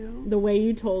 hate you. The way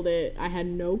you told it, I had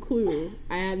no clue.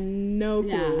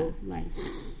 Yeah, like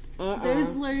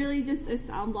There's literally just a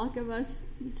sound block of us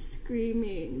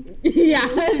screaming. Yeah.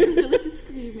 Literally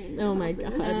screaming. Oh my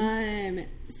about god. this.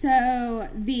 So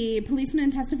the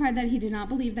policeman testified that he did not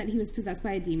believe that he was possessed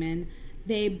by a demon.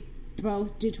 They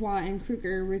both, Dutoit and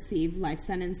Kruger, received life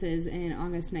sentences in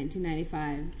August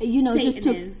 1995. You know, it just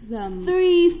took Satanism,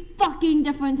 3 fucking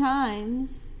different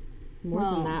times. More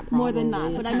than that, probably. More than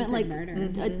that, but I meant like attempted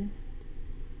murder.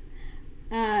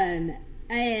 a-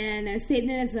 And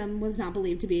Satanism was not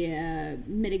believed to be a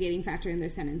mitigating factor in their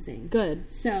sentencing. Good.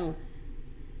 So,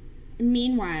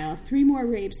 meanwhile, 3 more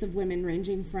rapes of women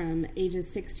ranging from ages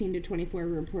 16 to 24 were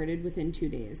reported within 2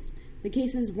 days. The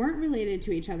cases weren't related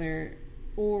to each other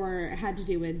or had to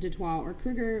do with Dutoit or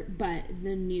Kruger, but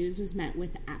the news was met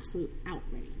with absolute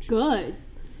outrage. good.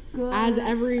 As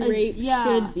every rape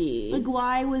should be. Like,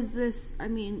 why was this? I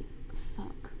mean,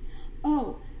 fuck.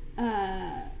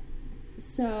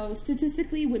 So,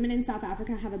 statistically, women in South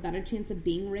Africa have a better chance of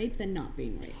being raped than not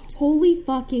being raped. Holy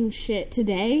fucking shit.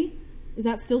 Today? Is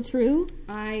that still true?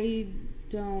 I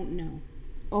don't know.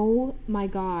 Oh my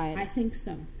god. I think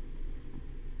so.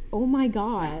 Oh my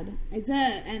god.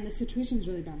 And the situation's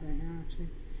really bad right now, actually.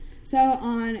 So,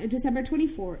 on December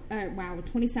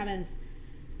 27th,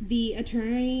 the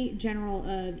Attorney General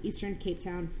of Eastern Cape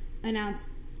Town announced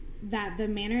that the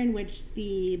manner in which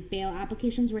the bail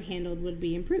applications were handled would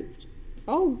be improved.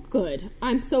 Oh, good.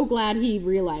 I'm so glad he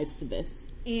realized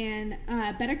this. And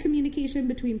better communication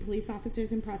between police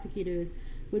officers and prosecutors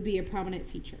would be a prominent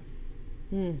feature.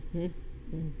 Mm-hmm.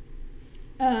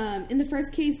 In the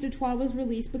first case, Dutoit was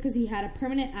released because he had a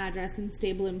permanent address and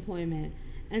stable employment.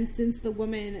 And since the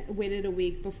woman waited a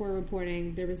week before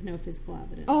reporting, there was no physical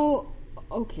evidence. Oh,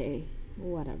 okay.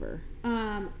 Whatever.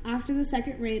 After the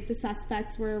second rape, the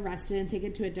suspects were arrested and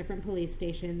taken to a different police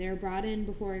station. They were brought in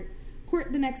before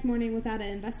court the next morning without an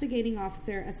investigating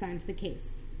officer assigned to the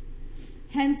case.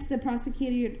 Hence, the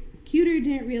prosecutor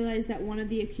didn't realize that one of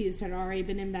the accused had already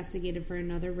been investigated for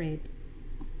another rape,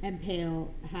 and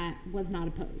Pale was not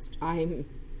opposed. I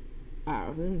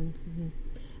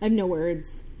have no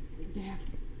words. Yeah.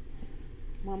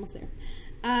 We're almost there.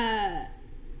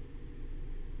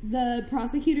 The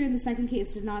prosecutor in the second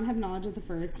case did not have knowledge of the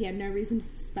first. He had no reason to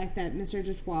suspect that Mr.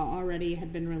 Dutoit already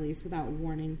had been released with a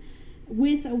warning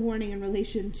in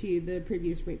relation to the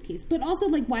previous rape case. But also,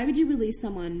 like, why would you release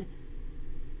someone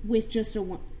with just a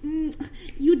one?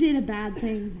 You did a bad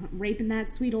thing, raping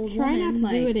that sweet old Try woman. not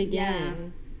to do it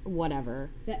again. Yeah. Whatever.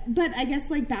 But I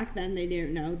guess, like, back then they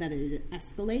didn't know that it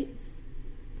escalates.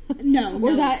 No, Or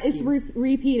no that excuse. it's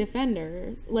repeat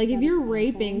offenders. Like, if That you're is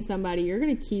raping awful. somebody, you're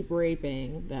gonna keep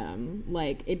raping them.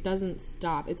 Like, it doesn't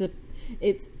stop.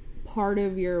 It's part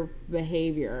of your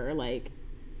behavior. Like,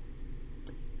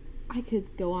 I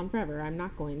could go on forever. I'm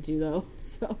not going to, though.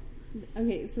 So,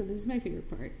 Okay, so this is my favorite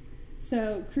part.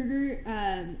 So Kruger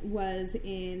was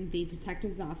in the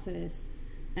detective's office,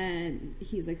 and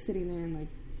he's like sitting there and like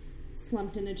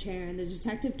slumped in a chair, and the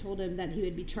detective told him that he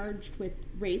would be charged with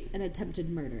rape and attempted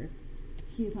murder.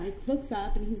 He like looks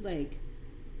up and he's like,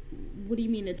 "What do you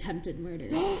mean attempted murder?"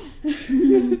 because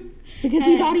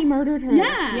he thought he murdered her.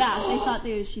 Yeah. Yeah, they thought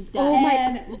she's dead. Oh my!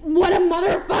 And- What a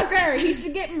motherfucker! He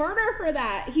should get murder for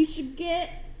that. He should get.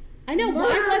 I know. Why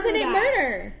Murder wasn't for it that.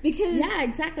 murder? Because Yeah,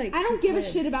 exactly. I don't She give a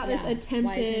lives. shit about this Yeah. Why isn't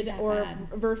attempted that or bad?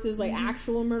 versus like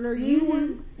actual murder.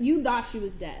 Mm-hmm. You thought she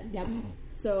was dead. Yep.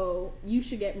 So you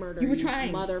should get murdered. You were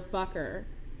trying. motherfucker.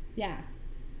 Yeah.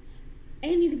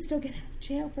 And you can still get out of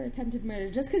jail for attempted murder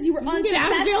just because you were You unsuccessful.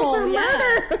 get out of jail for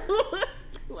Yeah. murder.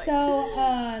 Like, So,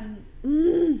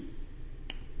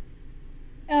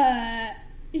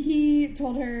 he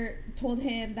told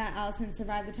him that Allison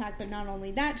survived the attack, but not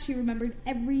only that, she remembered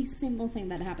every single thing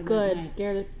that happened that good. night.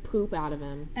 Scare the poop out of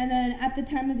him. And then at the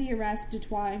time of the arrest,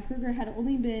 Dutoit and Kruger had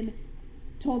only been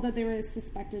told that they were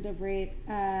suspected of rape.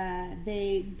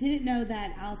 They didn't know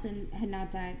that Allison had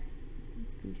not died.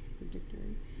 It's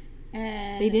contradictory.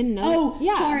 And They didn't know? Oh,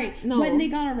 Yeah, sorry. no. When they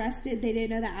got arrested, they didn't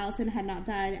know that Allison had not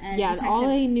died. And Yeah, detective, all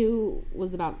they knew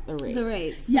was about the rape. the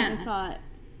rapes. So Yeah. I thought.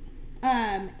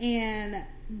 and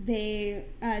they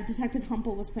Detective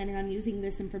Humple was planning on using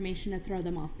this information to throw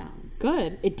them off balance.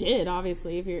 Good. It did,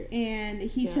 obviously. If you're. And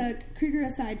he Yeah. took Kruger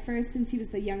aside first since he was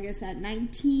the youngest at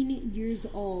 19 years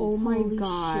old. Oh my Holy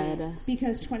god.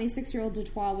 Because 26-year-old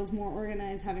Dutoit was more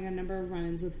organized, having a number of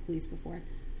run-ins with police before.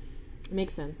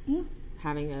 Makes sense. Yeah.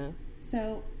 Having a.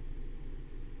 So,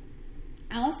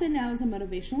 Allison now is a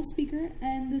motivational speaker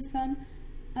and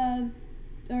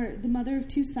the mother of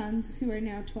 2 sons who are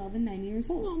now 12 and 9 years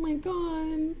old. Oh my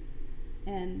god.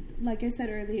 And like I said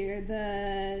earlier,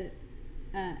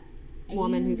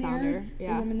 woman who found her.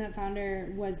 Yeah. The woman that found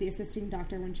her was the assisting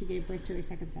doctor when she gave birth to her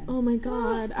second son. Oh my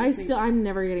god. I'm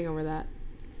never getting over that.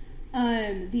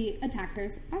 The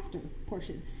attackers after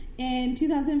portion. In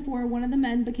 2004, one of the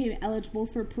men became eligible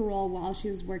for parole while she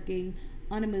was working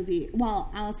on a movie.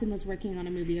 While Allison was working on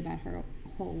a movie about her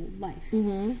whole life.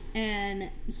 Mm-hmm.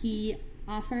 And he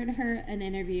offered her an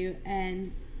interview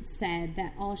and said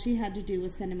that all she had to do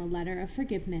was send him a letter of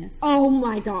forgiveness. Oh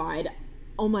my god.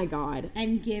 Oh my god.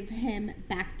 And give him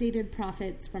backdated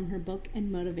profits from her book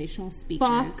and motivational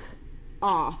speakers. Fuck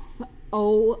off.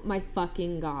 Oh my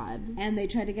fucking god. And they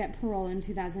tried to get parole in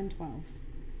 2012,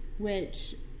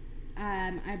 which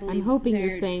I believe. I'm hoping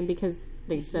you're saying because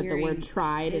they said the word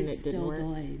tried and it didn't work.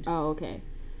 Delayed. Oh, okay.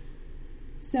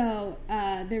 So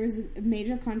there was a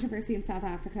major controversy in South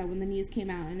Africa when the news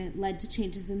came out, and it led to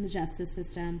changes in the justice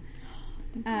system.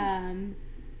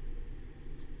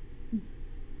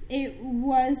 It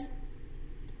was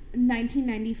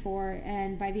 1994,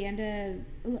 and by the end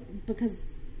of,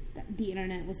 because the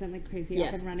internet wasn't like crazy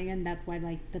up and running, and that's why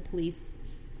like the police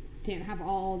didn't have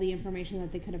all the information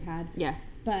that they could have had.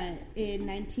 Yes. But in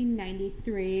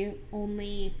 1993,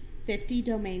 only 50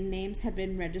 domain names had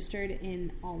been registered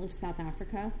in all of South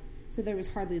Africa. So there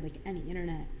was hardly like any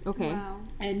internet. Okay. Wow.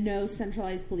 And no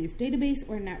centralized police database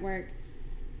or network.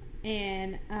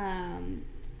 And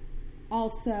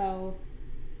also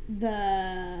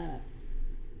the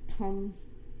Tons.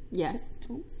 Yes.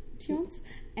 Tons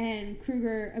and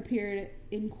Kruger appeared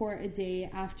in court a day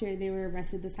after they were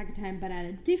arrested the second time, but at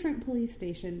a different police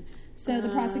station. So the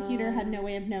prosecutor had no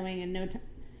way of knowing and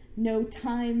no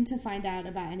time to find out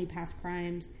about any past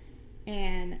crimes.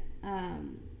 And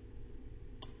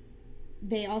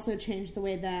they also changed the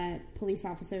way that police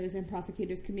officers and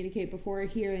prosecutors communicate before a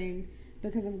hearing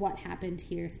because of what happened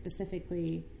here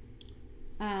specifically.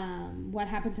 What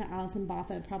happened to Alison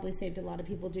Botha probably saved a lot of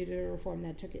people due to the reform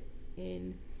that took it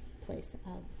in place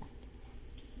of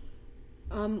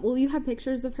that. Will you have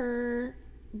pictures of her?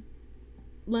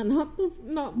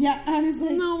 Yeah, I was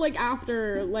like... No, like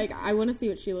after, like I want to see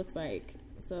what she looks like.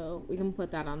 So we can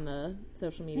put that on the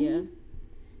social media. Mm-hmm.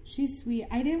 She's sweet.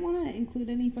 I didn't want to include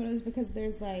any photos because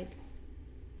there's like...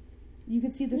 You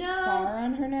could see the scar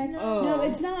on her neck. No,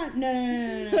 it's not.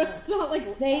 No. It's not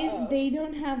like... They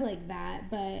don't have like that,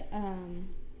 but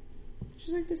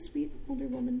she's like this sweet older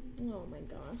woman. Oh my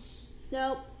gosh.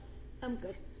 Nope. I'm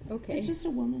good. Okay. It's just a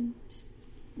woman.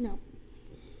 No.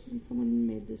 And someone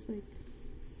made this like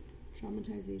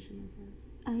traumatization of her.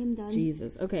 I am done.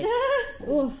 Jesus. Okay.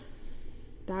 Oh,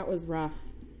 that was rough.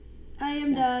 I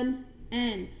am done.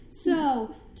 And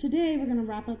so today we're going to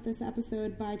wrap up this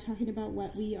episode by talking about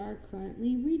what we are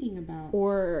currently reading about.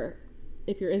 Or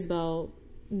if you're Isabel,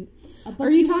 A book are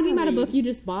you wanna talking about a read. book you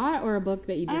just bought or a book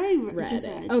that you just read? Just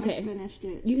read. Okay. I finished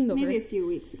it. You can go Maybe first. a few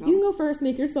weeks ago. You can go first.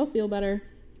 Make yourself feel better.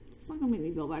 It's not gonna make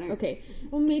me feel better. Okay.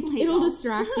 Well, Slay it'll doll.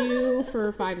 distract you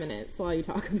for 5 minutes while you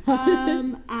talk about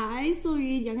it. I still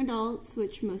read young adults,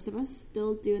 which most of us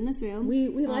still do in this room. We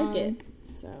like it.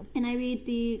 So And I read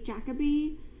the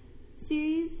Jacoby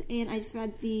series, and I just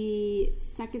read the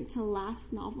second to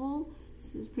last novel.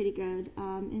 This is pretty good.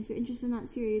 And if you're interested in that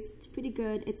series, it's pretty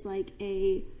good. It's like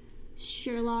a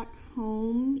Sherlock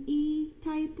Holmes-y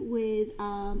type with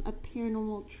a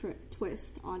paranormal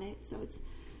twist on it. So it's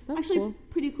That's actually cool.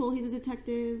 pretty cool. He's a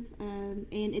detective, and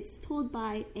it's told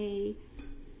by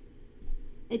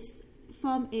it's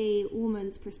from a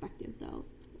woman's perspective, though.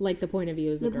 like the point of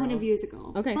view is a The girl. point of view is a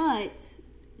girl. Okay. But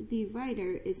the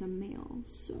writer is a male,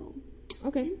 so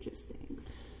Okay. interesting.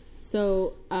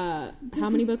 So, how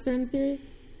many books are in the series?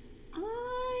 I'm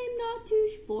not too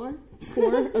sure.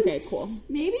 4? Okay, cool.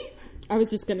 Maybe? I was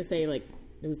just gonna say like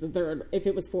it was the third. If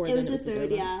it was 4, It then was it the was third,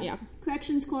 one. yeah. Yeah.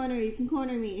 Corrections corner, you can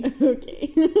corner me. Okay.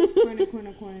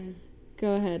 Corner.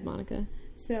 Go ahead, Monica.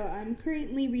 So I'm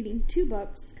currently reading 2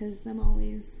 books because I'm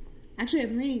always... Actually,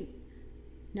 I'm reading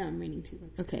 2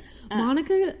 books. Okay,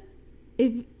 Monica.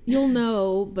 If you'll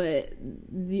know, but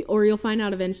or you'll find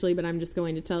out eventually. But I'm just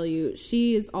going to tell you,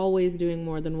 she is always doing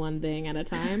more than one thing at a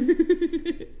time,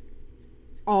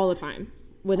 all the time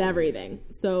with everything.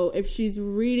 So if she's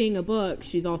reading a book,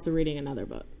 she's also reading another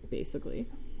book, basically.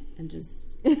 And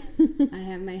just... I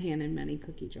have my hand in many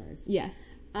cookie jars. Yes.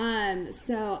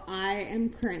 So I am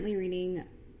currently reading...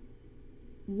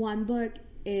 One book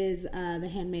is The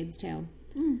Handmaid's Tale.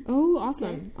 Oh,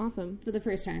 awesome! Awesome. For the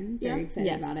first time. Very Yeah. excited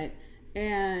Yes. about it.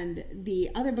 And the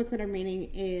other book that I'm reading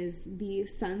is The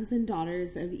Sons and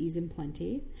Daughters of Ease and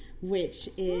Plenty, which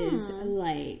is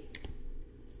like...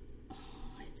 Oh,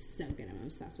 so good. I'm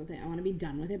obsessed with it. I want to be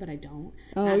done with it, but I don't.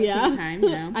 Oh, at yeah. the same time, you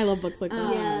know. I love books like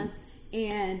that. Yes.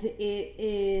 And it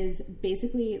is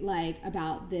basically like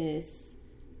about this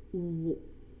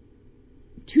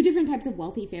two different types of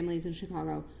wealthy families in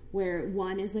Chicago, where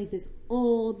one is like this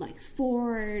old, like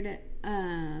Ford,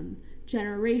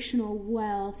 generational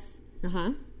wealth,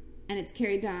 Uh-huh. and it's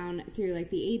carried down through like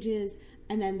the ages.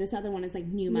 And then this other one is like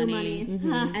new money.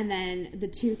 money. And then the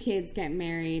two kids get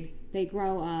married. They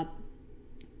grow up.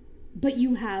 But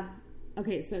you have...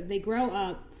 Okay, so they grow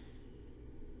up.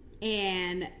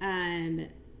 And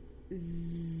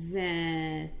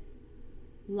the...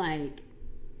 Like...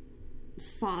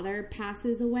 father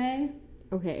passes away.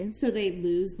 Okay. So they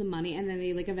lose the money. And then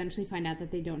they like eventually find out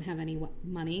that they don't have any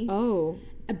money. Oh.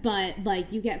 But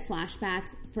like you get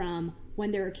flashbacks from when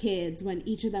they were kids, when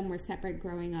each of them were separate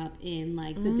growing up in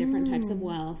like the different types of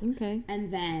wealth. Okay.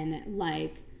 And then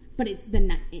like, but it's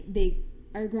they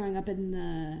are growing up in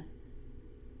the,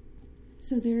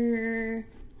 so they're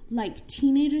like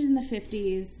teenagers in the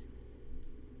 50s,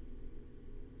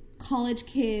 college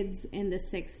kids in the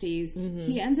 60s.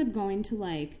 He ends up going to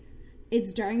like,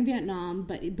 it's during Vietnam,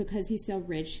 but because he's so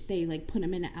rich, they like put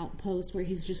him in an outpost where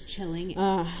he's just chilling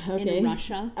Okay. in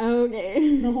Russia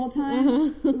Okay. the whole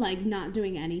time, like not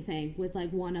doing anything with like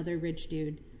one other rich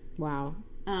dude. Wow.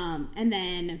 And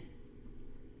then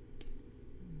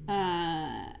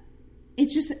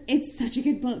it's such a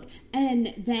good book.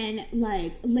 And then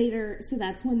like later, so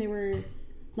that's when they were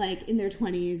like in their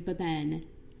 20s, but then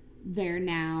they're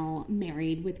now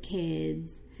married with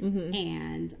kids,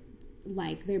 and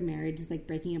like their marriage is like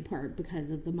breaking apart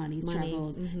because of the money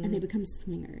struggles, and they become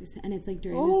swingers. And it's like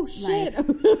during this shit. like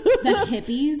the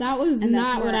hippies. That was and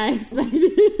not what where- I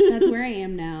expected. That's where I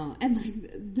am now. And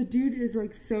like the dude is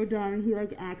like so dumb. He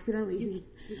like accidentally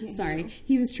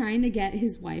he was trying to get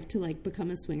his wife to like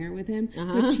become a swinger with him,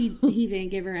 but he didn't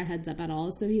give her a heads up at all.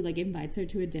 So he like invites her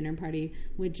to a dinner party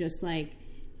with just like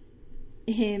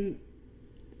him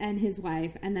and his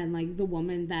wife, and then like the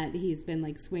woman that he's been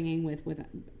like swinging with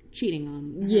cheating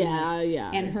on her,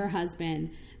 and her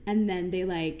husband. And then they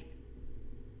like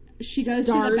she goes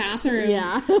to the bathroom,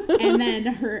 and then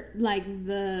her like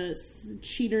the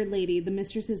cheater lady, the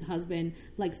mistress's husband,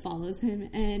 like follows him,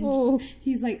 and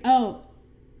he's like,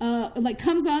 like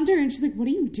comes on to her, and she's like, what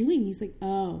are you doing? He's like,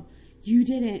 oh, you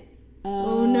didn't.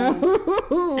 Oh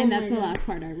no. And that's the last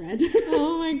part I read.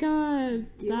 Oh my god.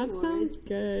 That sounds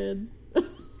good.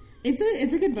 It's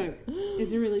a good book.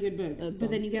 It's a really good book. But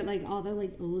then you get like all the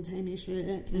like old timey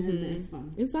shit, and it's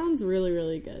fun. It sounds really,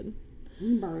 really good. You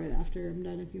can borrow it after I'm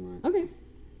done if you want. Okay.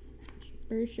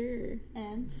 For sure.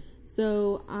 And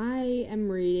So I am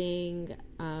reading,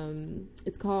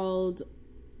 it's called,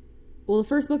 well, the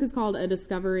first book is called A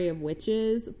Discovery of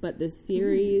Witches, but the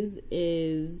series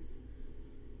is,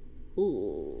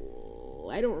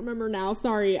 I don't remember now,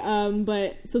 sorry.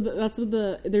 But so that's what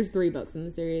there's 3 books in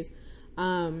the series.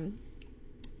 And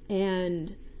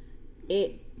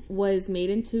it was made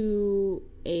into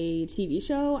a TV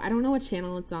show. I don't know what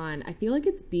channel it's on. I feel like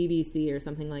it's BBC or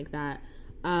something like that.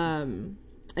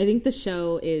 I think the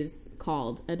show is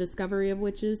called A Discovery of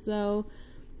Witches, though.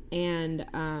 And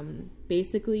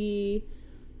basically,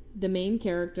 the main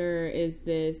character is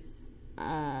this,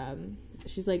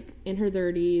 she's like in her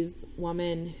 30s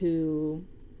woman who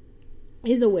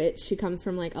is a witch. She comes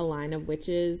from like a line of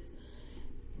witches,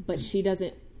 but she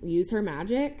doesn't use her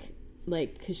magic,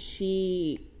 like, because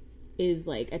she is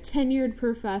like a tenured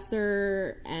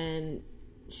professor, and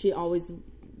she always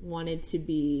wanted to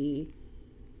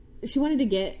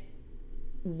get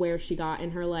where she got in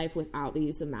her life without the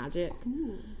use of magic.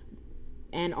 Ooh.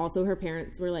 And also her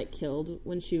parents were like killed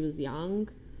when she was young,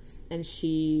 and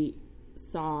she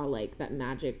saw like that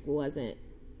magic wasn't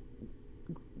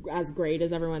as great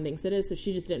as everyone thinks it is, so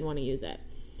she just didn't want to use it.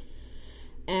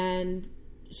 And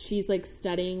she's like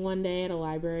studying one day at a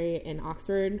library in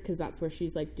Oxford, because that's where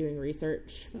she's like doing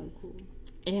research. So cool.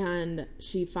 And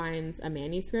she finds a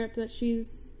manuscript that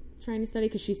she's trying to study,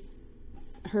 because she's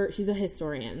a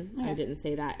historian. Yeah. I didn't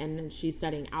say that. And she's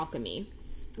studying alchemy,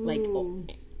 like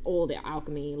old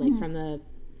alchemy, like from the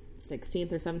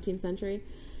 16th or 17th century.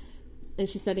 And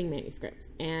she's studying manuscripts,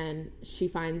 and she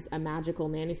finds a magical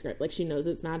manuscript. Like, she knows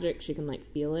it's magic, she can like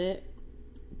feel it,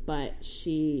 but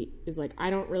she is like, I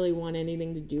don't really want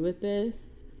anything to do with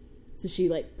this, so she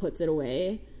like puts it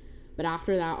away. But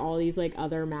after that, all these like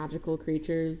other magical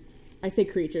creatures, I say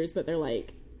creatures, but they're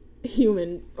like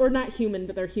human, or not human,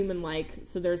 but they're human like.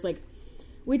 So there's like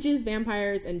witches,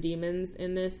 vampires, and demons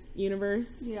in this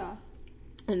universe. yeah.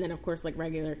 And then of course like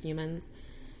regular humans.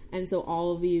 And so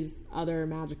all of these other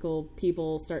magical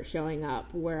people start showing up,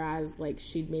 whereas like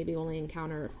she'd maybe only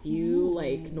encounter a few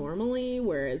like normally,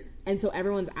 and so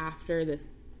everyone's after this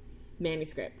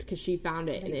manuscript because she found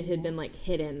it and it had been like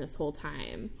hidden this whole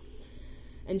time.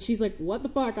 And she's like, what the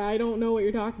fuck? I don't know what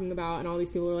you're talking about. And all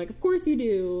these people are like, of course you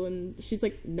do. And she's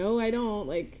like, no, I don't.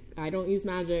 Like, I don't use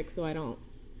magic, so I don't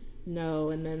know.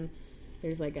 And then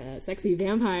there's like a sexy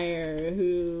vampire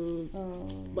who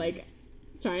like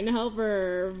trying to help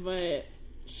her but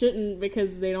shouldn't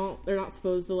because they're not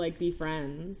supposed to like be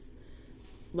friends.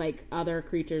 Like other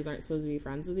creatures aren't supposed to be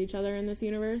friends with each other in this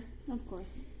universe. Of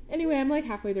course. Anyway, I'm like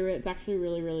halfway through it. It's actually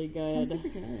really, really good. Sounds super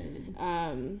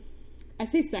good. I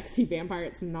say sexy vampire,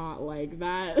 it's not like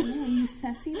that. Yeah, you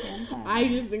sassy vampire. I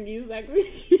just think he's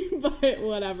sexy, but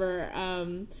whatever.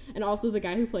 And also the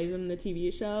guy who plays him in the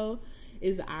TV show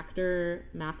is the actor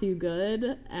Matthew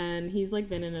Good, and he's like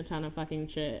been in a ton of fucking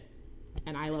shit,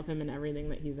 and I love him in everything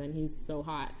that he's in. He's so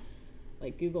hot.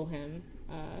 Like, Google him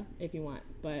if you want.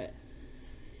 But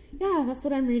yeah, that's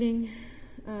what I'm reading.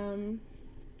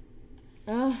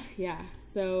 Yeah,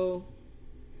 so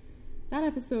that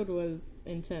episode was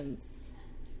intense.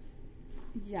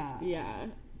 Yeah,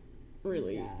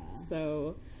 really. Yeah.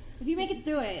 So If you make it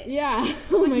through it, yeah.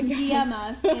 Oh my you god. can DM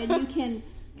us and you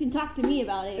can talk to me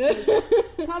about it. 'Cause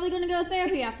I'm probably going to go to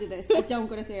therapy after this. I don't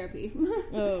go to therapy.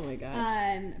 Oh my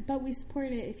gosh. But we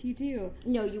support it if you do.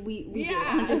 No, we Yeah.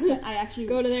 do. 100%. I actually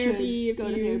Go to therapy should if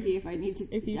go to you- therapy if I need to.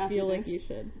 If you after feel like this. you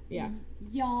should. Yeah.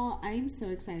 Y'all, I'm so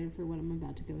excited for what I'm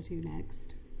about to go to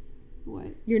next.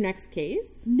 What? Your next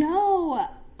case? No,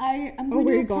 I'm Oh, going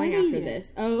where to are a you going party. after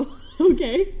this? Oh,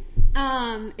 okay.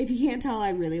 If you can't tell,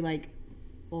 I really like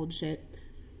old shit.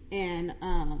 And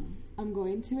I'm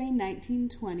going to a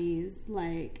 1920s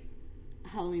like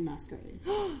Halloween masquerade.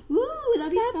 Ooh,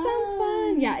 that'd be That fun. sounds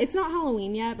fun. Yeah, it's not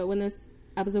Halloween yet, but when this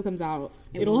episode comes out,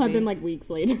 it'll will have be. been like weeks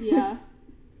later. Yeah.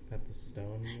 At the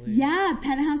Stone Lake. Yeah,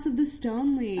 Penthouse of the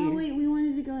Stoneleigh. Oh wait, we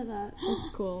wanted to go to that. It's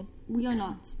cool. We are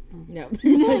not. No.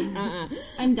 Uh-uh.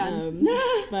 I'm done.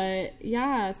 But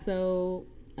yeah, so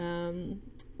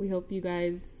we hope you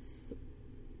guys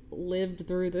lived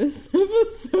through this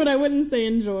episode. I wouldn't say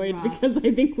enjoyed Rough. because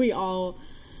I think we all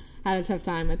had a tough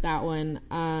time with that one.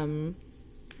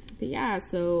 But yeah,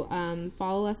 so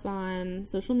follow us on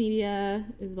social media.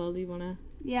 Isabel, do you want to?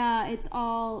 Yeah, it's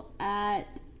all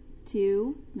at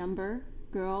 2 number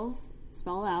girls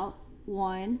spell out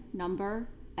 1 number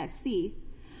SC.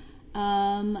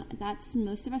 That's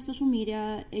most of our social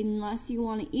media, unless you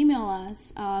want to email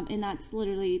us, and that's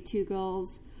literally 2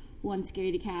 girls, 1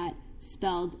 scaredy cat,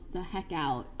 spelled the heck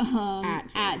out at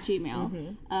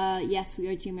Gmail. Yes, we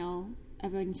are Gmail.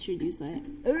 Everyone should use that,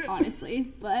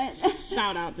 honestly. But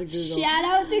Shout out to Google. shout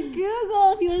out to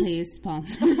Google if you want to. Please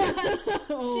sponsor us.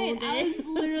 Shit, I was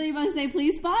literally about to say,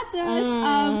 please sponsor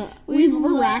us.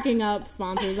 We're racking up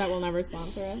sponsors that will never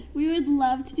sponsor us. We would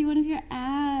love to do one of your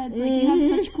ads. Like, you have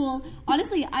such cool.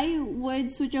 Honestly, I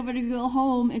would switch over to Google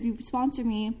Home if you sponsor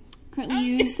me. Currently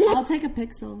use I'll take a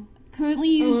pixel.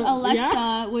 Alexa,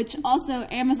 yeah. which also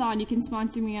Amazon. You can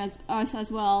sponsor me as us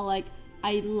as well. Like,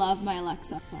 I love my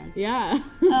Alexa. Yeah.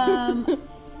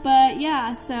 But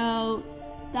yeah, so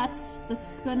that's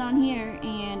going on here,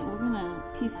 and we're gonna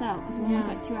peace out because we're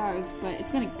almost at 2 hours, but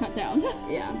it's gonna cut down.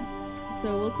 Yeah.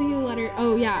 So we'll see you later.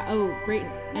 Oh, yeah. Oh, rate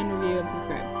and review and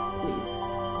subscribe, please.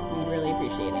 We really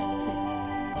appreciate it. Please.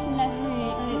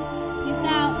 Peace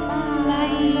out.